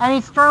 and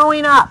he's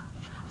throwing up.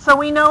 So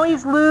we know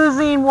he's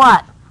losing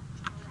what?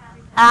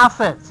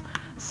 Acids.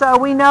 So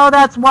we know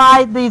that's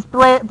why these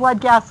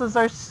blood gases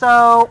are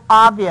so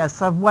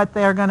obvious of what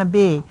they're going to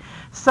be.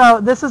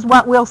 So this is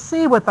what we'll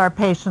see with our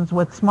patients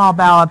with small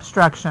bowel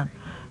obstruction.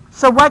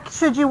 So what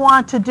should you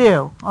want to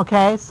do?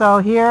 Okay, so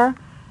here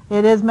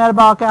it is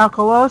metabolic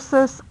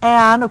alkalosis,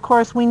 and of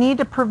course we need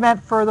to prevent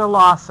further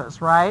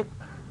losses, right?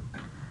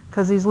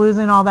 Because he's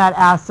losing all that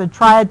acid.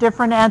 Try a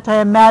different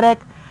antiemetic,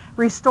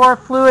 restore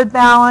fluid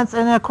balance,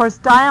 and then of course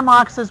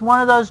Diamox is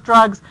one of those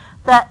drugs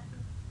that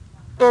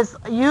is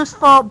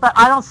useful, but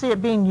I don't see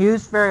it being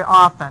used very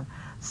often.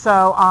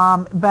 So,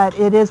 but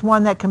it is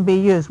one that can be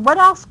used. What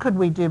else could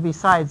we do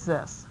besides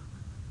this?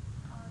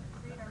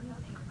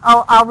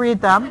 Oh, I'll read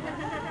them.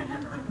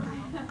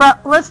 But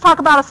let's talk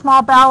about a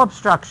small bowel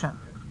obstruction.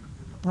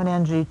 An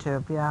NG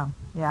tube,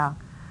 yeah.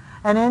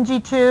 An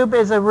NG tube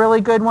is a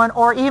really good one,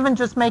 or even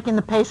just making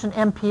the patient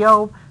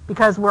MPO,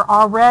 because we're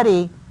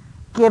already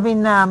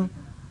giving them.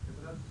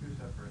 That's two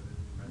separate.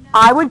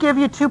 I would give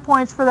you 2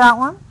 points for that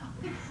one.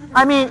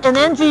 I mean, an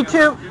NG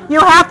tube, you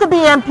have to be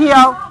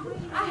MPO.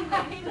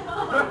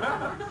 We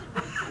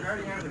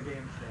already have the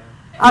game,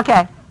 Stan.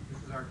 Okay. This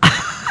is our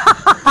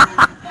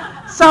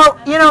So,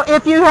 you know,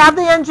 if you have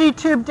the NG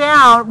tube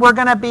down, we're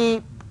going to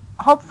be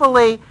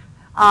hopefully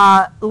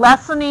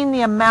lessening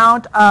the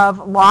amount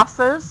of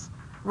losses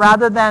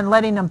rather than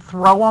letting them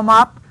throw them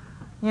up.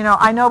 You know,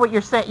 I know what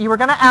you're saying. You were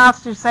going to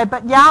ask, you say,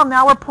 but yeah,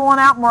 now we're pulling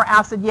out more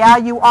acid. Yeah,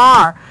 you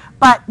are.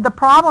 But the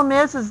problem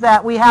is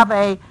that we have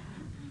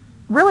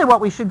really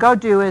what we should go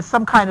do is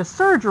some kind of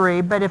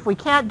surgery, but if we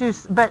can't do,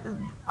 but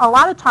a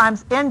lot of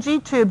times NG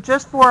tube,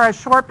 just for a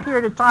short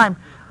period of time,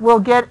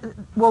 we'll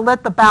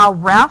let the bowel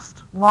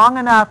rest long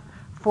enough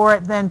for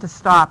it then to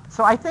stop.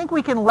 So I think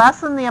we can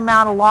lessen the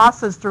amount of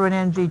losses through an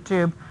NG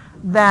tube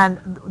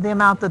than the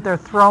amount that they're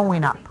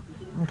throwing up.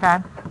 Okay?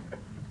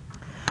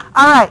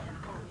 All right.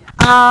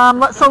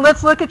 So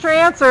let's look at your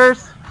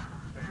answers.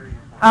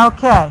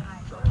 Okay.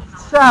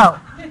 So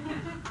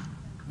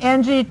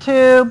NG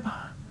tube,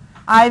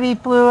 IV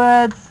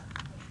fluids,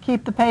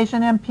 keep the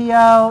patient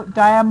MPO,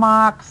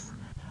 Diamox,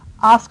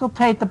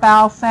 auscultate the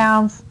bowel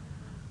sounds.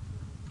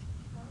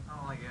 I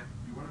don't like it.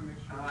 You want to make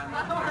sure.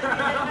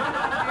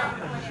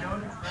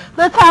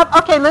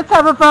 Let's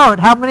have a vote.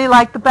 How many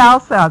like the bowel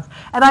sounds?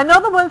 And I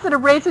know the ones that are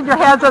raising your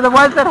hands are the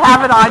ones that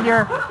have it on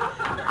your,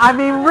 I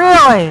mean,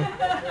 really.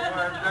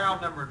 They're all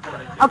numbered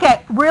 42.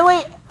 Okay,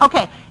 really?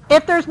 Okay,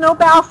 if there's no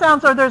bowel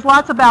sounds or there's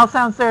lots of bowel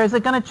sounds there, is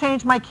it going to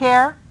change my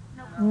care?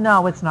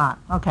 No, it's not.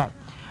 Okay.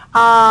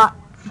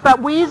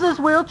 But wheezes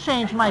will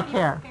change my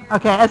care.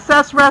 Okay,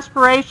 assess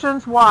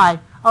respirations. Why?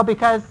 Oh,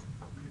 because? If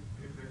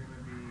they're going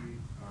to be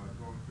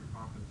going through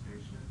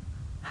compensation.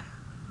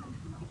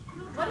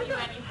 What do you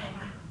anything?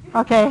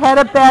 Okay, head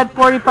at bed,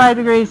 45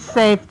 degrees,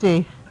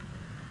 safety.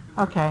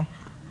 Okay,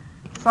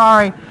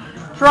 sorry.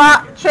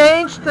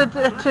 Change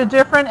to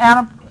different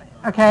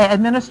okay,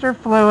 administer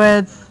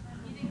fluids,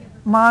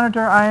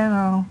 monitor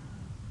INO.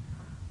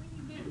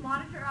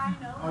 Monitor, I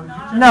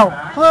know. No,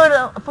 fluid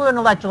and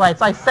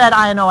electrolytes. I said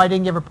INO, I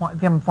didn't give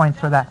them points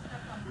for that.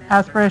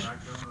 Aspiration.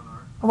 Back down on our-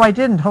 Oh, I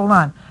didn't. Hold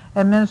on.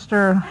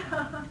 Administer. You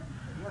have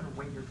to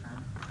wait your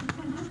turn.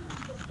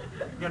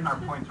 You're getting our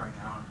points right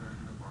now.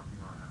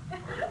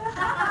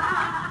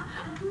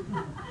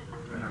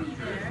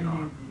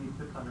 You need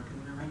 600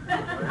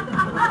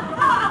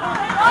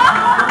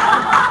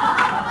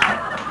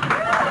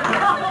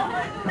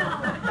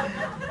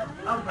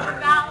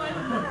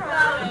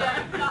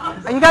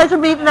 You guys are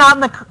meeting out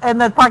in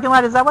the parking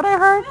lot. Is that what I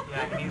heard?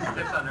 Yeah, he needs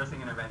 6 on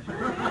nursing intervention.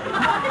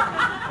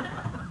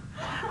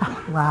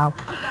 Wow.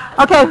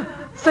 Okay,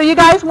 so you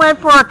guys went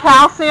for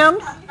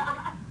calciums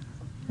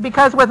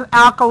because with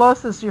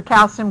alkalosis your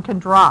calcium can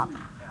drop.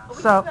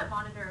 So,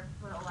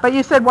 but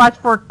you said watch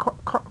for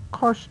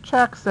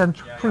Korsakoff's and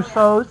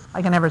Trousseau's.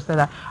 I can never say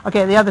that.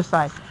 Okay, the other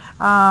side.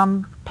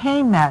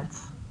 Pain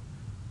meds.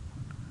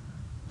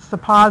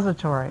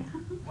 Suppository.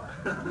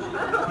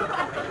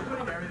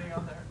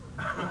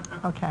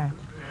 Okay.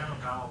 They have a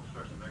bowel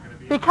obstruction. They're going to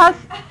be. Because,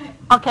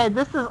 okay,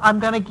 this is, I'm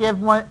going to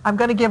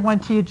give one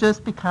to you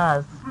just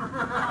because.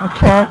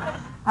 Okay?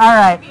 All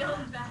right.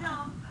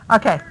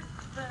 Okay.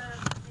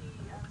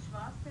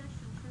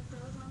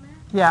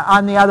 Yeah,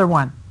 on the other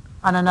one,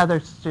 on another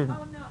student.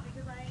 Oh, no,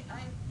 because I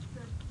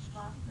said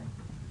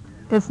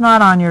Schwastik. It's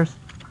not on yours.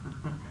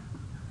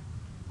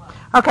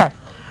 Okay.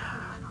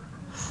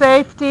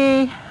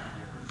 Safety,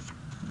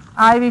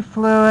 IV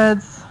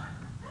fluids,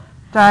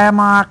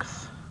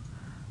 Diamox,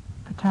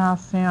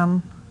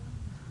 potassium,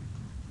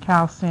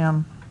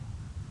 calcium,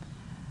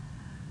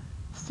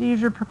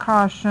 seizure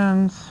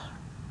precautions.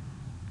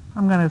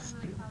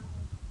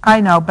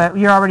 I know, but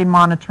you're already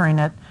monitoring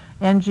it.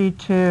 NG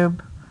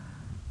tube,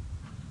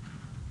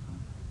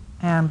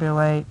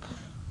 ambulate.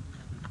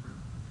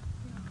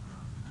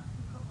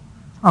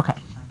 Okay.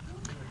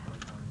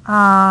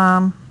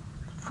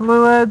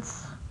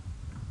 Fluids,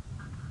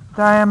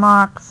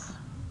 Diamox,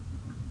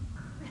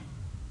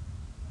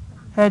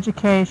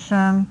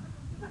 education,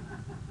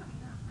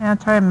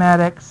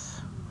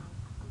 antiemetics,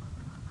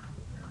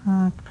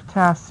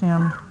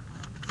 potassium,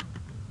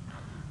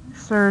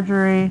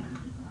 surgery,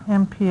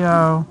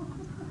 MPO.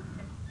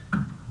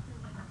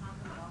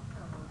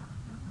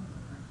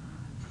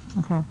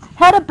 Okay.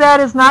 Head of bed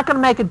is not going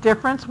to make a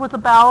difference with a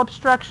bowel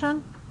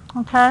obstruction.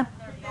 Okay.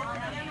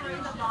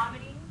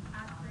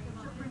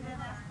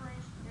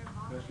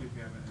 Especially if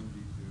you have an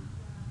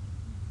MD2.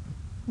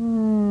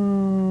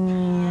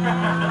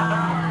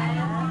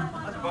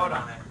 Let's vote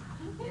on it.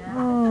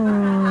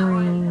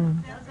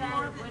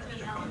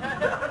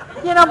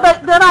 You know,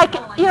 but then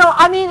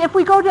I mean, if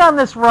we go down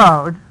this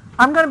road,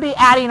 I'm going to be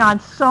adding on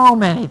so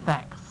many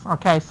things.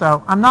 Okay,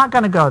 so I'm not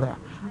going to go there.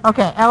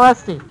 Okay,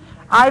 LSD.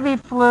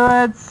 IV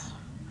fluids,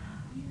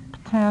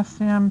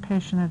 potassium,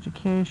 patient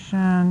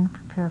education,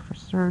 prepare for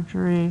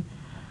surgery,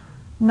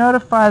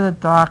 notify the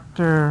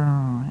doctor,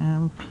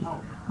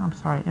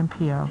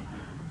 MPO,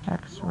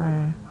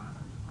 X-ray,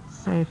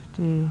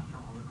 safety,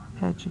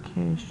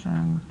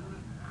 education,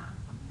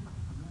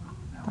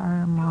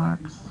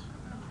 Diamox,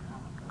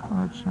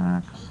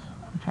 Korsakoff.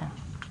 Okay.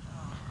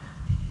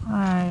 All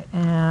right,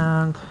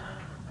 and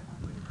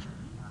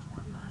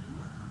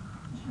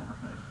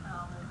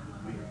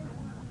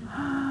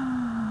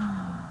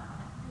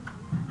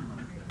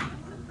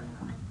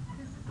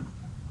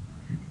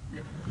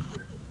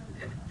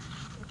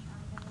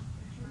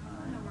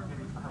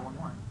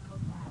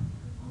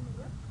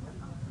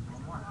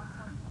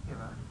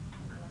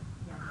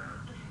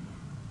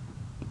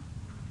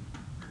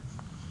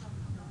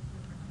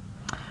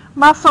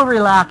muscle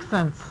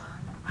relaxants.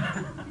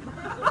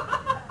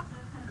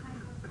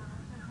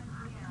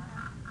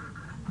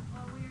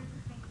 Well, we were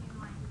just thinking,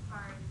 like, as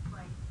far as,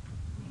 like,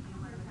 maybe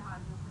what it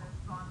causes us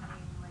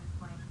vomiting with,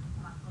 like,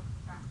 muscle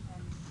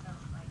contraction, so,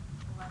 like,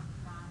 less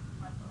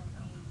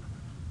pain,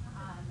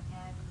 and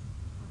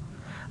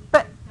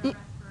But the y-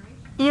 respiration.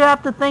 you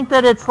have to think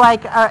that it's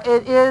like,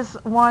 it is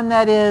one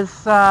that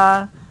is,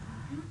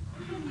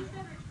 You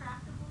said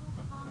retractable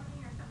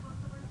vomiting, or what's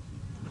the word that you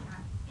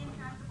used?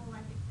 Intractable,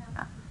 like, except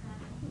that,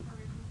 so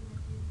we're thinking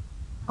if you.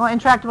 well,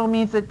 intractable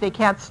means that they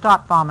can't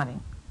stop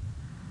vomiting.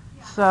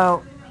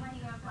 So,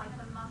 Thinking of, like,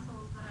 the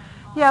muscles that are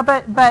involved. yeah,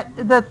 but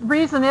the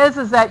reason is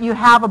that you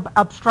have a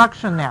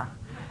obstruction there.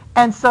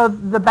 And so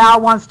the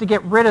bowel wants to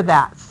get rid of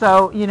that.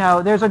 So, you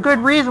know, there's a good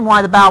reason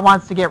why the bowel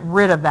wants to get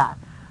rid of that.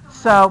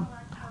 So,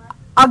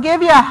 I'll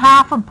give you a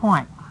half a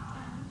point.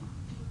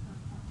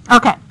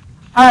 Okay.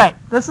 All right.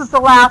 This is the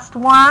last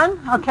one.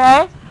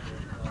 Okay.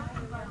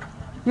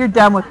 You're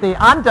done with these.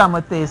 I'm done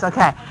with these.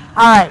 Okay. All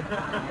right.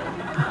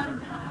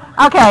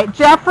 Okay.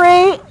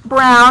 Jeffrey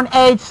Brown,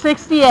 age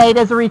 68,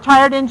 is a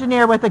retired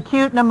engineer with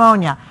acute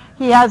pneumonia.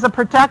 He has a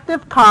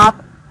protective cough,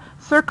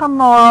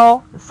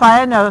 circummoral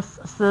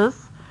cyanosis,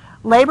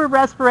 labored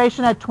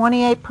respiration at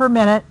 28 per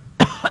minute,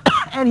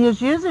 and he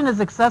is using his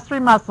accessory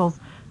muscles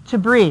to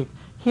breathe.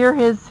 Here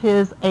is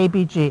his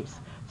ABGs.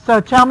 So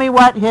tell me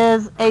what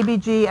his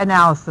ABG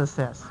analysis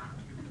is.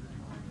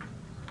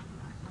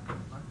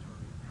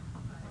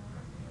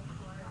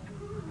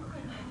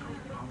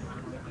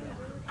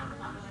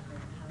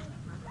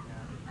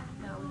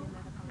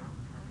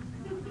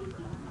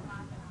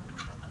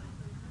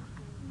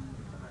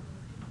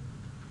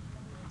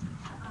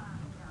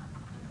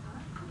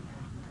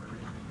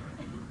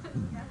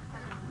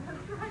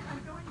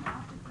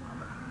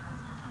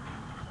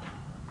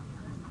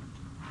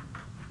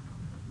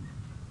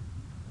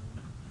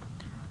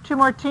 2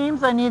 more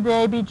teams. I need the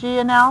ABG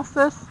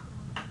analysis.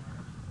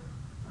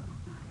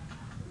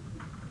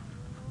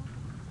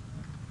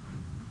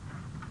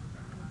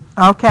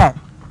 Okay,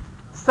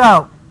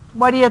 so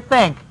what do you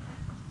think?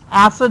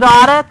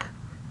 Acidotic,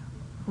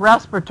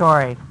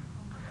 respiratory.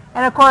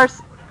 And of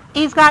course,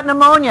 he's got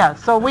pneumonia,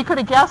 so we could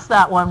have guessed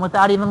that one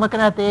without even looking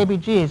at the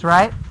ABGs,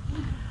 right?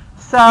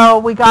 So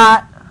we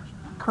got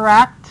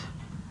correct,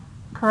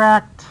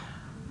 correct,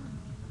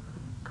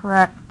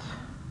 correct,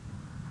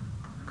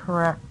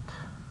 correct,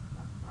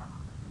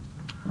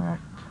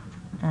 correct,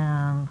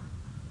 and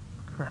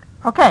correct.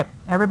 Okay,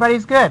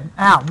 everybody's good.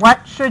 Now,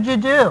 what should you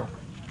do?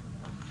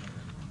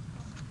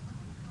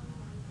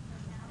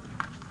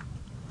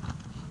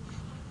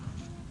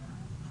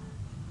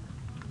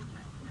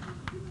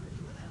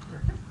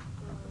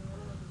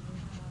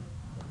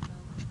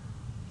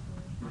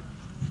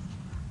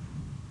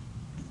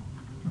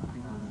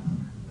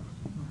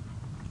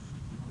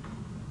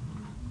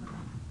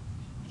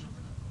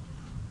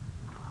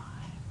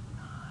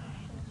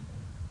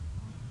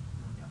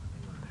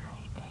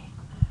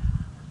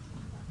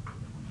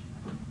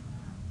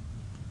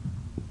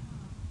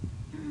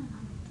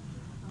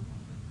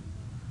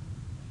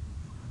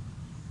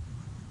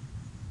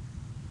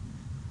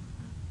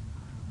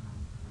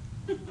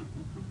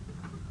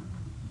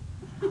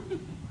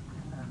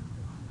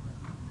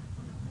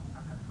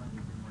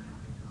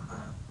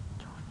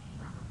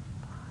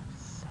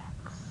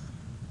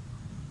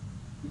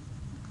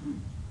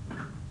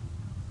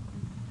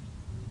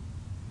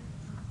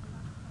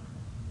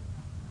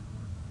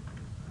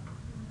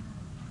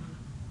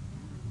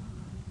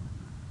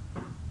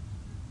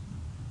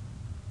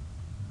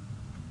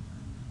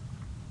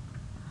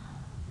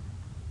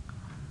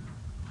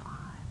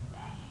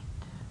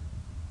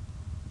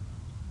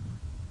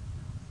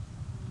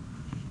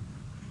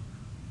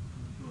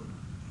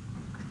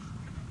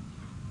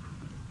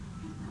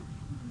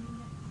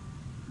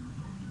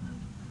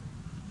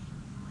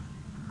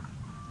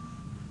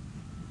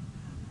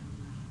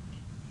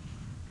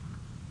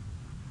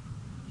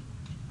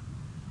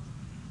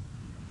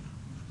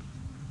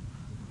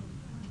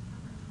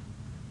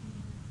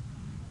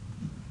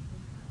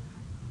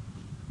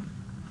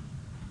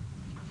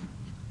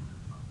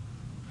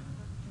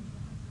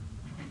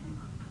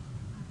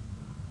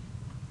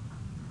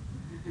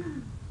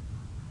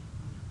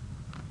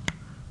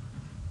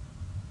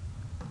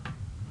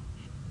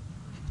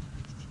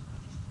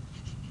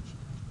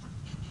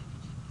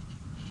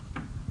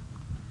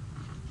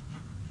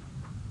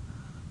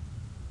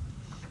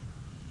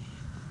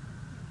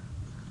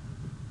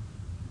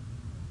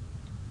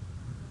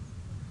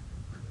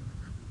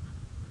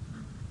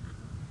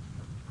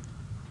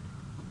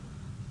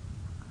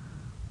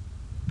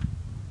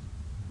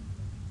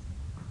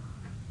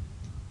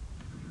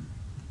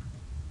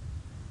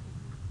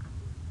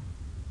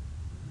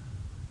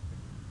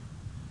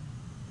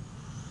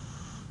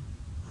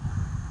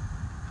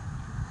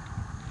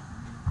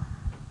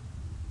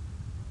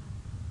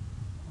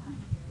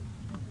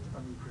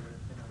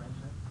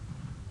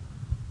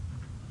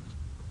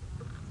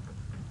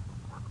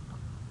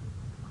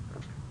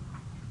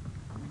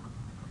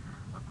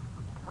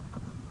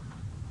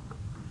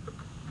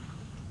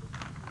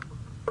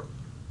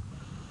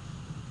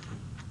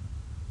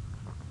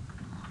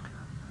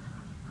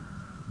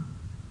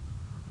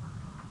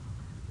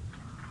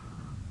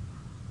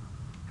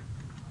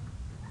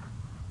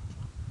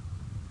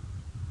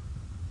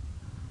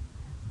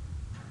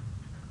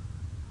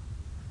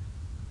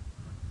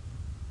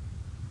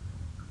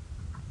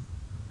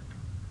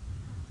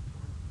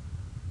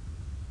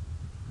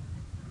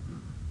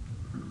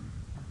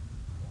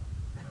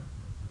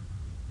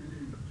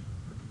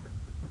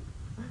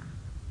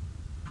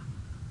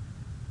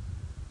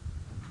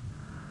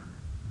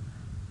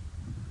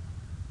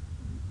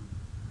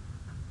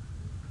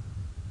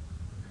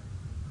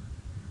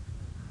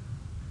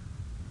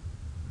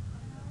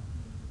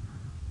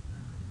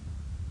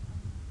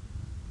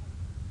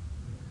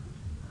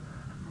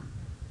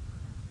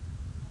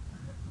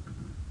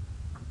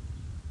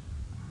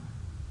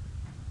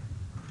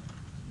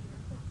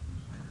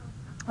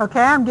 Okay,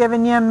 I'm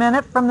giving you a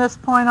minute from this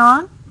point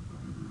on.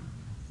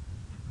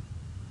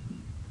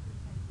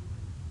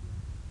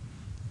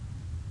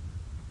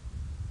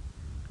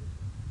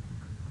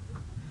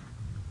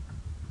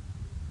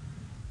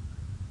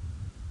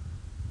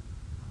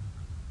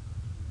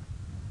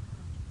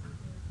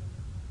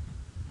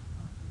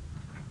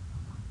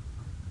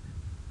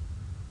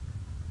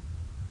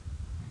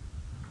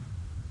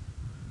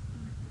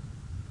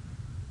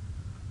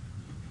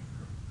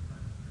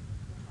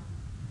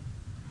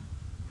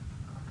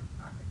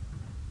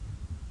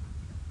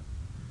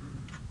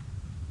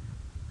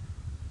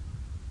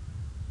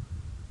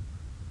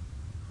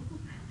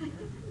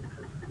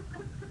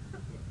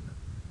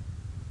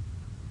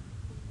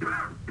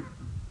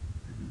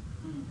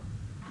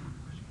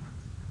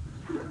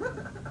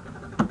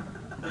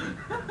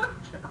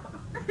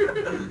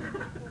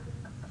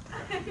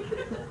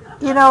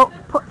 You know,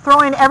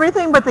 throwing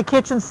everything but the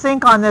kitchen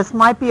sink on this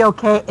might be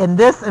okay in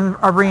this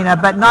arena,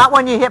 but not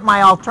when you hit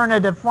my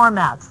alternative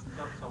formats.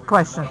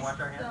 questions. Wash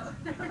our hands?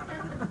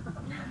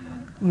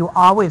 You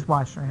always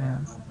wash your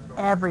hands.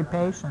 Every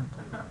patient.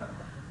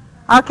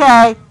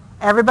 Okay,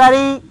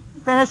 everybody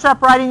finish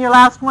up writing your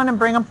last one and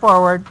bring them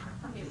forward.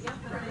 And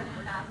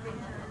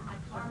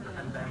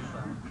then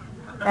some.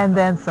 And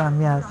then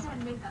some, yes.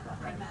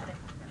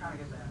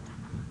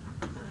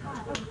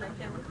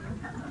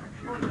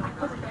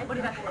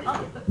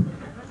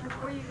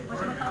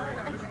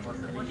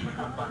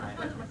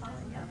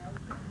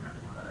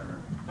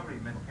 Somebody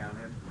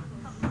miscounted.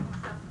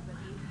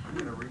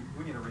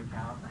 We need a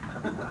recount.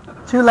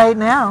 Too late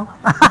now.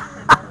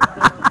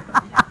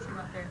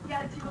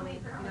 Yeah, too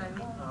late.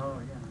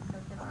 Oh,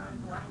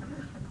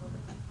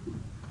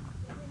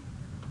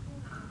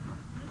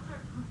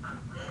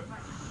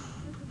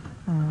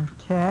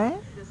 Okay.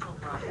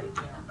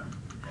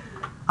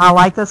 I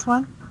like this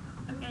one.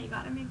 Okay, you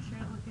gotta make sure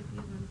to look at these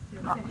ones too.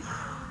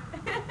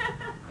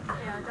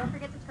 Yeah, don't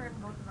forget to turn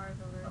both of ours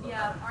over.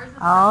 Yeah, ours is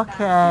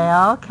Okay,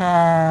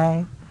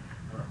 okay.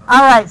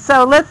 All right,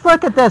 so let's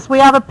look at this. We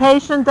have a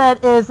patient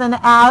that is in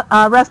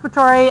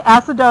respiratory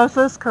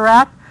acidosis,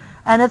 correct?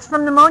 And it's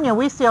from pneumonia.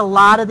 We see a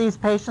lot of these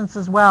patients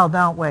as well,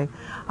 don't we?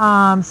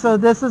 So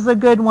this is a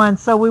good one.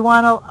 So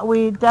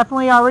we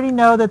definitely already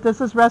know that this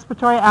is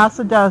respiratory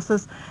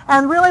acidosis.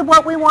 And really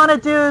what we want to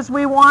do is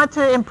we want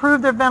to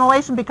improve their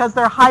ventilation because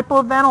they're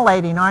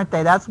hypoventilating, aren't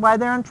they? That's why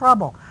they're in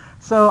trouble.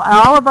 So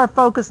all of our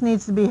focus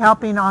needs to be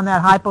helping on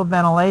that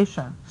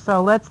hypoventilation.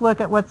 So let's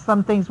look at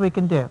some things we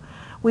can do.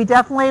 We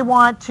definitely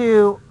want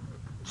to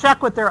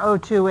check what their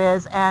O2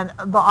 is, and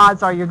the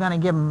odds are you're going to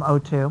give them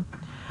O2.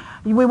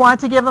 We want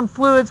to give them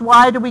fluids.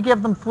 Why do we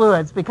give them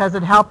fluids? Because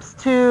it helps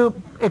to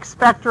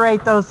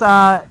expectorate those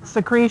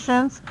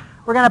secretions.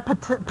 We're going to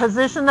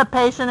position the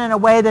patient in a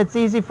way that's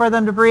easy for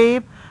them to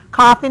breathe.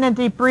 Coughing and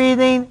deep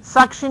breathing,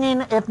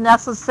 suctioning if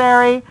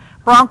necessary,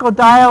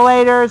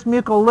 bronchodilators,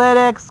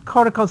 mucolytics,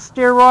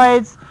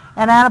 corticosteroids,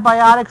 and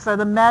antibiotics are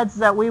the meds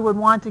that we would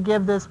want to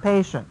give this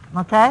patient.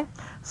 Okay?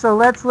 So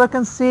let's look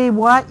and see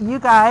what you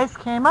guys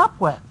came up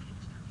with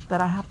that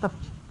I have to...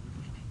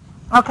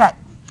 Okay,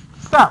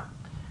 so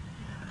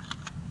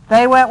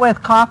they went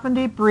with cough and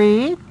deep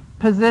breathe,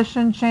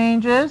 position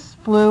changes,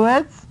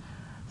 fluids,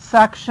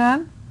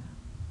 suction,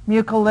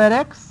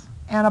 mucolytics,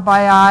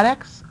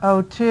 antibiotics,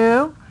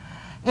 O2.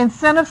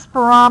 Incentive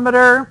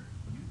spirometer,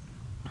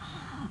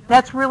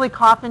 that's really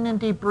coughing and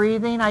deep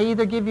breathing. I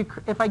either give you,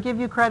 if I give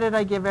you credit,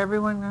 I give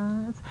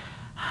everyone.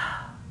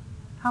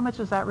 How much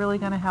is that really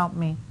going to help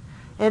me?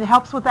 It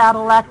helps with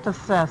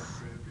atelectasis.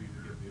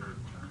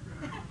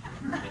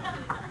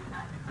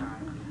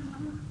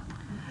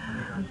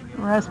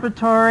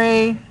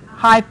 Respiratory,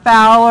 high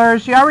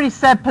Fowlers. You already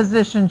said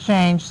position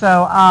change,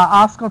 so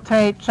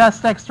auscultate,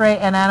 chest x-ray,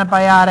 and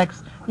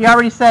antibiotics. You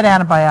already said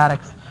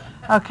antibiotics.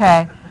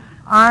 Okay.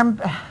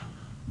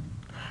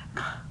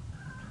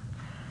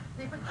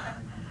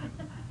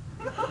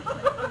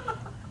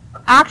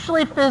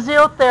 Actually,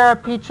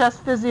 physiotherapy,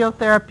 chest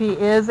physiotherapy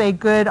is a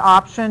good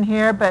option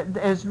here, but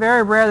it's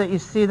very rare that you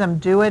see them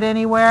do it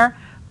anywhere.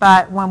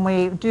 But when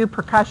we do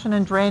percussion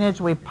and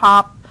drainage, we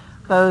pop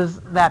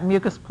that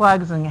mucus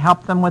plugs and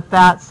help them with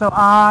that. So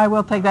I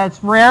will take that.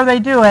 It's rare they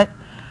do it.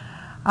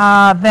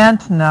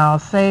 Vent, no.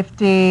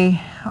 Safety,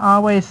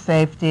 always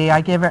safety.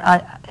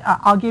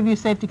 I'll give you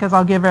safety because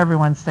I'll give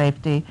everyone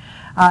safety.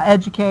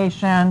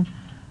 Education,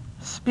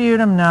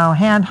 sputum, no.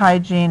 Hand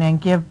hygiene,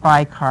 and give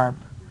bicarb.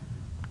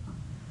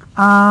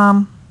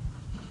 No.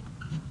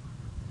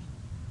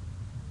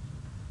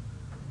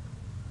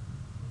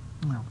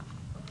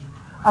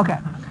 Okay.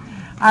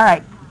 All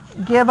right.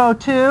 Give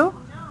O2.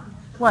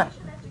 What?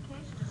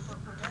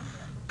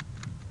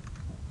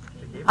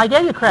 I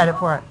gave you credit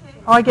for it.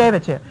 Oh, I gave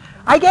it to you.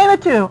 I gave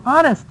it to you.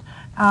 Honest.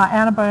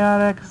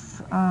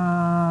 Antibiotics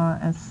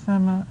and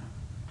similar.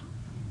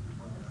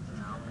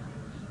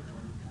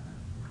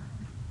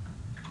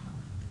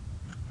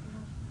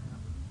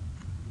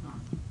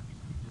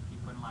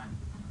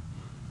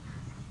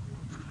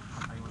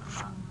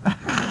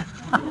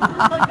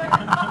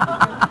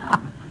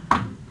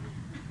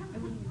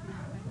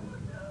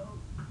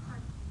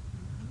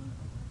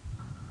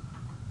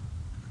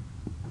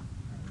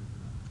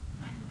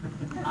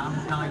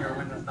 I'm telling her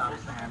when to stop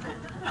standing.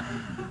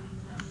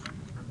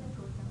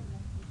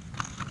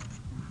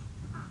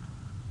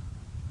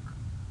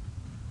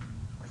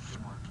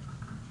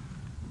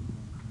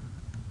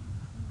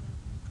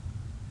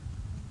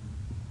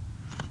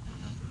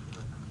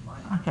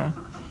 Okay.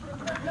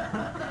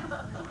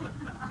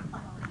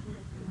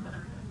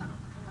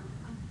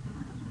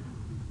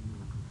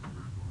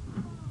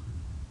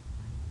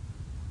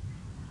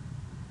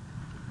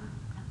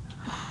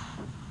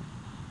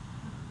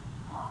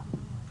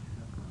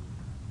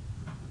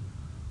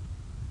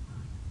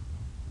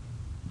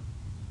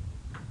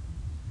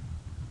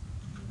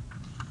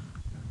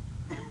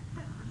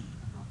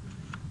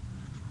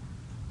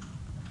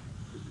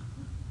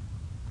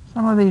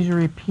 Some of these are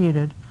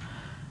repeated.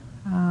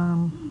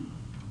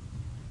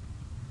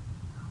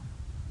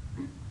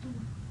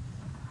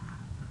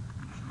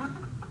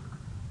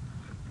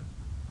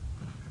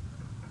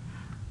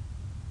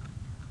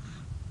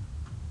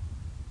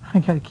 I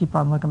got to keep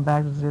on looking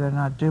back to see they're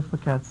not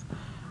duplicates.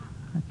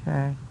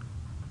 Okay.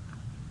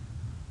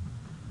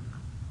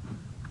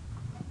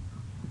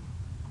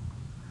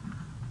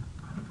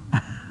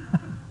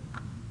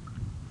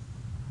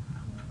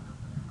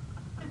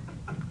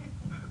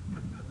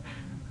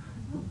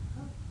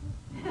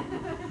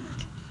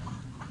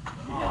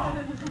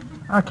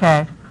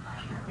 Okay.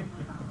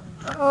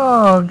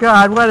 Oh,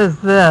 God, what is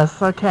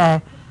this?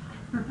 Okay.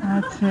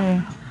 Let's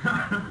see.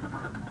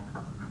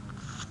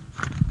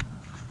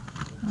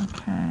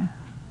 Okay.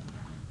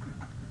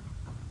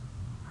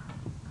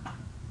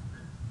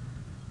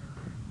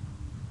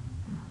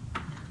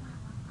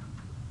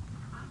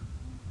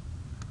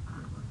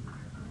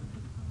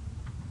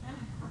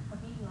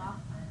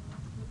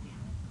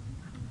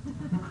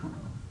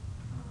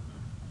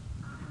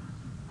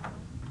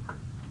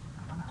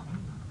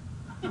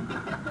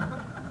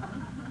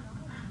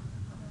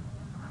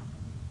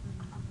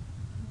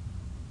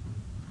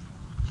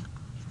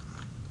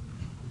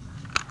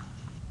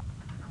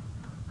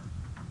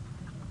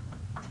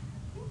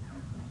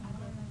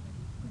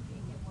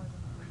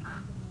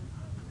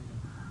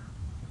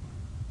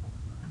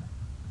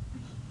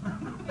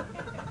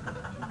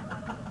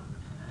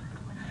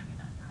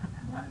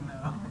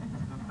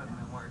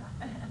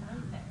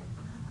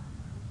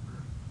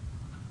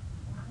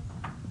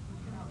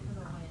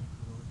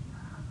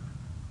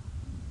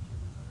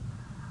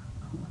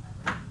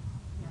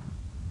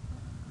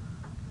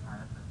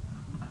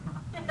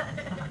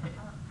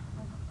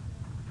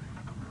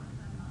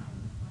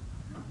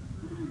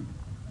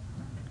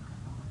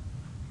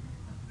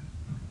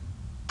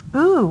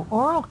 Ooh,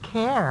 oral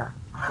care.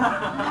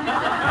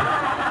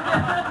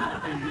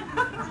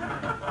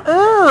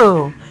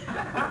 Ooh.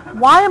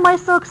 Why am I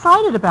so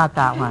excited about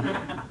that one?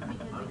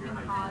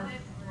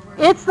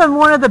 It's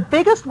one of the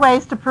biggest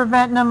ways to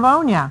prevent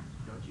pneumonia.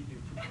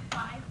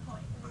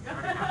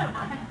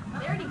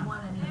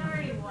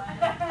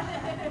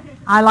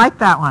 I like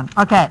that one.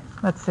 Okay,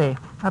 let's see.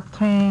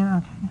 Obtain,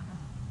 okay.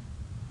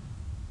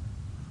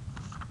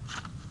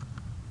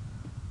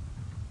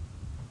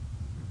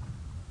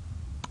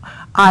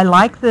 I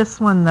like this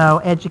one, though,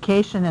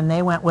 education, and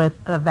they went with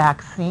a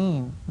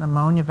vaccine,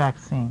 pneumonia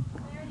vaccine.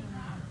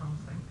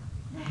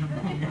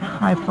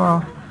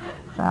 Hypo,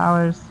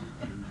 Fowler's.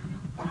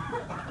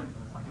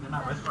 They're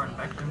not risk for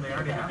infection, they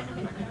already have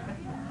infection.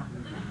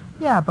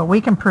 Yeah, but we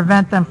can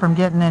prevent them from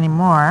getting any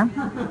more.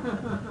 Yeah,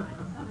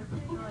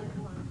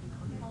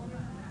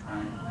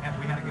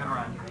 we had a good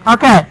run.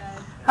 Okay.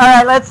 All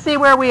right, let's see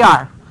where we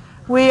are.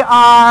 We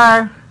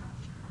are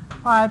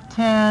 5,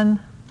 10,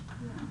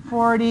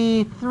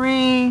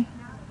 43,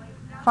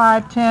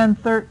 5, 10,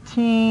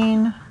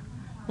 13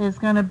 is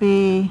going to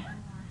be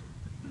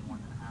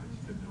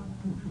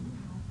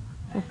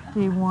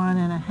 51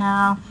 and a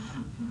half.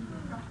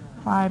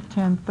 5,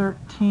 10,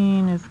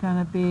 13 is going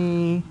to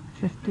be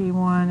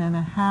 51 and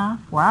a half.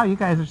 Wow, you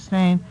guys are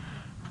staying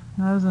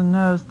nose and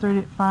nose.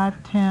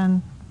 35,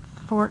 10,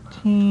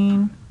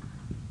 14.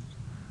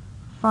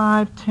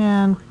 5,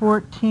 10,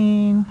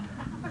 14.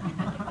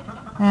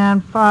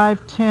 And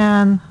 5,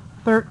 10,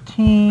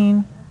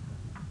 13.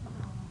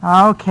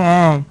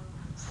 Okay.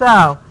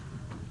 So,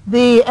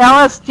 the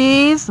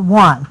LSDs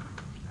won.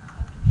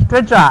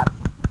 Good job.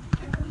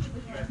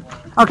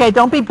 Okay,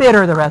 don't be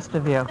bitter, the rest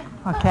of you.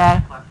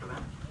 Okay?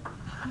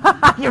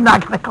 You're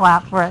not going to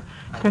clap for it.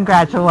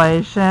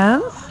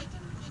 Congratulations.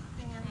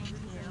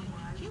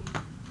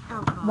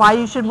 Why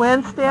you should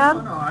win,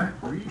 Stan? No,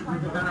 we did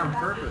that on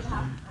purpose.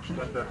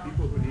 But the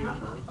people who need it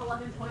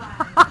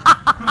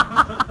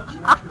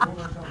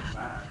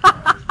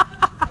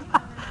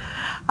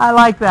I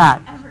like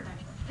that.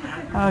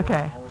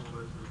 Okay.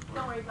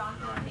 Don't worry, Bronx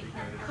will take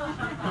care of it.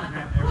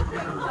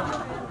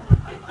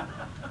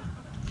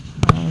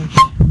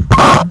 Okay.